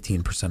about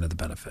 15% of the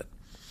benefit.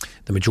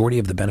 The majority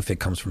of the benefit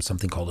comes from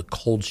something called a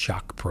cold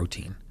shock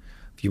protein.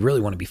 If you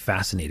really want to be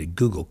fascinated,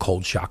 Google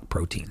cold shock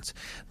proteins.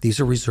 These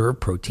are reserve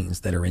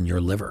proteins that are in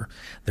your liver.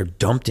 They're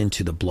dumped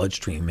into the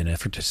bloodstream in an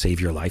effort to save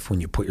your life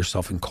when you put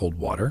yourself in cold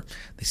water.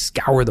 They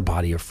scour the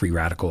body of free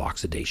radical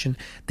oxidation.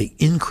 They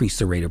increase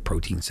the rate of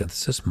protein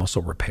synthesis,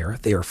 muscle repair.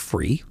 They are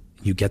free.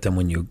 You get them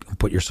when you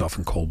put yourself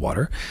in cold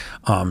water.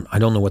 I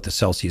don't know what the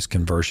Celsius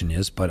conversion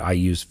is, but I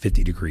use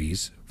 50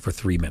 degrees for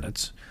 3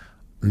 minutes.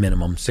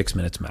 Minimum, 6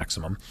 minutes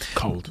maximum.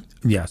 Cold.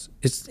 Yes.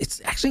 It's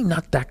actually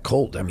not that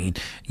cold. I mean,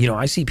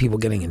 I see people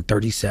getting in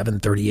 37,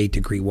 38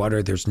 degree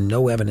water. There's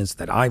no evidence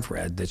that I've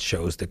read that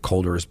shows that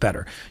colder is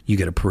better. You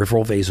get a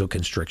peripheral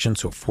vasoconstriction,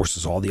 so it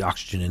forces all the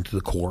oxygen into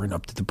the core and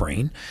up to the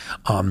brain.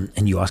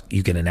 And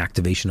you get an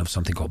activation of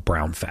something called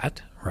brown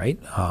fat,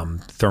 right?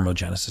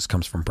 Thermogenesis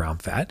comes from brown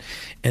fat.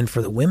 And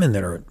for the women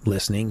that are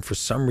listening, for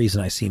some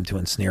reason I seem to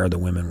ensnare the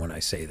women when I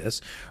say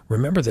this.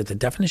 Remember that the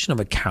definition of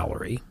a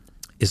calorie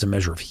is a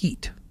measure of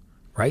heat,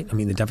 right? I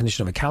mean, the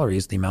definition of a calorie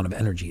is the amount of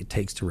energy it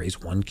takes to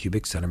raise 1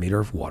 cubic centimeter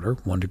of water,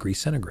 1 degree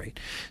centigrade.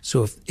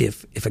 So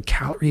if a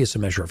calorie is a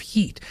measure of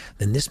heat,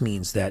 then this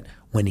means that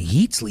when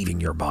heat's leaving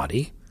your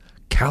body,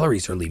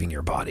 calories are leaving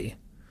your body.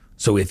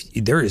 So if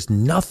there is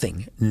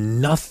nothing,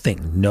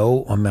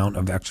 no amount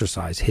of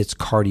exercise hits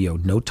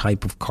cardio, no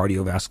type of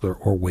cardiovascular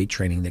or weight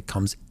training that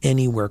comes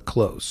anywhere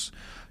close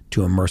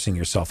to immersing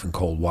yourself in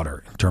cold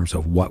water in terms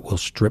of what will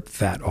strip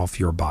fat off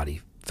your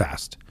body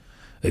fast.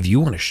 If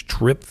you want to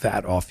strip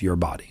fat off your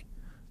body,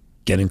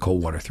 get in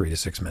cold water 3 to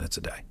 6 minutes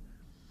a day.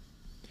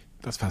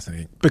 That's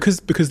fascinating. Because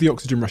the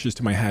oxygen rushes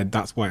to my head,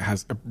 that's why it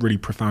has a really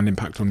profound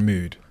impact on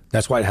mood.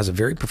 That's why it has a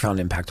very profound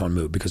impact on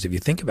mood. Because if you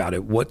think about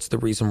it, what's the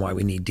reason why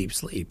we need deep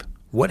sleep?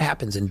 What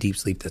happens in deep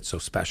sleep that's so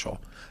special?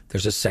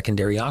 There's a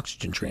secondary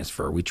oxygen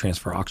transfer. We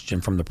transfer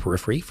oxygen from the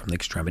periphery, from the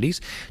extremities,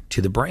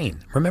 to the brain.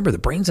 Remember, the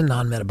brain's a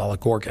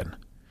non-metabolic organ.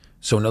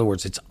 So in other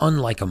words, it's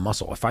unlike a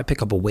muscle. If I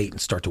pick up a weight and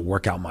start to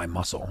work out my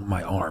muscle,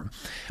 my arm,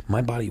 my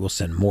body will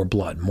send more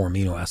blood, more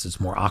amino acids,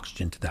 more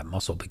oxygen to that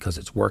muscle because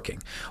it's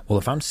working. Well,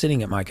 if I'm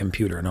sitting at my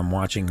computer and I'm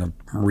watching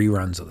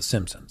reruns of The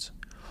Simpsons,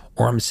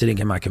 or I'm sitting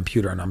at my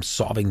computer and I'm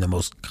solving the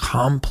most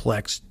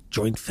complex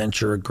joint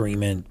venture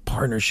agreement,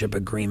 partnership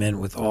agreement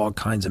with all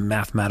kinds of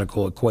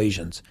mathematical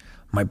equations,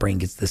 my brain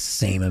gets the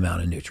same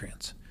amount of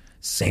nutrients.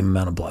 Same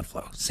amount of blood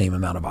flow, same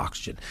amount of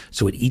oxygen.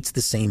 So it eats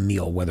the same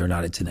meal, whether or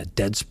not it's in a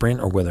dead sprint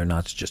or whether or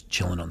not it's just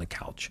chilling on the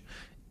couch,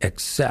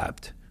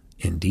 except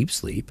in deep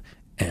sleep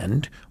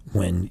and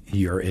when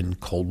you're in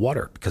cold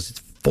water, because it's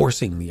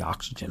forcing the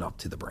oxygen up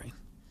to the brain.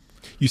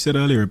 You said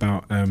earlier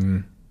about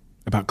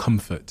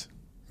comfort.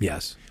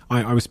 Yes.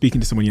 I was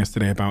speaking to someone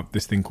yesterday about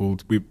this thing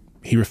called,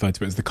 he referred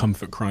to it as the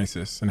comfort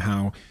crisis, and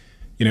how,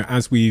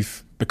 as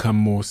we've become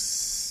more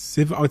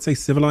I would say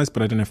civilized,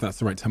 but I don't know if that's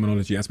the right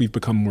terminology. As we've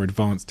become more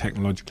advanced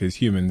technologically as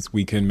humans,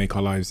 we can make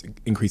our lives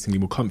increasingly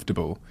more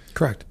comfortable.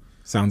 Correct.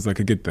 Sounds like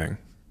a good thing.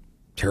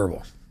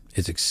 Terrible.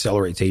 It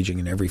accelerates aging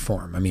in every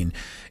form. I mean,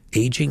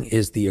 aging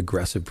is the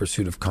aggressive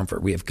pursuit of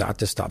comfort. We have got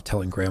to stop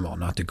telling grandma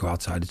not to go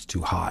outside, it's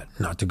too hot,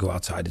 not to go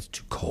outside, it's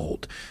too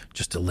cold,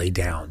 just to lay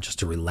down, just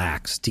to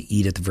relax, to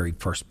eat at the very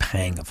first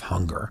pang of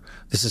hunger.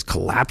 This is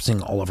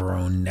collapsing all of our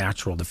own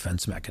natural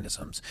defense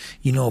mechanisms.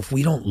 If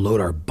we don't load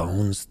our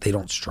bones, they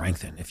don't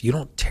strengthen. If you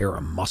don't tear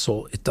a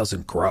muscle, it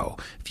doesn't grow.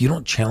 If you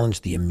don't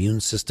challenge the immune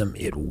system,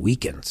 it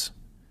weakens.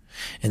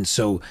 And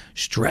so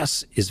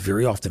stress is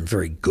very often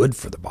very good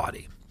for the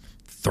body.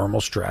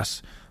 Thermal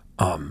stress,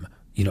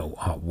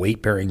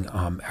 weight-bearing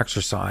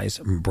exercise,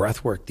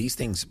 breath work, these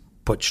things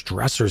put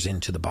stressors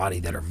into the body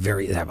that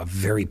have a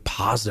very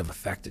positive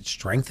effect at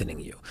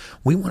strengthening you.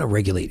 We want to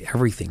regulate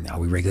everything now.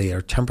 We regulate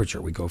our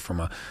temperature. We go from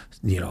a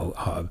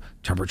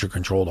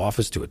temperature-controlled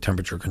office to a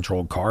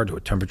temperature-controlled car to a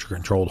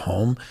temperature-controlled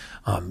home.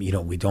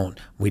 We don't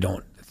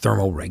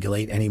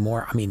thermoregulate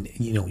anymore. I mean,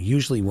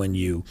 usually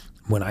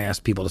when I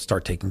ask people to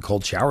start taking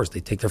cold showers, they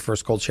take their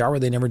first cold shower,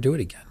 they never do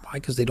it again. Why?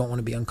 Because they don't want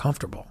to be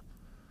uncomfortable.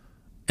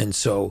 And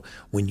so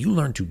when you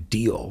learn to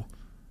deal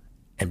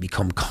and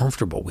become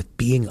comfortable with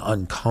being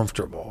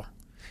uncomfortable,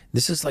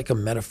 this is like a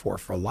metaphor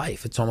for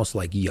life. It's almost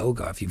like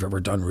yoga. If you've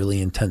ever done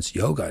really intense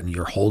yoga and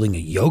you're holding a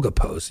yoga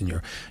pose and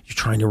you're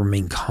trying to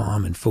remain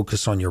calm and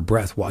focus on your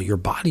breath while your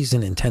body's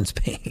in intense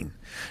pain.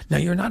 Now,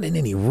 you're not in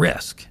any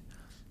risk,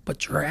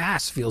 but your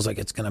ass feels like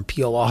it's going to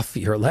peel off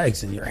your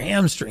legs and your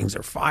hamstrings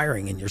are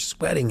firing and you're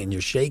sweating and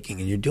you're shaking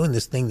and you're doing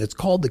this thing that's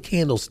called the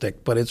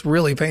candlestick, but it's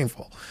really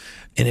painful.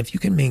 And if you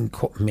can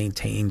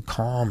maintain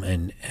calm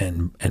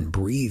and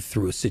breathe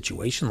through a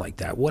situation like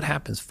that, what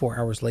happens 4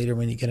 hours later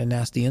when you get a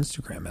nasty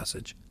Instagram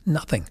message?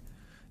 Nothing.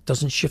 It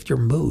doesn't shift your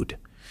mood.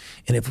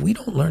 And if we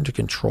don't learn to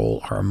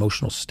control our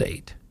emotional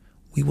state,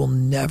 we will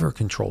never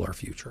control our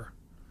future.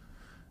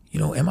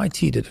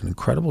 MIT did an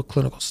incredible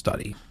clinical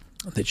study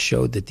that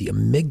showed that the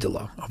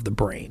amygdala of the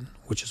brain,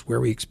 which is where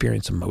we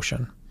experience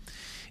emotion,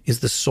 is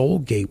the sole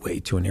gateway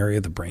to an area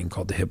of the brain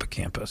called the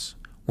hippocampus,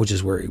 which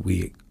is where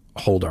we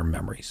hold our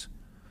memories.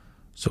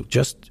 So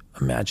just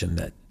imagine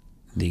that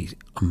the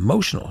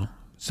emotional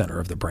center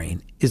of the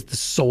brain is the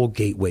sole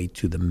gateway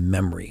to the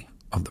memory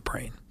of the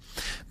brain.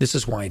 This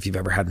is why if you've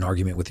ever had an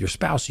argument with your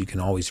spouse, you can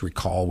always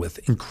recall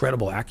with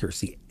incredible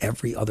accuracy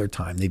every other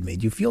time they've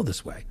made you feel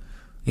this way.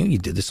 You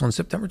did this on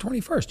September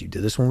 21st. You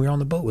did this when we were on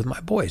the boat with my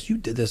boys. You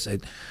did this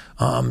at,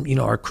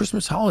 our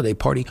Christmas holiday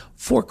party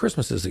 4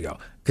 Christmases ago,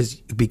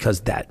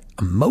 because that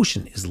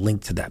emotion is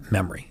linked to that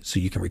memory. So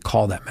you can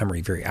recall that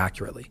memory very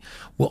accurately.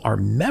 Well, our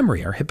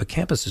memory, our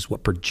hippocampus, is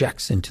what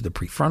projects into the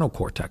prefrontal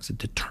cortex. It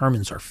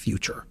determines our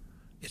future.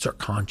 It's our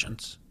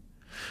conscience.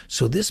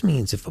 So this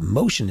means if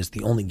emotion is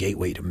the only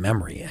gateway to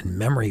memory and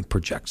memory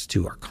projects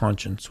to our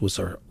conscience,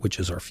 which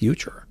is our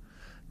future,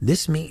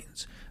 this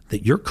means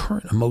that your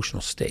current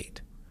emotional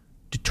state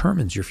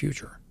determines your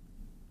future.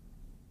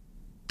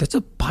 That's a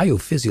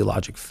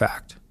biophysiologic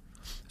fact.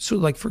 So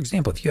like, for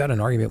example, if you had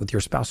an argument with your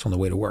spouse on the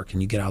way to work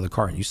and you get out of the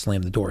car and you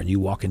slam the door and you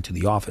walk into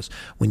the office,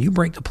 when you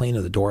break the plane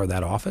of the door of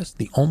that office,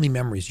 the only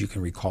memories you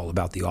can recall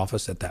about the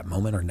office at that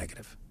moment are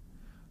negative.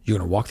 You're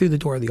going to walk through the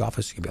door of the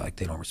office. You can be like,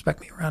 they don't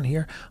respect me around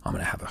here. I'm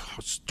going to have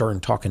a stern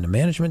talking to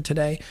management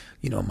today.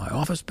 My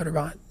office better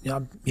not,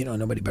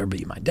 nobody better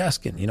be at my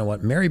desk. And you know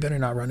what? Mary better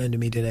not run into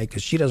me today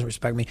because she doesn't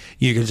respect me.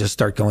 You can just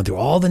start going through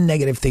all the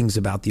negative things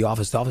about the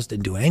office. The office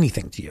didn't do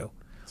anything to you.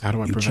 So how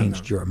do I you prevent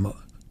changed that?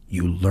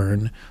 You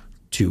learn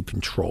to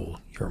control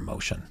your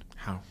emotion.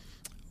 How?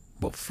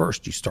 Well,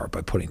 first you start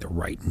by putting the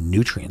right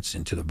nutrients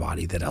into the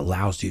body that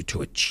allows you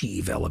to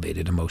achieve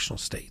elevated emotional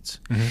states.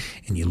 Mm-hmm.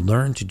 And you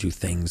learn to do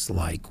things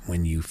like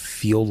when you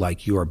feel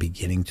like you are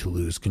beginning to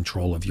lose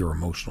control of your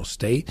emotional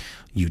state,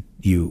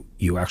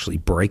 you actually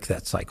break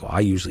that cycle.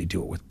 I usually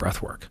do it with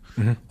breath work.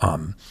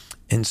 Mm-hmm.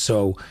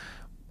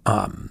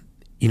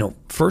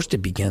 First it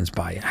begins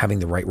by having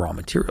the right raw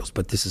materials,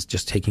 but this is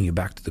just taking you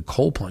back to the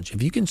cold plunge.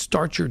 If you can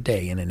start your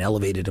day in an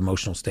elevated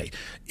emotional state,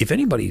 if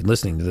anybody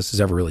listening to this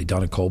has ever really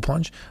done a cold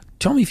plunge,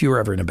 tell me if you were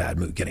ever in a bad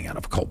mood getting out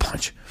of a cold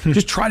plunge.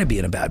 Just try to be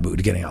in a bad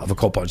mood getting out of a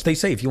cold plunge. They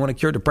say if you want to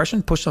cure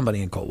depression, push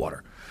somebody in cold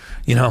water,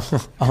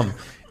 and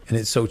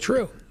it's so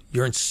true.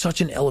 You're in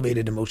such an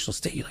elevated emotional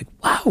state. You're like,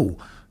 wow.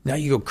 Now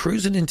you go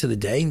cruising into the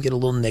day and get a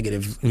little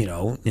negative,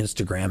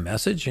 Instagram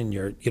message, and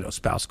your,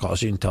 spouse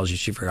calls you and tells you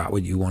she forgot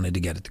what you wanted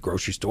to get at the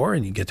grocery store,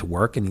 and you get to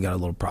work and you got a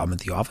little problem at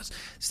the office.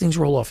 These things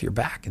roll off your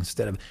back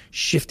instead of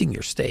shifting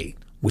your state,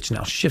 which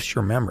now shifts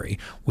your memory,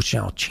 which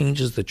now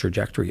changes the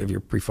trajectory of your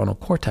prefrontal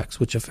cortex,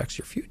 which affects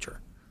your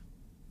future.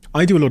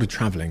 I do a lot of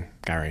traveling,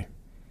 Gary.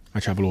 I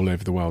travel all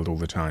over the world all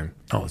the time.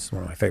 Oh, it's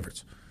one of my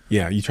favorites.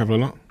 Yeah, you travel a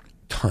lot?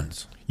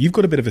 Tons. You've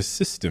got a bit of a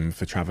system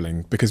for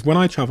traveling, because when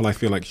I travel, I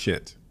feel like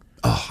shit.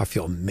 Oh, I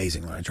feel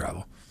amazing when I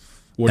travel.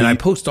 I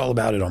post all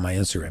about it on my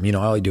Instagram.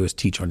 All I do is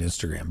teach on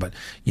Instagram. But,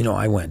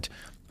 I went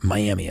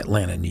Miami,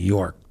 Atlanta, New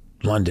York,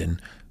 London,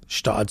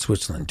 Stade,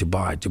 Switzerland,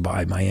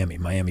 Dubai,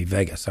 Miami,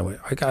 Vegas.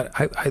 I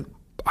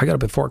got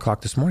up at 4 o'clock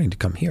this morning to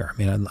come here.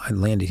 I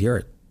landed here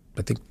at,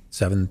 I think,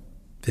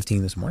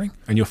 7:15 this morning.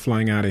 And you're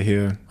flying out of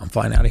here? I'm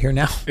flying out of here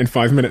now. In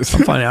 5 minutes.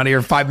 I'm flying out of here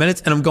in 5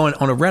 minutes, and I'm going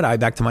on a red eye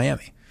back to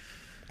Miami.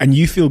 And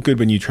you feel good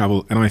when you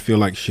travel, and I feel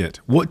like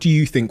shit. What do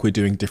you think we're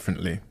doing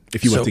differently,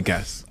 if you were to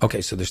guess?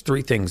 Okay, so there's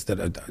 3 things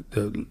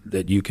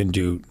that you can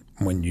do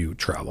when you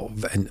travel.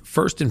 And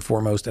first and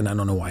foremost, and I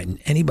don't know why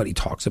anybody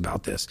talks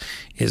about this,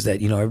 is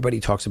that, everybody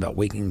talks about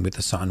waking with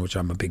the sun, which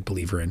I'm a big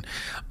believer in,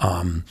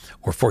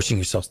 or forcing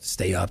yourself to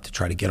stay up to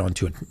try to get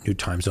onto a new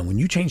time zone. When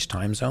you change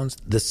time zones,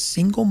 the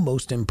single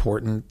most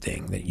important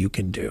thing that you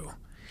can do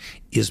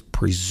is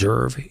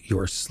preserve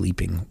your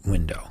sleeping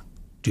window.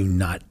 Do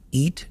not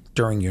eat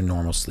during your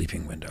normal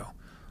sleeping window.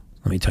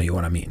 Let me tell you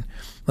what I mean.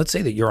 Let's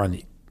say that you're on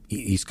the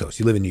East Coast.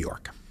 You live in New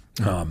York.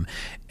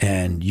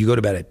 And you go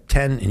to bed at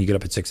 10 and you get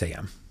up at 6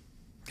 a.m.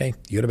 Okay?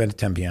 You go to bed at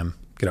 10 p.m.,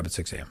 get up at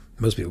 6 a.m.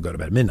 Most people go to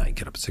bed at midnight,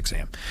 get up at 6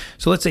 a.m.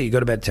 So let's say you go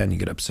to bed at 10, you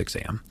get up at 6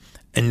 a.m.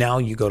 And now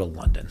you go to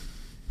London.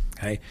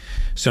 Okay?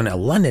 So now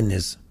London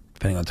is,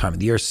 depending on the time of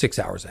the year, 6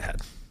 hours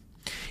ahead.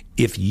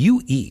 If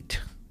you eat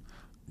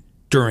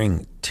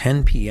during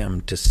 10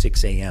 p.m. to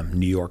 6 a.m.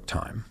 New York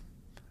time,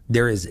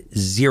 there is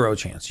zero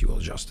chance you will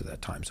adjust to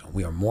that time zone.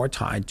 We are more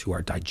tied to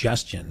our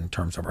digestion in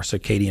terms of our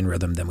circadian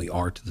rhythm than we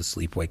are to the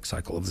sleep-wake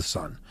cycle of the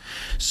sun.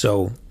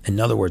 So,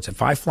 in other words,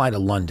 if I fly to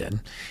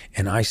London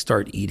and I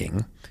start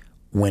eating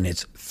when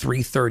it's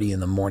 3:30 in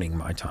the morning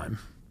my time,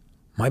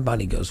 my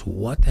body goes,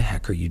 what the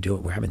heck are you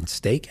doing? We're having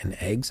steak and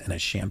eggs and a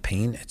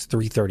champagne. It's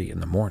 3:30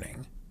 in the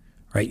morning.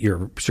 Right?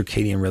 Your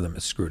circadian rhythm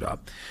is screwed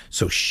up.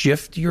 So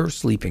shift your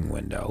sleeping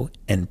window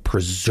and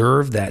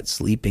preserve that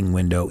sleeping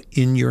window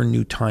in your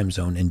new time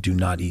zone and do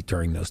not eat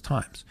during those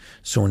times.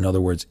 So in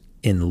other words,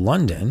 in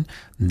London,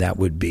 that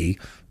would be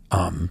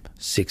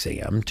 6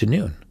 a.m. to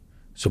noon.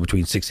 So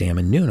between 6 a.m.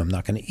 and noon, I'm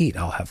not going to eat.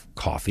 I'll have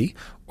coffee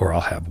or I'll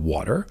have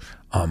water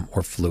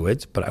or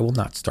fluids, but I will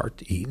not start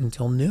to eat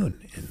until noon.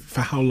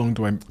 For how long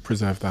do I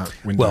preserve that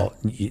window? Well,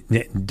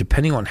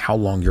 depending on how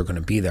long you're going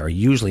to be there,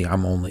 usually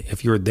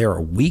if you're there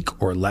a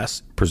week or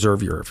less,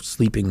 preserve your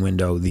sleeping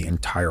window the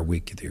entire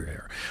week that you're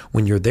there.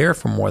 When you're there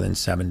for more than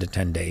 7 to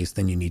 10 days,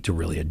 then you need to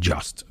really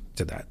adjust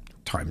to that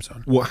time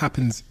zone. What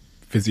happens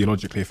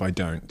physiologically if I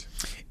don't?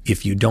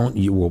 If you don't,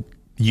 you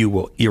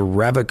will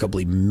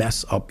irrevocably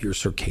mess up your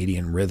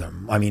circadian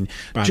rhythm. I mean,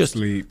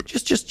 sleep.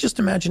 Just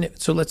imagine it.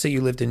 So let's say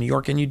you lived in New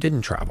York and you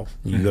didn't travel.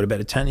 You go to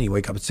bed at 10 and you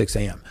wake up at 6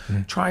 a.m.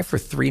 Try for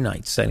 3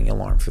 nights setting an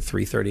alarm for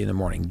 3:30 in the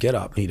morning. Get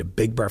up, eat a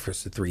big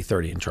breakfast at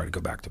 3:30 and try to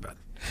go back to bed.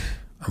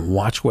 And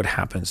watch what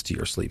happens to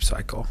your sleep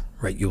cycle,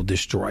 right? You'll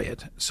destroy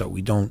it. So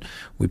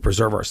we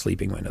preserve our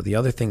sleeping window. The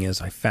other thing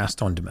is I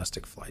fast on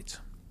domestic flights.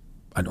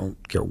 I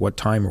don't care what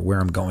time or where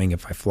I'm going.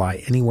 If I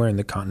fly anywhere in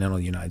the continental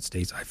United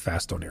States, I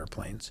fast on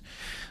airplanes.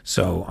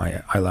 So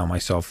I allow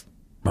myself,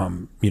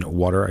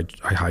 water,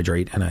 I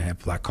hydrate, and I have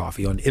black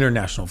coffee. On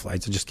international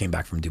flights, I just came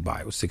back from Dubai.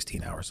 It was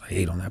 16 hours. I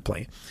ate on that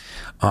plane.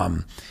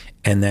 And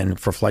then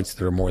for flights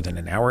that are more than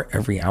an hour,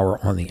 every hour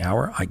on the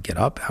hour, I get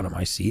up out of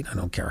my seat. I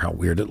don't care how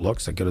weird it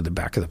looks. I go to the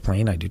back of the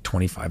plane. I do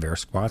 25 air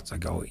squats. I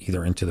go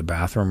either into the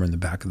bathroom or in the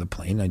back of the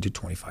plane. I do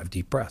 25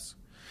 deep breaths.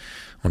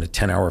 On a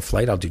 10-hour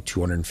flight, I'll do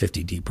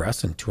 250 deep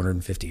breaths and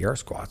 250 air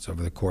squats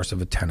over the course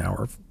of a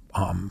 10-hour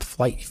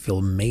flight. You feel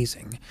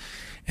amazing.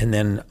 And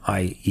then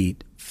I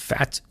eat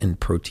fats and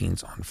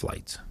proteins on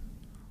flights.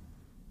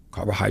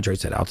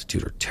 Carbohydrates at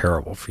altitude are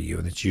terrible for you,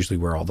 and it's usually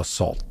where all the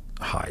salt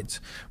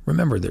hides.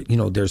 Remember that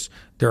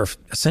there are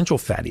essential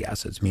fatty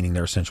acids, meaning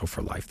they're essential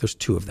for life. There's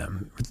 2 of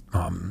them.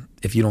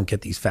 If you don't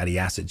get these fatty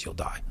acids, you'll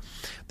die.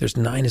 There's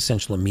 9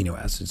 essential amino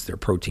acids. They're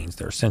proteins.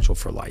 They're essential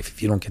for life.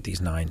 If you don't get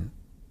these 9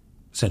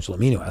 essential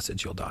amino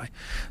acids, you'll die.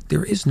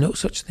 There is no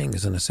such thing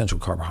as an essential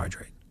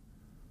carbohydrate.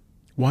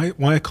 Why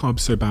are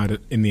carbs so bad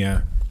in the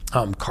air?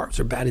 Carbs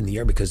are bad in the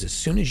air because as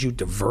soon as you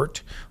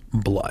divert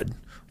blood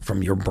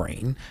from your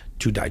brain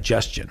to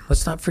digestion,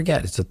 let's not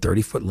forget it's a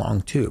 30-foot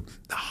long tube.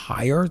 The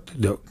higher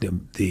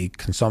the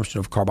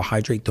consumption of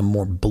carbohydrate, the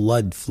more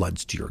blood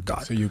floods to your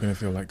gut. So you're going to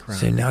feel like crap.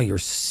 So now you're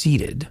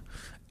seated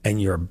and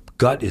your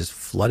gut is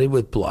flooded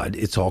with blood.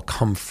 It's all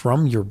come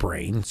from your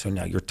brain. So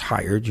now you're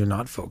tired, you're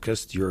not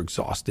focused, you're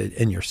exhausted,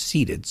 and you're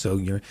seated. So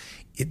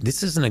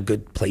this isn't a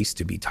good place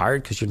to be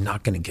tired because you're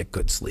not going to get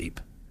good sleep.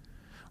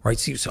 Right?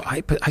 So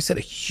I set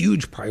a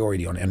huge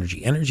priority on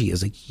energy. Energy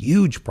is a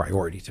huge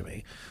priority to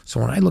me. So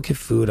when I look at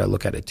food, I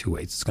look at it 2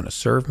 ways. It's going to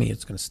serve me,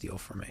 it's going to steal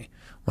from me.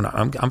 When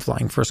I'm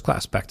flying first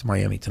class back to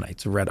Miami tonight,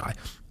 it's a red eye.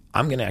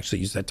 I'm going to actually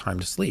use that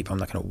time to sleep. I'm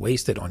not going to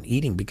waste it on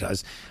eating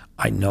because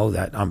I know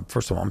that,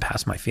 first of all, I'm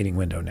past my feeding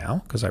window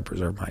now because I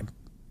preserve my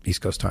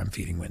East Coast time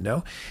feeding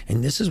window.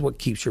 And this is what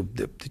keeps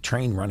the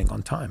train running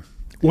on time.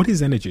 What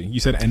is energy? You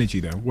said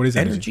energy, though. What is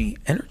energy?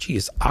 Energy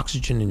is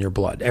oxygen in your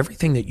blood.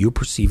 Everything that you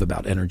perceive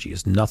about energy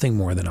is nothing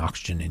more than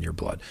oxygen in your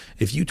blood.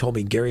 If you told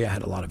me, Gary, I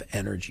had a lot of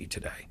energy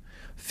today,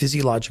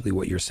 physiologically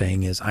what you're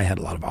saying is I had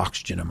a lot of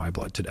oxygen in my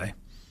blood today.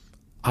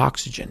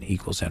 Oxygen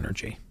equals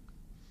energy.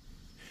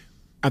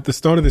 At the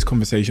start of this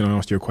conversation, I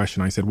asked you a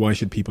question. I said, why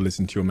should people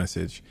listen to your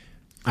message?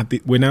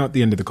 We're now at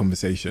the end of the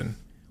conversation.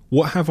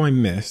 What have I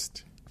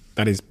missed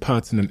that is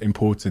pertinent,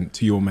 important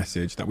to your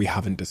message that we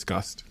haven't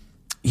discussed?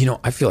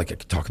 I feel like I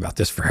could talk about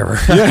this forever.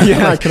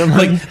 Yeah, I can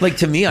imagine. Like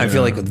to me, I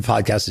feel like the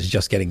podcast is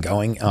just getting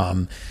going.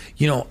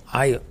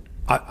 I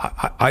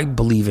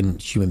believe in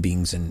human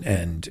beings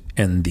and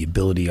the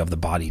ability of the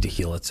body to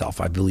heal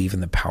itself. I believe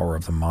in the power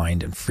of the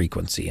mind and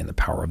frequency and the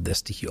power of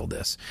this to heal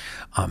this.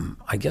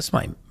 I guess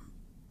my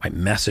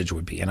message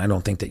would be, and I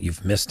don't think that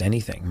you've missed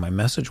anything, my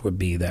message would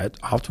be that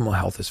optimal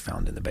health is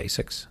found in the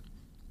basics,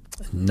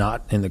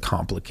 not in the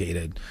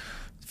complicated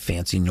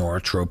fancy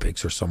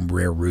neurotropics or some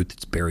rare root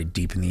that's buried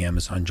deep in the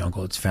Amazon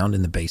jungle. It's found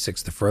in the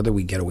basics. The further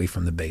we get away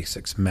from the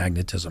basics,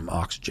 magnetism,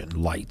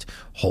 oxygen, light,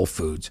 whole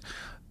foods,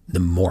 the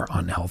more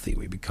unhealthy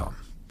we become.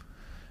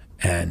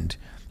 And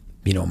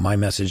my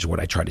message, what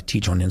I try to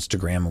teach on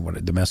Instagram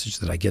and the message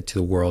that I get to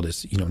the world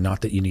is, not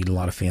that you need a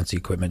lot of fancy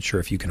equipment. Sure,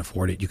 if you can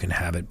afford it, you can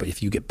have it. But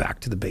if you get back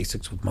to the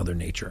basics with Mother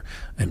Nature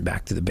and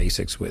back to the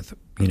basics with,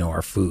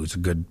 our foods, a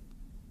good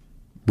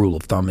rule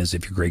of thumb is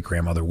if your great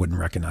grandmother wouldn't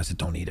recognize it,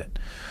 don't eat it.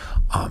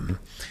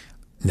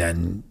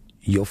 Then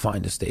you'll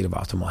find a state of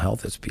optimal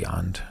health that's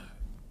beyond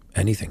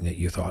anything that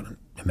you thought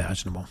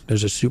imaginable.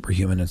 There's a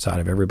superhuman inside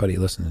of everybody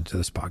listening to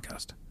this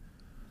podcast.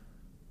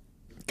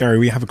 Gary,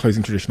 we have a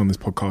closing tradition on this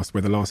podcast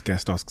where the last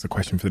guest asks a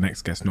question for the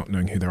next guest, not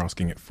knowing who they're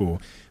asking it for.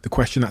 The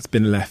question that's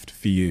been left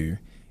for you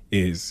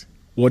is,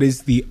 what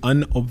is the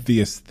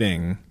unobvious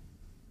thing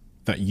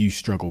that you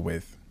struggle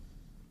with?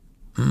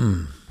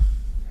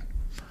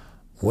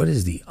 What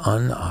is the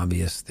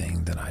unobvious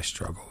thing that I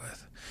struggle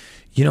with?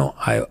 You know,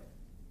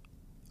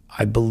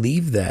 I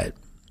believe that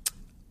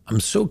I'm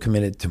so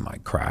committed to my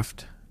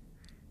craft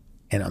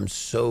and I'm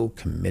so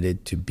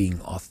committed to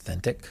being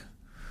authentic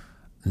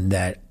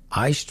that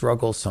I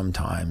struggle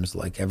sometimes,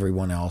 like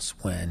everyone else,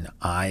 when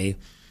I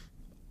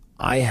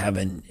have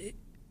an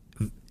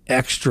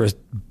extra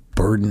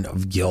burden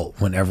of guilt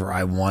whenever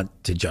I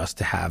want to just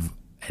have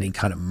any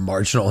kind of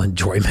marginal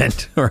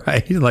enjoyment,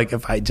 right? Like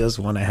if I just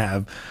want to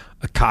have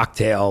a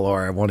cocktail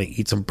or I want to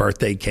eat some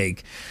birthday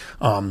cake,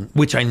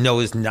 which I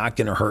know is not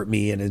going to hurt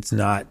me and it's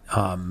not,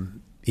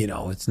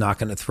 it's not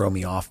going to throw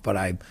me off, but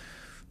I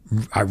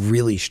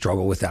really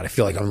struggle with that. I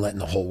feel like I'm letting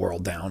the whole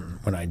world down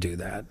when I do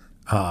that.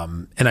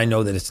 And I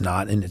know that it's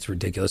not, and it's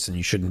ridiculous, and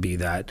you shouldn't be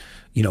that.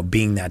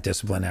 Being that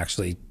disciplined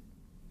actually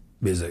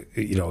is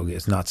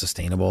is not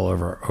sustainable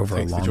over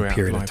a long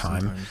period of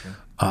time.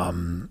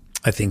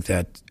 I think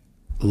that,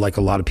 like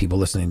a lot of people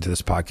listening to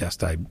this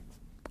podcast,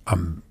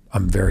 I'm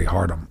very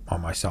hard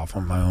on myself.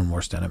 I'm my own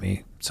worst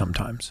enemy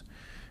sometimes,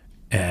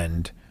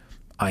 and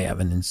I have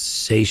an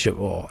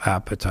insatiable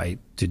appetite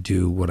to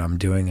do what I'm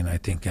doing. And I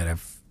think that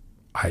if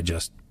I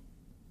just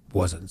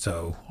wasn't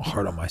so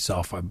hard on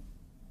myself, I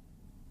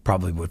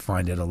probably would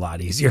find it a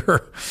lot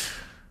easier.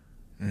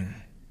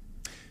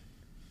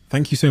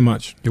 Thank you so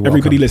much. You're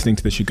Everybody welcome. listening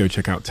to this should go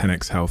check out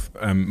 10x Health.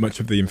 Much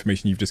of the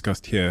information you've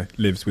discussed here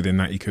lives within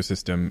that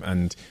ecosystem,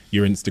 and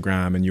your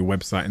Instagram and your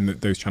website and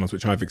those channels,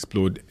 which I've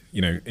explored,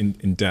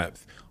 in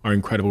depth, are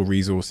incredible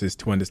resources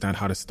to understand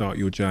how to start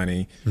your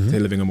journey to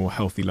living a more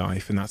healthy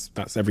life. And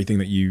that's everything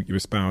that you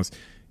espouse.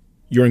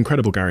 You're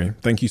incredible, Gary.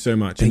 Thank you so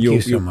much. Thank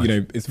you so much.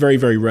 It's very,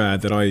 very rare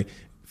that I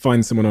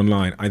find someone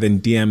online, I then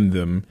DM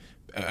them,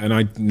 and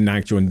I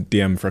nagged you on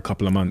DM for a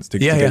couple of months to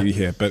get you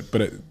here.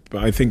 But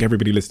I think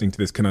everybody listening to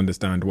this can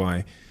understand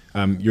why.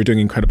 You're doing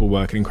incredible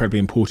work, and incredibly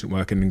important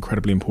work, and an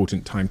incredibly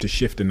important time to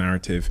shift a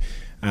narrative.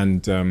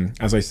 And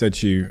as I said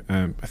to you,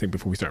 I think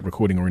before we started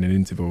recording or in an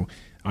interval,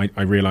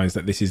 I realized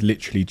that this is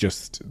literally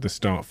just the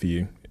start for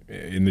you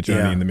in the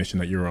journey and the mission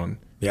that you're on.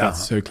 Yeah.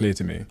 That's so clear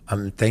to me.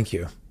 Thank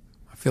you.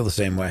 I feel the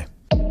same way.